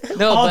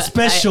 No, All but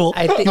special.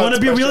 I think You want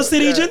to be a real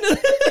estate special, agent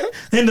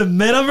in the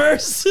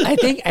metaverse? I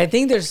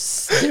think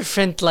there's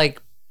different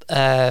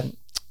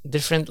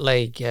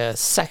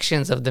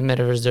sections of the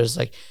metaverse. There's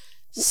like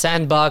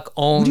Sandbox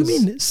owns. What do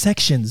you mean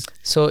sections?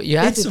 So you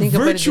have It's to think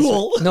virtual. about it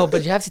this way. No,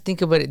 but you have to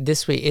think about it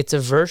this way. It's a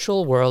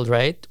virtual world,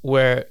 right?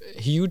 Where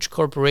huge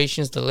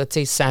corporations, let's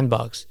say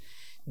Sandbox,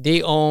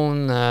 they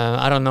own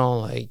I don't know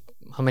like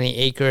how many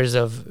acres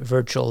of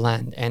virtual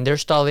land, and they're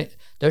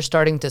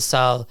starting to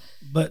sell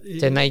But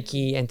to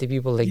Nike and to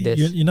people like this.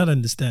 you're not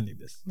understanding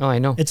this. Oh, I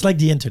know. It's like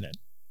the internet.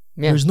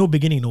 Yeah. There's no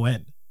beginning, no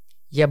end.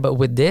 Yeah, but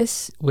with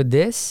this,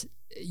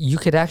 you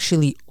could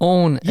actually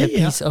own a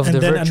piece of and the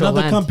then virtual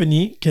another land.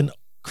 company can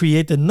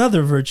create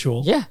another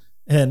virtual Yeah,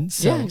 and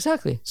sell. yeah,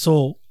 exactly.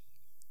 So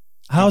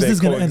how is Do this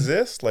they going to end?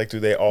 coexist? Like, do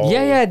they all?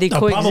 Yeah, they They'll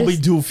coexist. probably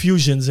do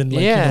fusions and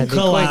like Yeah, they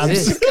collabs.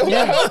 coexist.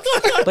 Yeah,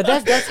 but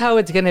that's how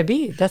it's gonna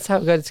be. That's how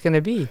it's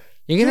gonna be.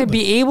 You're gonna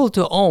be able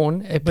to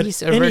own a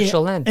piece of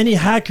virtual land. Any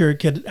hacker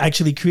could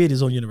actually create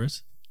his own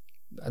universe.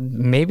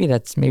 Maybe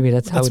that's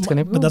how it's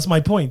gonna be. But that's my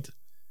point.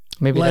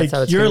 Maybe Like that's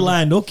how it's your gonna be.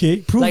 land, okay,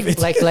 prove it.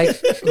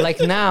 like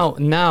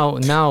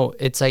now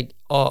it's like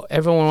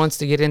everyone wants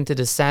to get into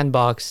the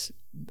Sandbox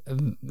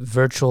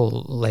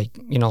virtual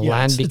Yeah,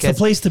 land it's a because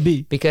place to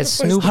be.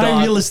 Snoop High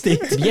Dogg real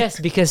estate. yes,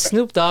 because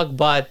Snoop Dogg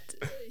bought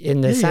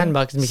in the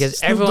Sandbox because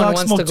Snoop everyone Dogg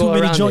wants smoked to go too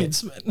many around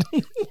joints, it.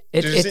 man.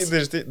 It- Did you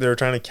it's, see? They're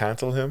trying to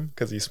cancel him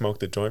because he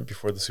smoked a joint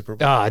before the Super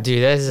Bowl. oh,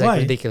 dude, that is like Why?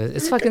 ridiculous.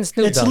 It's fucking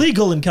Snoop It's Dogg.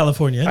 legal in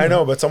California. I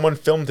know, but someone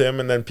filmed him,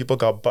 and then people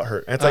got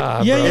butthurt. And it's like,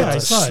 Ah, Yeah, bro, yeah, I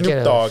it's saw it. get Snoop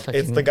a Dogg. fucking-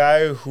 It's the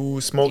guy who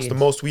smokes the Dude.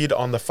 most weed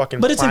on the fucking.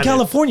 But it's in planet.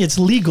 California. It's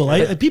legal.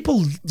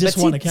 People just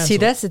But want to cancel. see,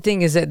 that's the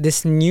thing is that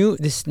this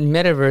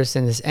metaverse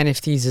and this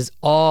NFTs is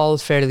all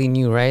fairly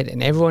new, right?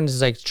 And everyone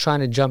is like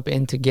trying to jump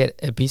in to get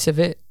a piece of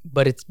it.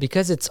 But it's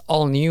because it's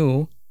all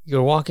new,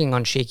 you're walking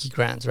on shaky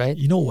grounds, right?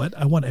 You know what?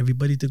 I want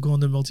everybody to go in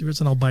the multiverse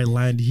and I'll buy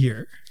land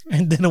here.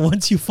 And then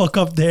once you fuck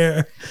up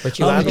there, But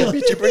you I'll want, be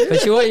like,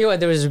 but you want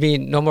there will be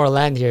no more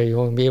land here. You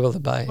won't be able to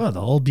buy. well,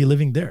 they'll all be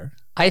living there.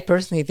 I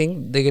personally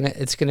think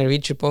it's gonna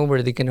reach a point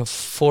where they're gonna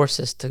force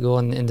us to go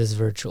in this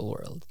virtual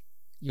world.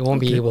 You won't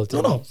be able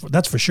to. No,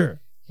 that's for sure.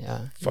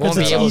 Yeah, you Fuck won't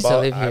it's be able easy. to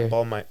live here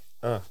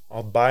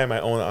I'll buy my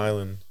own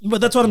island.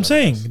 But that's what I'm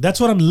saying. That's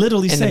what I'm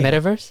literally in the saying.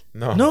 metaverse.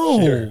 No.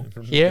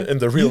 Here? in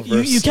the real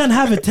verse. You can't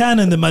have a tan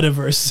in the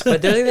metaverse.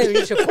 But they're gonna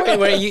reach a point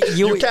where you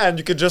You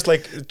could just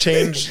like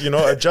change,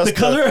 adjust The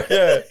color?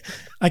 Yeah.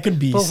 I could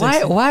be. But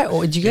sexy. why?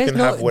 Do you guys can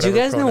know? have Do you whatever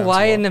guys know pronouns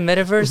why you in the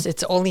metaverse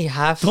it's only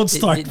half? Don't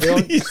start,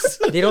 They please.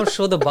 they don't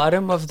show the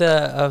bottom of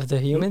the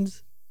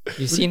humans.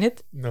 You seen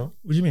it? No.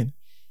 What do you mean?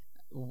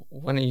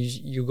 When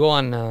you go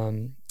on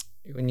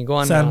when you go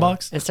on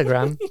Sandbox?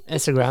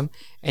 Instagram,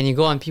 and you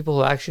go on people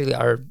who actually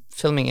are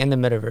filming in the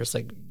metaverse,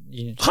 like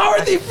you, How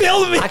are they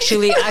filming?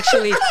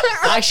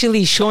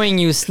 actually showing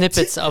you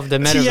snippets of the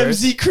metaverse.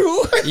 TMZ crew.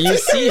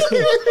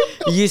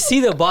 You see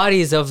the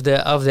bodies of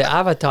the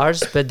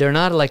avatars, but they're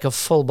not like a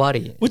full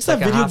body. What's It's that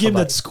like a video half a game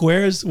body. that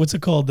squares? What's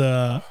it called?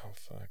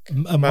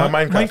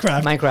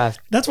 Minecraft. Minecraft.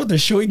 That's what they're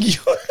showing you.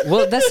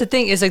 Well, that's the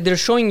thing is like they're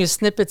showing you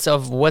snippets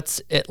of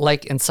what's it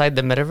like inside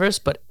the metaverse,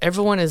 but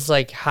everyone is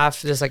like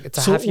half. There's like it's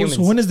a half humans.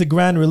 So when is the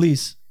grand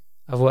release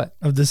Of what?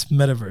 of this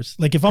metaverse?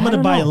 Like if I'm I gonna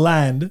don't buy know.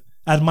 land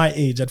at my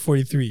age, at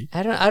 43,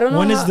 I don't know.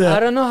 when is how, the I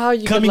don't know how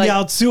you coming could, like,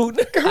 out soon?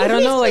 I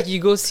don't know. Like you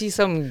go see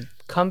some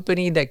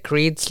company that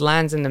creates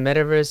lands in the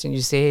metaverse, and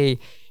you say, "Hey,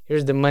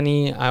 here's the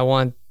money. I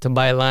want to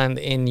buy land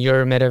in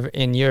your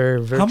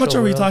virtual How much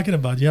are we world." talking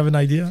about? Do you have an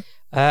idea?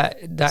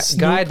 That Snoop?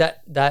 guy,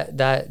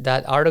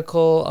 that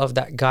article of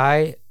that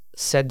guy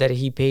said that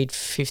he paid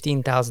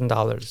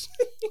 $15,000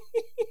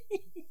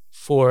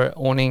 for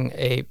owning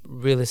a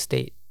real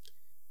estate,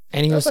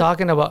 and he was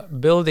talking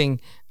about building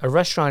a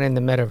restaurant in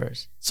the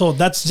metaverse. So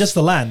that's just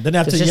the land. Then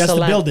after It's he just has the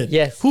to land. build it.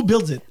 Yes. Who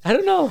builds it? I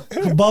don't know.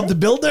 Bob the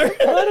Builder?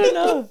 I don't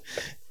know.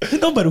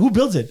 No, but who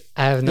builds it?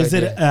 I have no Is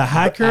idea. it a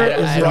hacker? I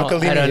Is it- don't-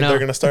 Broccolini, know. they're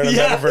gonna start a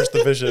Yeah. metaverse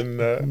division.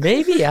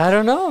 Maybe, I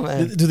don't know,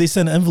 man. Do they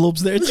send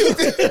envelopes there too?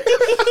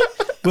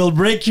 We'll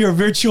break your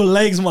virtual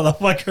legs,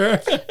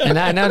 motherfucker. And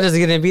I know there's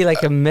gonna be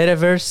like a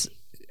metaverse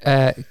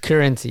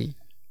currency.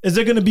 Is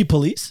there going to be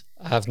police?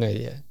 I have no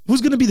idea.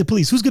 Who's going to be the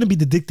police? Who's going to be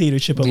the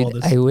dictatorship of all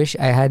Dude, this? I wish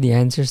I had the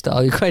answers to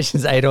all your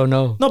questions. I don't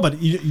know. No, but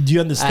do you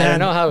understand? I don't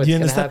know how it's do you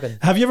gonna understand? happen.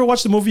 Have you ever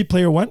watched the movie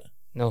Player One?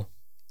 No.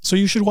 So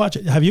you should watch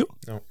it. Have you?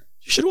 No.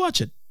 You should watch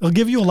it. It'll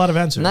give you a lot of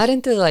answers. Not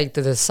into like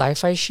the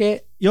sci-fi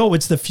shit. Yo,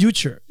 it's the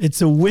future. It's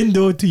a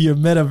window to your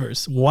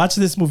metaverse. Watch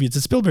this movie. It's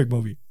a Spielberg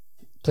movie.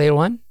 Player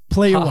One?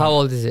 Player How One.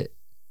 old is it?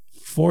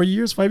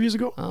 5 years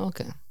ago. Oh,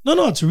 okay.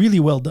 No, it's really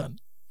well done.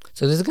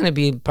 So this is going to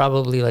be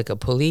probably like a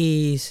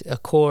police, a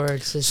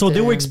court system. So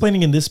they were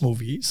explaining in this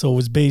movie. So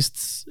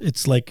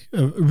it's like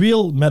a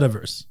real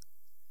metaverse,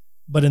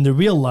 but in the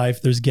real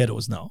life, there's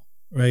ghettos now,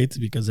 right?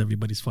 Because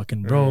everybody's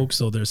fucking broke,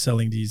 so they're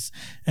selling these.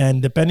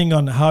 And depending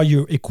on how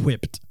you're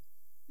equipped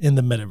in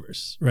the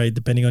metaverse, right?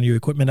 Depending on your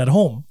equipment at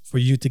home, for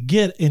you to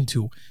get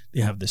into,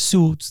 they have the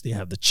suits, they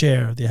have the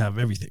chair, they have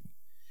everything.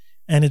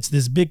 And it's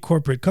this big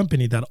corporate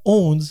company that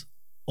owns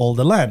all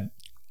the land.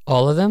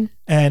 All of them?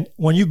 And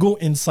when you go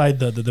inside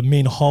the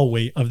main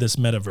hallway of this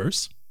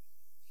metaverse,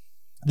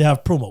 they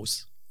have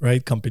promos,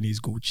 right? Companies,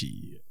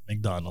 Gucci,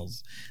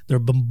 McDonald's, they're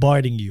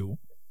bombarding you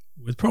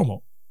with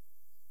promo.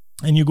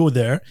 And you go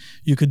there,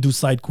 you could do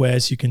side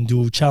quests, you can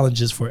do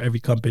challenges for every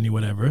company,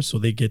 whatever. So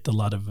they get a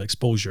lot of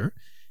exposure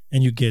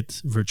and you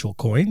get virtual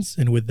coins.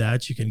 And with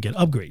that, you can get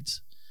upgrades.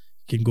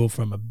 You can go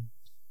from a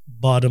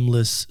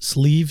bottomless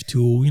sleeve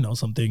to,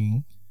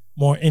 something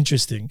more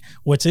interesting.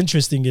 What's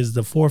interesting is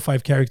the 4 or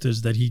 5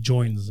 characters that he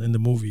joins in the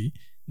movie.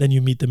 Then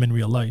you meet them in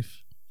real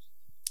life.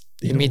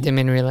 You meet them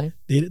in real life?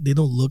 They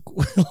don't look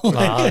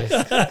like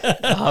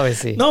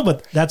Obviously. No,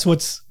 but that's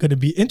what's going to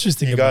be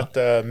interesting. You got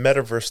the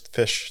metaverse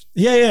fish.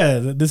 Yeah.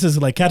 This is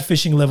like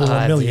catfishing level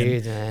 1 million.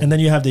 Dude, man. And then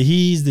you have the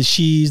he's, the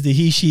she's, the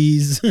he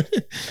she's,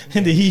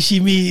 and the he she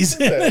me's.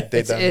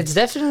 It's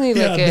definitely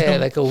Yeah,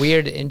 like a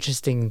weird,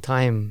 interesting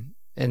time.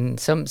 And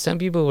some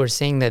people were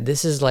saying that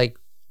this is like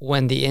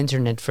when the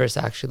internet first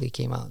actually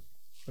came out.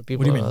 Where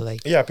people do you are mean?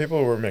 like, Yeah,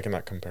 people were making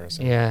that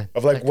comparison. yeah,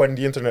 Of like when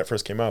the internet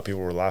first came out,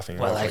 people were laughing.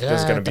 Well, Like, like, this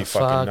is gonna what be the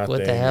fucking fuck? nothing.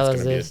 What the hell it's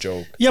is gonna this? be a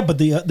joke. Yeah, but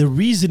the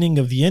reasoning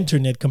of the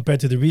internet compared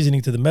to the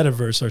reasoning to the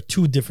metaverse are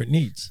 2 different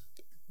needs,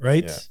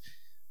 right? Yeah.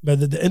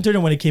 But the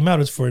internet, when it came out,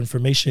 was for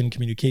information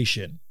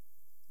communication.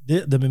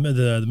 The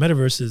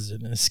metaverse is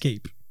an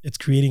escape. It's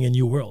creating a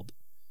new world.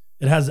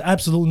 It has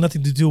absolutely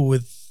nothing to do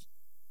with,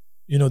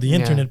 the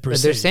internet per but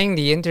se. they're saying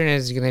the internet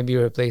is going to be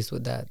replaced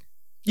with that.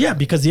 Yeah,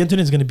 because the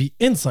internet is going to be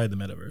inside the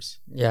metaverse.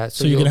 Yeah,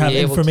 So you you'll can have be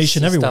able to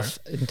information see everywhere.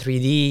 stuff in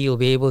 3D. You'll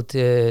be able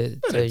to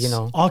It's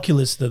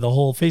Oculus, the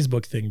whole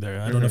Facebook thing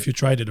there. I don't know if you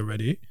tried it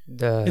already.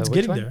 the It's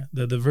which getting one?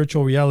 there. The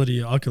virtual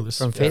reality Oculus.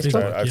 From Yeah,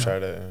 Facebook? I've yeah.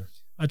 tried it. Yeah.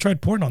 I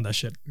tried porn on that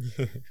shit.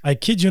 I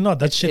kid you not.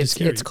 That shit is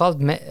scary. It's called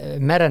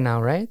Meta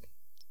now, right?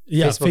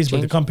 Yeah, Facebook Facebook, the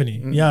changed?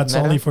 company. Yeah, it's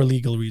Meta? only for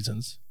legal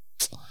reasons.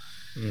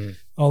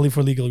 Only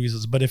for legal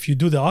reasons. But if you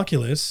do the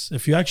Oculus,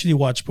 if you actually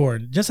watch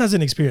porn, just as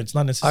an experience,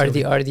 not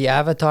necessarily. Are the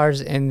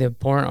avatars in the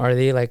porn, are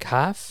they like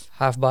half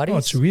bodies? No,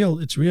 it's real.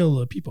 It's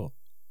real people.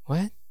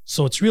 What?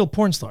 So it's real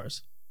porn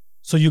stars.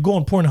 So you go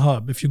on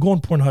Pornhub. If you go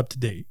on Pornhub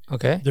today,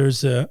 Okay.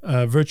 there's a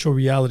virtual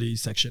reality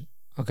section.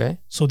 Okay.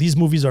 So these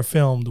movies are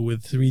filmed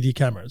with 3D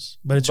cameras,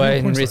 but it's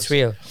real porn it's stars.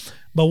 real.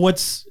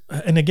 But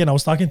and again, I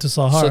was talking to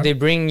Sahar. So they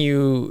bring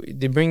you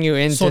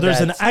into So there's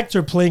that. an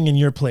actor playing in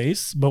your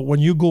place, but when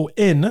you go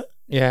in,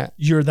 Yeah.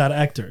 you're that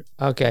actor.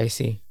 Okay, I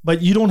see.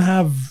 But you don't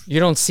have. You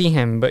don't see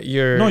him, but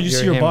you're. No, you you're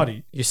see your him.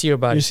 body. You see your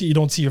body. You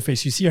don't see your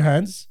face. You see your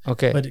hands.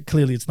 Okay. But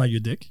clearly, it's not your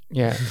dick.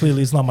 Yeah.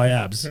 Clearly, it's not my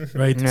abs,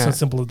 right? It's Yeah. so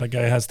simple as that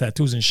guy has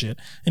tattoos and shit.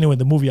 Anyway,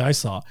 the movie I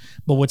saw.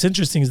 But what's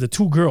interesting is the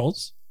 2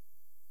 girls,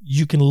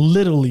 you can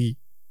literally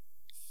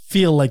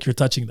feel like you're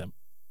touching them,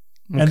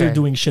 and they're Okay.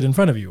 doing shit in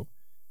front of you,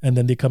 and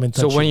then they come and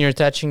touch So when you. you're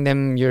touching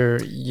them, you're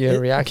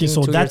reacting Okay,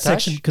 so to that your touch?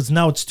 section, because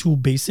now it's too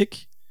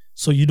basic,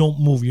 so you don't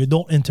move, you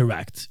don't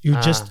interact.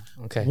 You're just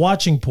okay.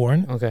 watching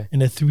porn Okay.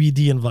 in a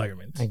 3D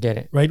environment, I get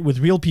it. right? With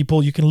real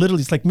people, you can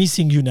literally, it's like me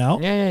seeing you now,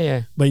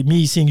 Yeah. but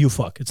me seeing you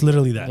fuck. It's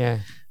literally that. Yeah.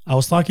 I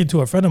was talking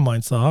to a friend of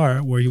mine,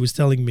 Sahar, where he was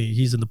telling me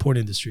he's in the porn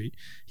industry.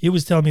 He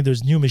was telling me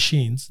there's new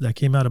machines that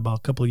came out about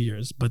a couple of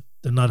years, but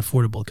they're not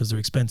affordable because they're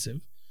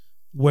expensive,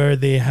 where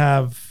they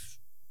have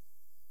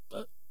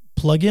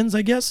plugins,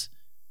 I guess.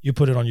 You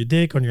put it on your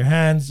dick, on your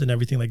hands, and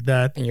everything like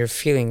that. And you're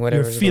feeling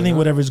whatever. You're feeling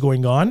whatever's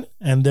going on.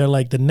 And they're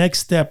like, the next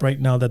step right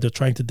now that they're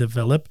trying to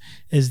develop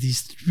is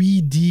these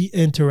 3D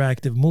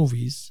interactive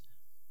movies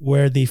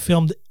where they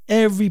filmed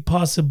every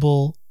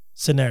possible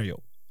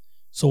scenario.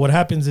 So what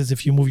happens is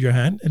if you move your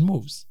hand, it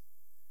moves.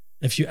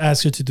 If you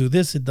ask it to do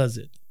this, it does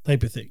it,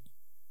 type of thing.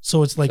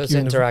 So it's like So it's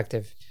you're in a-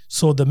 interactive.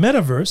 so the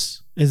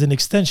metaverse is an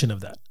extension of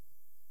that,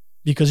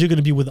 because you're going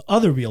to be with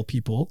other real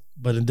people,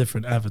 but in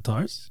different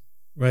avatars,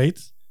 right?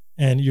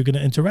 And you're going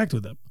to interact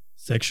with them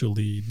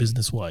sexually,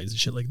 business-wise, and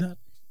shit like that.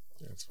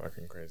 Yeah, it's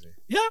fucking crazy.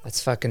 Yeah.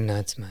 That's fucking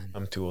nuts, man.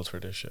 I'm too old for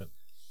this shit.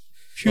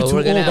 If you're Well, too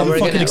we're gonna- old, I'm we're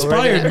fucking gonna-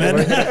 expired, we're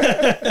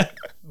man.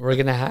 We're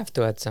gonna have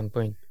to at some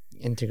point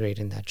integrate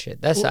in that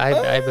shit. That's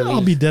I believe.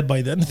 I'll be dead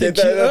by then. Thank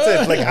you.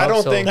 That's it. Like I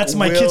don't So- think That's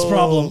my kid's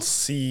problem.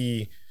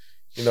 See,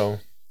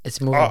 it's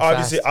moving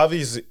obviously,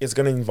 fast. it's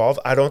gonna involve.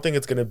 I don't think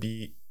it's gonna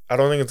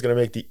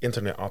make the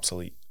internet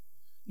obsolete.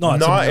 No,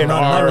 it's Not in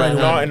not right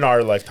away. not in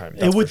our lifetime.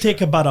 It would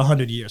take about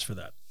 100 years for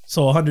that.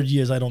 So 100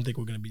 years, I don't think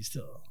we're going to be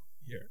still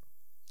here.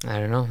 I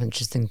don't know.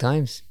 Interesting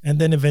times. And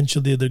then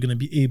eventually they're going to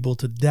be able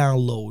to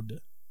download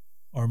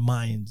our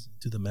minds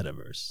to the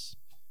metaverse.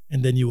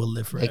 And then you will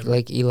live forever.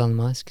 Like Elon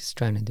Musk is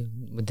trying to do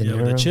with the Yeah,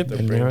 with the chip, the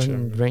the brain neuron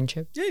chip. brain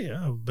chip.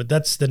 Yeah, but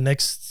that's the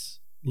next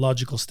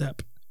logical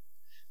step.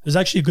 There's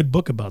actually a good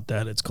book about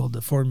that. It's called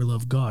The Formula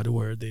of God,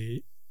 where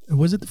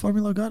was it The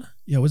Formula of God?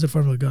 Yeah, was it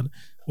Formula of God?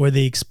 Where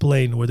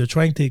they're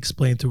trying to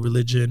explain to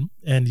religion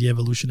and the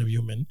evolution of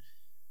human,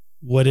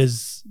 what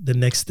is the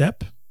next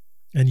step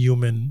in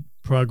human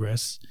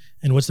progress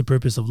and what's the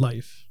purpose of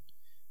life.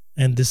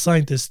 And the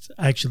scientists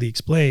actually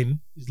explain,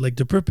 like,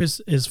 the purpose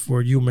is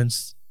for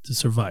humans to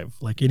survive.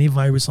 Like any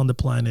virus on the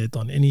planet,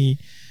 on any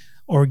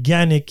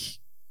organic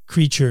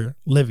creature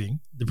living,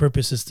 the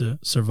purpose is to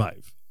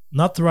survive.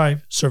 Not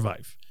thrive,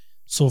 survive.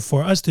 So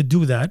for us to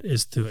do that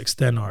is to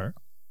extend our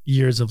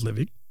years of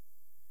living,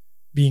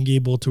 being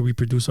able to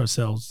reproduce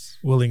ourselves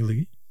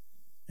willingly.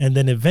 And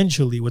then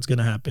eventually what's going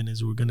to happen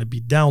is we're going to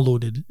be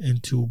downloaded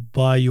into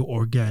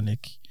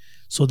bioorganic.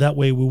 So that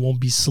way we won't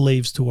be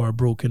slaves to our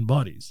broken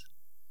bodies.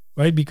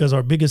 Right? Because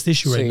our biggest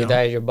issue So right you now.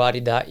 die, your body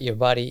your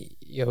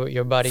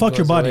body Fuck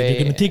your goes body. away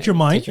They're going to take your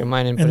mind, and put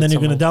and it then you're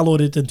going to somewhere.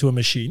 download it into a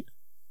machine.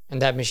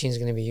 And that machine's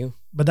going to be you.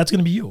 But that's going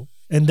to be you.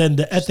 And then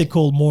the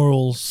ethical,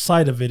 moral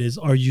side of it is,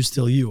 are you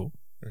still you?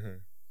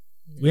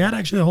 We had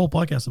actually a whole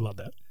podcast about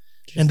that.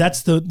 And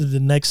that's the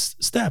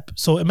next step.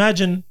 So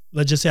imagine,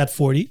 let's just say at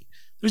 40,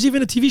 there's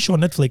even a TV show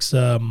on Netflix,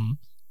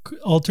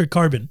 Altered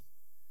Carbon.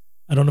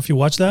 I don't know if you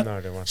watched that. No,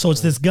 I didn't watch So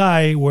it's this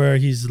guy where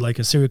he's like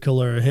a serial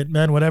killer, a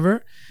hitman,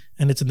 whatever,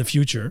 and it's in the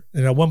future.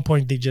 And at one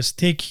point, they just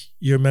take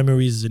your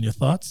memories and your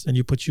thoughts and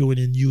you put you in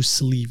a new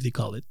sleeve, they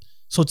call it.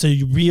 So it's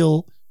a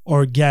real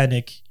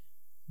organic,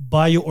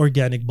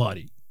 bioorganic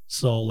body.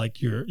 So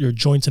like your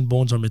joints and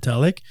bones are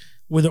metallic.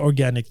 With the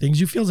organic things,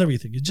 you feel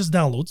everything. It just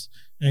downloads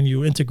and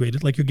you integrate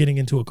it like you're getting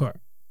into a car.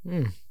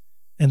 Mm.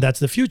 And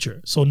that's the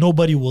future. So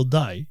nobody will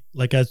die.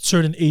 Like at a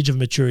certain age of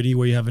maturity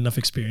where you have enough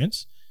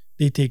experience,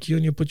 they take you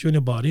and you put you in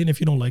your body. And if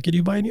you don't like it,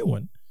 you buy a new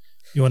one.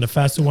 You want a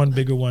faster one,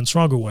 bigger one,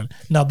 stronger one.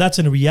 Now that's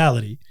in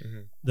reality.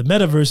 The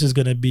metaverse is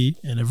going to be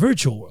in a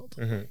virtual world.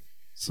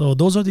 So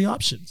those are the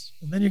options.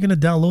 And then you're going to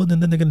download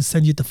and then they're going to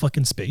send you to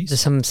fucking space.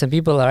 Some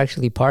people are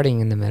actually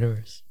partying in the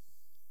metaverse.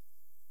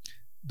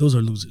 Those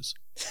are losers.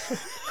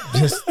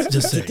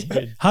 just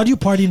say. How do you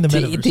party in the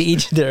metaverse? To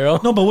each their own.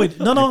 No, but wait.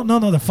 No,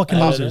 they're fucking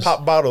losers.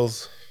 Pop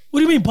bottles. What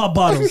do you mean pop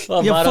bottles?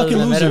 Pop You're bottles fucking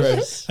in the losers.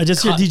 metaverse. I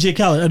just hear DJ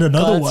Khaled and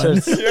another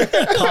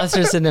Concerts.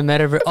 Concerts in the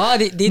metaverse. Oh,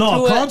 they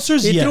No, threw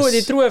concerts,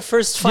 they threw a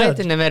first fight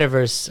Yeah. in the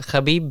metaverse.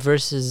 Khabib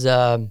versus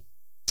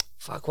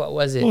what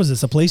was it? What was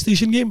this? A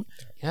PlayStation game?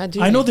 Yeah,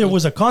 dude, I know there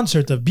was a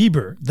concert of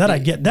Bieber. That I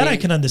get. That I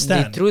can They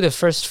understand. threw the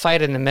first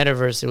fight in the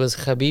metaverse. It was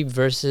Khabib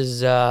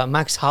versus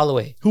Max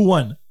Holloway. Who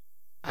won?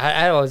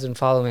 I wasn't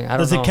following. I don't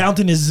Does know. it count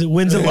in his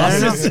wins and I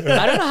don't losses? know.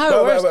 I don't know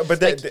how it works. But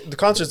the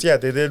concerts, yeah,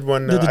 they did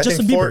one. The I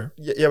Justin think Bieber.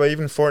 yeah, but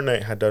even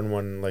Fortnite had done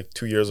one like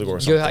 2 years ago or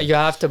You something.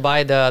 have to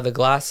buy the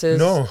glasses.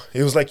 No,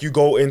 it was like you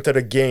go into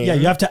the game. Yeah,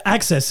 you have to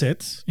access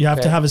it. You have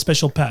to Okay. have a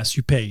special pass.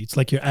 You pay. It's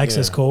like your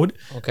access Yeah. code.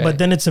 Okay. But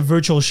then it's a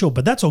virtual show.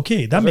 But that's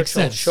okay. That makes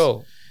Virtual sense.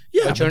 show.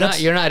 Yeah, But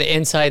you're not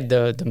inside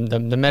the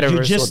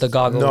metaverse just- with the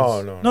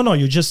goggles. No. No,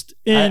 you're just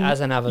in. As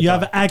an avatar. You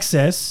have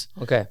access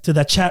Okay. to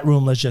that chat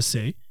room, let's just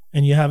say,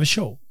 and you have a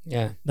show.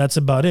 Yeah. That's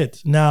about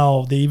it.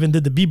 Now, they even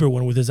did the Bieber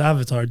one with his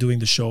avatar doing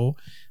the show,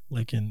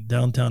 like in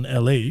downtown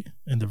LA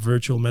in the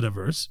virtual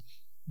metaverse.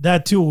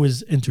 That too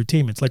was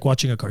entertainment. It's like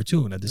watching a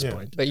cartoon at this Yeah.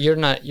 point. But you're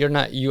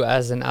not you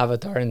as an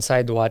avatar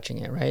inside watching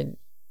it, right?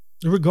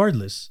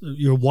 Regardless,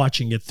 you're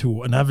watching it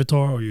through an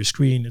avatar or your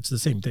screen. It's the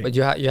same thing. But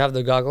you have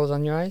the goggles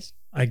on your eyes?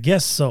 I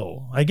guess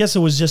so. I guess it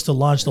was just to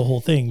launch the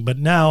whole thing. But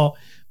now,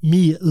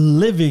 me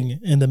living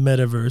in the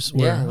metaverse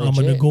where Yeah, I'm going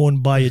to legit. go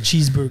and buy a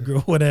cheeseburger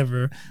or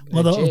whatever,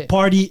 Legit.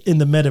 party in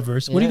the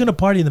metaverse. What are you Yeah. going to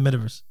party in the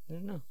metaverse? I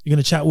don't know. You're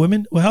going to chat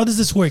women? Well, how does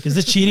this work? Is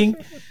this cheating?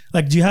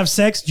 Like, do you have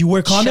sex? Do you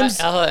wear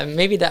condoms?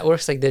 Maybe that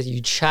works like this.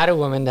 You chat a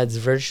woman that's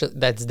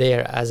that's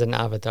there as an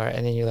avatar,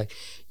 and then you're like,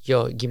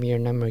 "Yo, give me your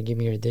number, give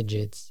me your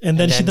digits." And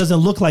then she doesn't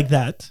look like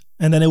that.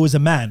 And then it was a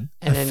man,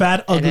 And a then-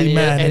 fat, and then ugly you're-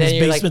 man, and and then his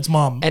you're like- basement's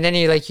mom. And then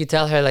you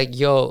tell her like,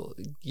 "Yo,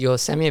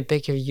 send me a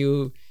pic of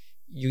you.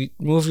 You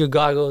move your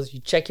goggles. You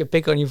check your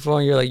pic on your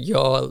phone. You're like,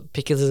 yo,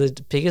 pic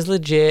is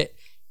legit.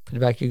 Put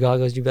back your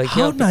goggles. You be like, How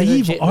yo, pic is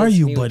naive legit, are let's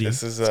you, do it." buddy?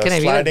 This is gonna be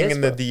like sliding this,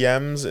 in the bro.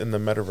 DMs in the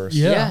metaverse.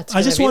 Yeah. it's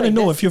I just gonna be want to like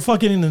know this. if you're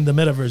fucking in the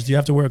metaverse, do you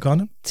have to wear a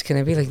condom? It's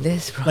gonna be like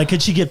this, bro. Like,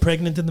 could she get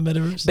pregnant in the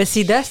metaverse? But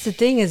see, that's the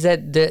thing is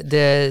that the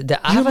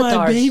You're my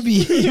avatars. baby.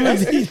 You're my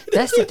baby.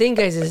 That's the thing,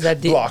 guys, is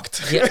that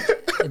Blocked.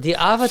 the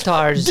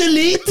avatars.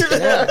 Delete.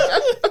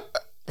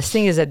 The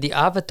thing is that the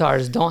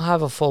avatars don't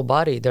have a full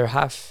body. They're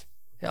half.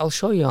 I'll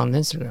show you on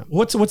Instagram.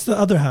 What's the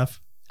other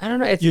half? I don't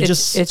know. It's You're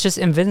it's just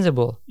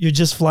invincible. You're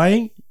just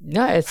flying?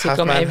 No, it's Half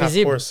comme man, half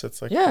invisible. horse.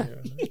 It's like Yeah.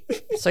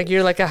 It's like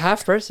you're like a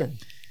half person.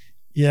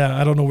 Yeah,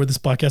 I don't know where this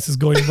podcast is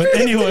going, but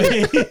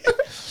anyway,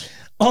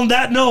 on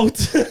that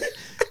note,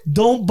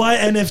 don't buy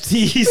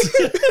NFTs.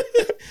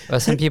 Well,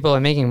 some people are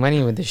making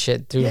money with this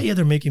shit too. Yeah,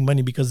 they're making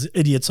money because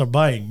idiots are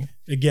buying.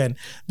 Again,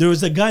 there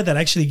was a guy that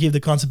actually gave the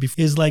concept before.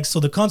 He's like,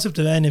 so the concept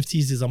of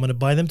NFTs is I'm going to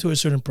buy them to a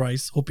certain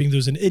price, hoping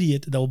there's an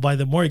idiot that will buy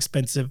them more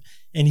expensive,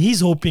 and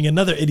he's hoping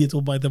another idiot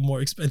will buy them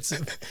more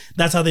expensive.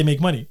 That's how they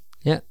make money.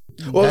 Yeah.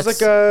 Well, it's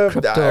That's like I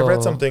crypto.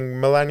 read something,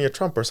 Melania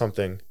Trump or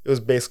something. It was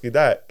basically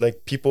that.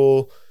 Like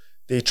people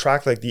they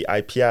track like the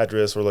IP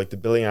address or like the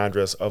billing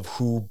address of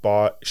who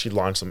bought. She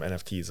launched some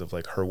NFTs of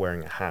like her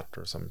wearing a hat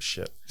or some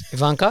shit.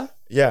 Ivanka,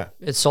 Yeah,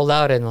 it sold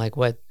out in like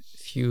what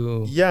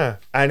few. yeah,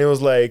 and it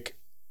was like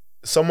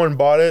someone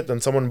bought it, then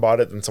someone bought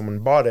it, then someone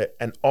bought it,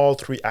 and all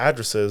three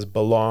addresses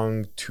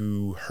belong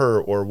to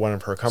her or one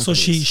of her companies. So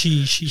she's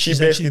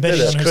actually basically betting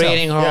did on it. herself.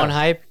 Creating her Yeah. own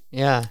hype.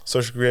 Yeah.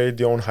 So she created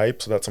the own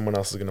hype so that someone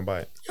else is gonna buy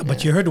it. Yeah,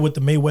 but you heard it with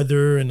the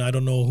Mayweather and I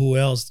don't know who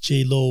else,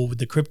 J-Lo with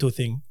the crypto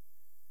thing.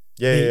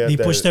 They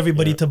pushed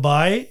everybody to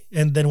buy,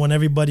 and then when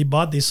everybody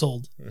bought, they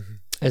sold.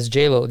 As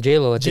J-Lo, I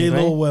think,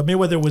 J-Lo, right?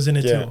 Mayweather was in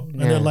it Yeah. too.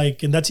 And Yeah. they're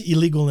like, and that's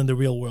illegal in the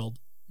real world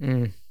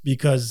Mm.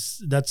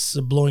 because that's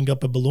blowing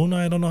up a balloon.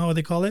 I don't know how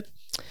they call it.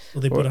 So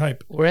they put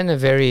hype. We're in a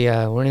very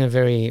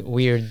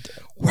weird.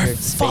 We're weird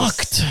space.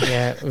 fucked.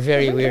 Yeah,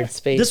 very weird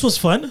space. This was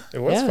fun. It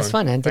was yeah, it's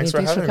fun, Anthony. Thanks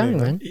for having me, coming,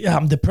 man. Yeah,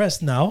 I'm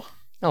depressed now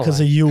Oh, because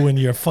wow. of you and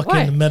your fucking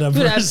Why?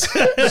 metaverse.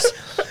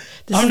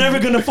 Dude, I'm never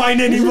gonna find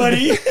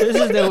anybody. this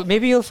is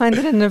maybe you'll find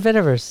it in the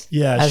metaverse.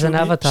 Yeah, as shoot an me-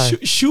 avatar.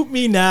 Shoot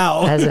me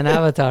now. As an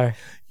avatar.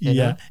 you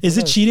yeah. know? Is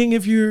it cheating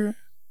if you're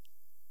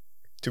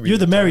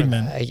the married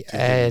man?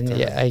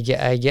 I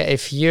get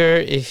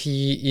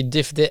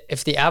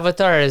if the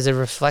avatar is a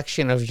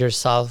reflection of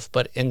yourself,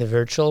 but in the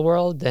virtual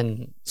world,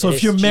 then So it if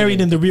is you're married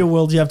cheating. in the real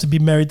world, you have to be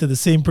married to the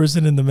same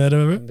person in the I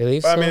metaverse.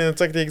 believe But so. I mean, it's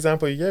like the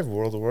example you gave,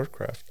 World of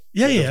Warcraft.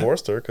 Yeah, He yeah.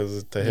 divorced her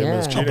because to him it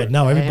was Yeah. Oh, cheating. but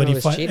now Yeah, everybody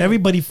it was cheating.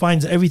 everybody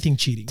finds everything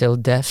cheating. Till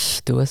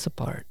death do us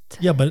apart.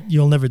 Yeah, but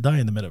you'll never die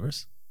in the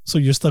metaverse. So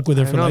you're stuck with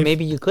her I for don't know. life.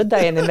 Maybe you could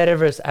die in the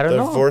metaverse. I don't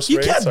know. Divorce You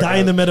rates can't are die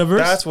in the gonna- metaverse.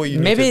 That's what you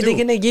need Maybe to they're do.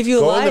 gonna give you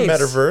Go lives. in the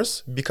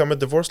metaverse, become a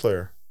divorce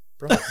lawyer.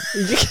 Bro.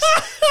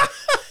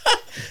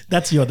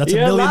 That's $1 You're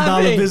million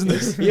laughing.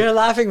 business. You're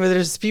laughing, but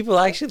there's people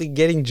actually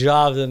getting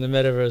jobs in the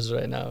metaverse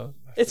right now.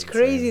 It's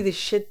crazy the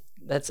shit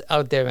that's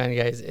out there, man,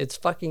 guys. It's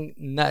fucking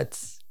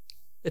nuts.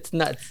 It's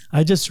nuts.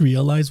 I just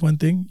realized one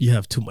thing. You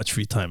have too much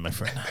free time, my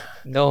friend.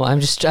 No, I'm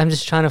just trying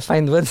to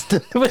find what's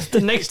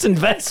the next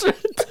investment.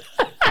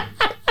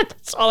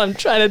 That's all I'm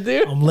trying to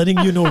do. I'm letting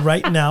you know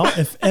right now,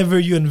 if ever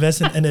you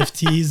invest in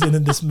NFTs and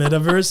in this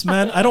metaverse,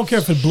 man, I don't care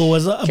if it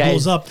blows up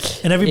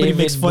and everybody If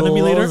makes it fun of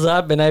me later. blows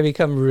up and I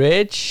become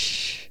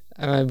rich,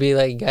 I'm gonna be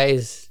like,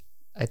 guys,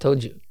 I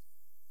told you.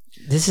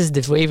 This is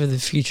the wave of the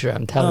future.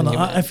 I'm No, telling no, you.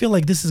 Man. I feel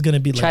like this is gonna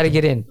be like Try to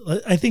get in.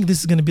 I think this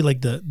is gonna be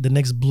like the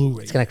next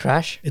Blu-ray. It's gonna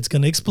crash. It's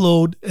gonna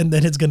explode and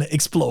then it's gonna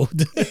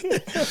explode.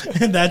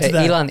 And that's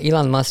that.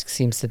 Elon Musk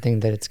seems to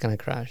think that it's gonna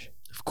crash.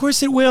 Of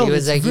course it will. He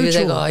was It's like,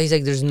 virtual. oh, he's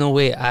like, there's no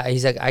way.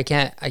 He's like, I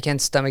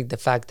can't stomach the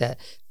fact that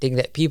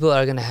people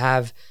are gonna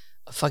have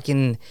a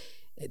fucking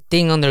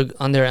thing on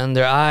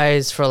their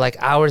eyes for like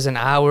hours and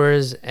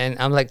hours. And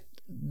I'm like,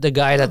 the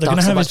guy that they're gonna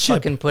talks have about his chip.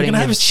 fucking They're putting gonna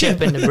have his his chip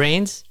chip. in the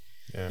brains.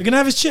 You're gonna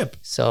have his chip.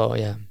 So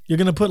yeah, You're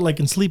gonna put like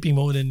in sleeping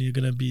mode and you're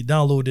gonna be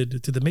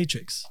downloaded to the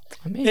Matrix.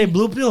 maybe, Hey,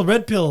 blue pill,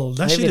 red pill,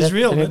 that shit is that's-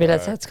 real. Maybe Man.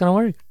 that's how it's gonna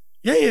work.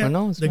 Yeah, yeah. Who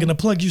knows, They're man? gonna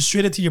plug you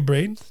straight into your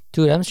brain.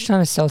 Dude, I'm just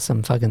trying to sell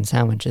some fucking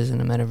sandwiches in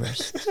the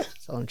metaverse.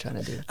 That's all I'm trying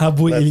to do.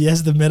 Abu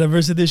Ilyas, the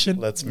Metaverse Edition.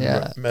 Let's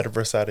Yeah.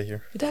 metaverse out of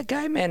here. That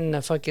guy, man,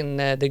 fucking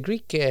the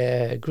Greek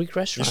You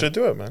restaurant. should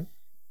do it, man.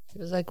 He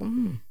was like,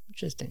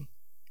 interesting.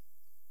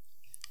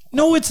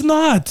 No, it's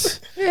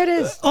not. Yeah, it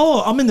is.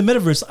 Oh, I'm in the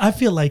Metaverse. I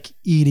feel like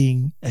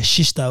eating a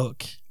shish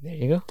taouk. There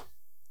you go.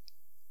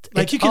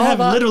 Like It's you can all have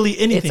about- literally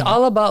anything. It's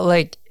all about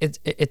like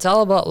it's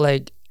all about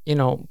like, you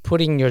know,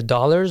 putting your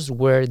dollars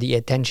where the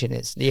attention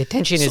is. The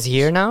attention is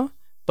here now,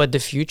 but the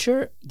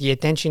future, the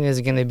attention is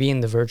going to be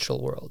in the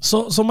virtual world.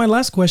 So my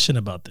last question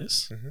about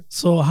this.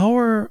 So how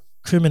are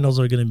criminals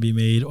are going to be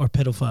made or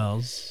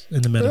pedophiles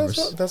in the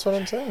metaverse? That's what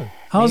I'm saying.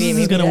 How is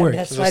this going to work?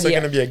 That's Is why there still the,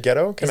 going to be a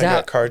ghetto? Can is I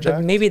that- get carjacked?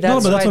 but maybe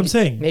that's but that's why what I'm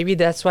saying. Maybe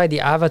that's why the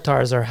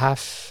avatars are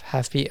half.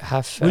 What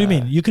do you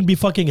mean? You can be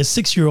fucking a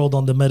 6-year-old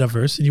on the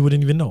metaverse and you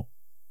wouldn't even know.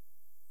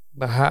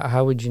 But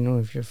how would you know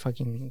if you're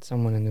fucking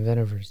someone in the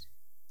metaverse?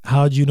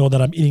 How do you know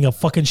that I'm eating a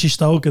fucking shish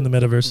taouk in the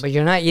metaverse? But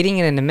you're not eating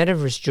it in the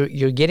metaverse.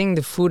 You're getting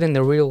the food in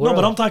the real world.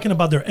 No, but I'm talking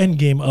about their end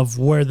game of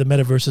where the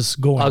metaverse is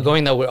going.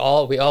 going that we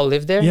all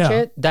live there. Yeah. And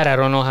shit? That I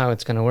don't know how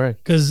it's gonna work.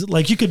 Because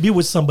like you could be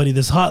with somebody,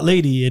 this hot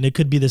lady, and it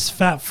could be this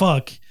fat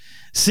fuck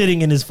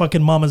sitting in his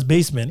fucking mama's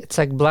basement. It's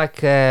like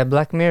Black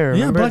Mirror.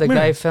 Yeah, Remember Black the Mirror.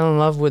 guy fell in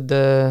love with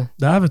the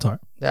The Avatar.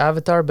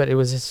 avatar, but it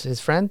was his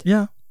friend.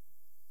 Yeah.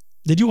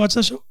 Did you watch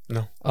that show?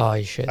 No. Oh,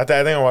 you should. I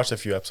think I watched a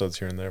few episodes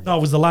here and there. No,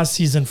 it was the last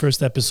season,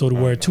 first episode,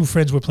 where two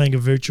friends were playing a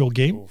virtual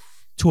game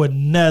to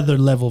another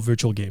level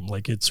virtual game.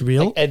 Like it's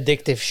real. Like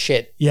addictive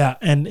shit. Yeah.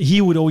 And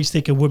he would always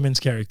take a woman's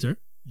character.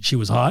 She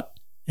was hot.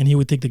 And he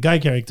would take the guy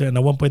character. And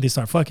at one point they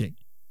start fucking.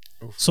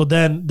 So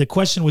then the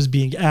question was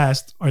being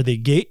asked, are they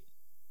gay?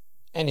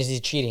 And is he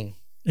cheating?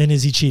 And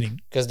is he cheating?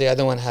 Because the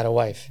other one had a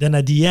wife. Then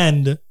at the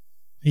end,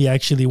 he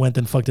actually went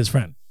and fucked his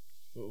friend.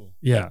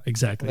 Yeah,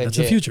 exactly. That's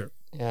the Legit. future.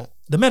 Yeah.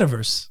 The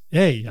metaverse.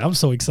 Hey, I'm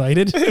so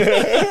excited.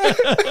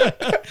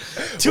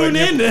 Tune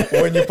in.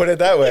 When you put it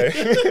that way.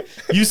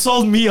 You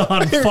sold me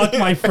on fuck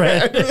my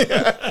friend.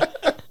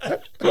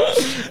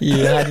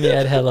 You had me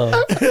at hello.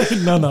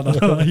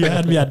 No. You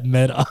had me at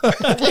meta.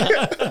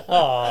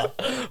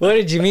 Where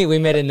did you meet? We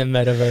met in the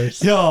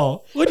metaverse.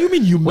 Yo, what do you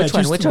mean you met?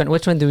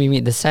 Which one do we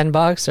meet? The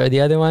sandbox or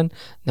the other one?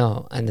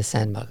 No, and the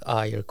sandbox.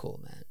 Oh, you're cool,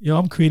 man. Yo,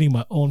 I'm creating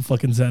my own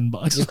fucking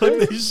sandbox.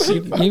 Maybe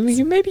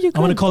you could.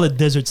 I'm gonna call it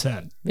desert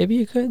sand. Maybe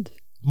you could.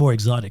 More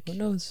exotic. Who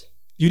knows?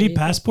 You need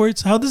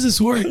passports? How does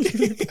this work?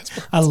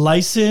 A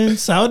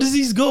license? How does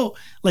these go?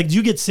 Like, do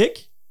you get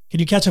sick? Can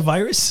you catch a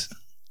virus?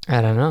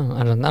 I don't know.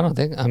 I don't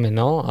think. I mean,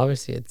 no.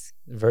 Obviously, it's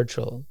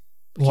virtual.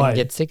 Can Why? you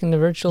get sick in the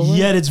virtual world?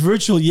 Yet it's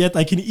virtual. Yet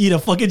I can eat a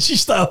fucking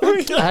shish tao.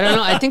 I don't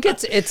know. I think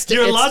it's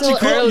Your it's logic.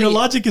 still early. Your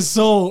logic is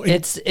so.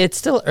 It's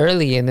still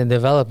early in the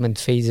development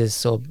phases,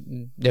 so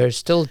they're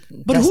still.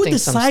 But who testing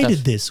some decided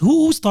stuff. this?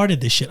 Who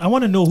started this shit? I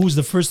want to know who's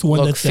the first one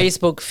Look, that said.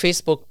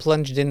 Facebook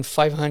plunged in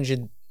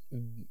 500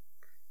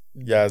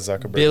 Yeah,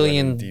 Zuckerberg went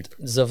billions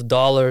deep. of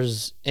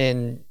dollars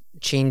in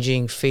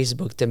changing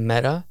Facebook to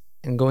Meta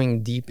and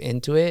going deep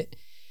into it.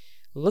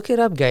 Look it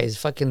up, guys.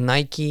 Fucking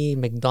Nike,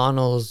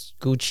 McDonald's,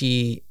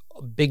 Gucci,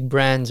 big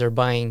brands are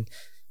buying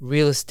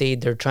real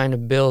estate. They're trying to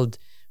build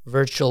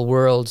virtual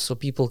worlds so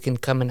people can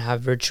come and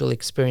have virtual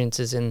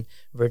experiences in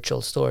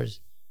virtual stores.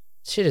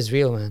 Shit is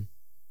real, man.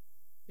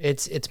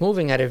 It's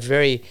moving at a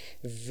very,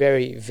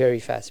 very, very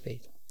fast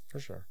pace. For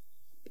sure.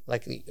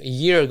 Like a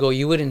year ago,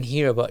 you wouldn't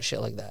hear about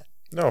shit like that.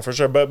 No, for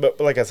sure. But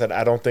like I said,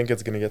 I don't think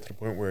it's gonna get to the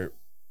point where it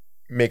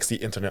makes the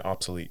internet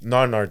obsolete.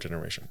 Not in our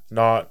generation.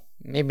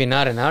 Maybe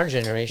not in our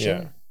generation,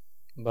 Yeah.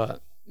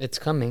 but it's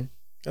coming.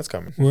 That's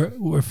coming.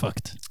 We're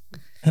fucked.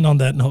 And on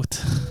that note.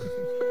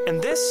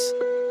 And this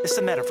is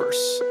the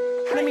metaverse.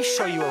 Let me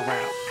show you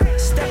around.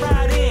 Step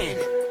right in.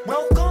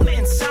 Welcome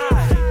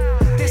inside.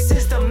 This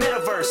is the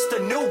metaverse, the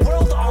new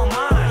world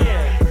online.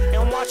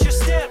 Yeah. And watch your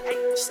step.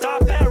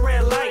 Stop at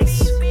red lights.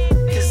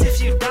 Cause if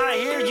you die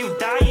here, you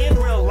die in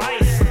real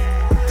life.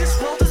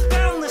 This world is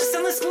boundless,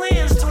 endless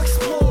lands to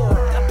explore.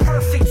 A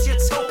perfect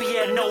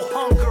utopia, no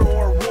hunger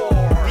or war.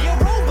 Be a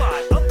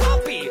robot, a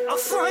puppy, a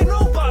flying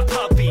robot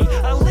puppy,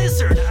 a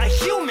lizard, a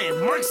human,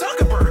 Mark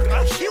Zuckerberg,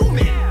 a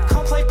human.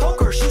 Come play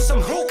poker, shoot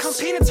some hoops,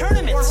 compete in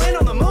tournaments, or land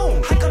on the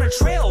moon, hike on a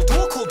trail,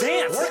 do a cool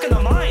dance, work in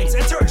the mines,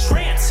 enter a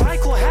trance, buy a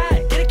cool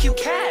hat, get a cute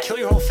cat, kill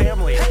your whole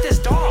family, pet this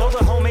dog,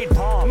 build a homemade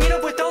bomb, meet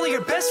up with all of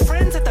your best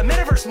friends at the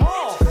Metaverse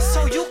Mall.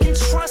 So you can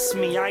trust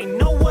me, I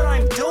know what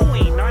I'm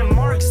doing. I'm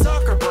Mark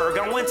Zuckerberg,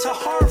 I went to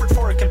Harvard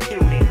for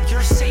computing.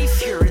 You're safe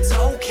here, it's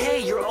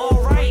okay, you're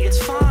alright,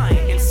 it's fine.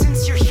 And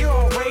since you're here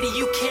already,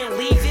 you can't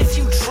leave if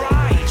you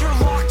try. You're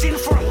locked in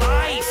for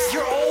life,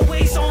 you're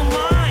always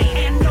online.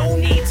 And no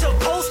need to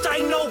post, I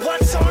know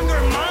what's on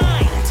your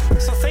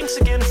mind. So thanks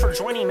again for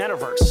joining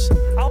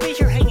Metaverse. I'll be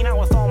here hanging out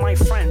with all my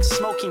friends,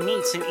 smoking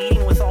meats and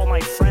eating with all my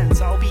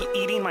friends. I'll be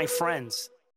eating my friends.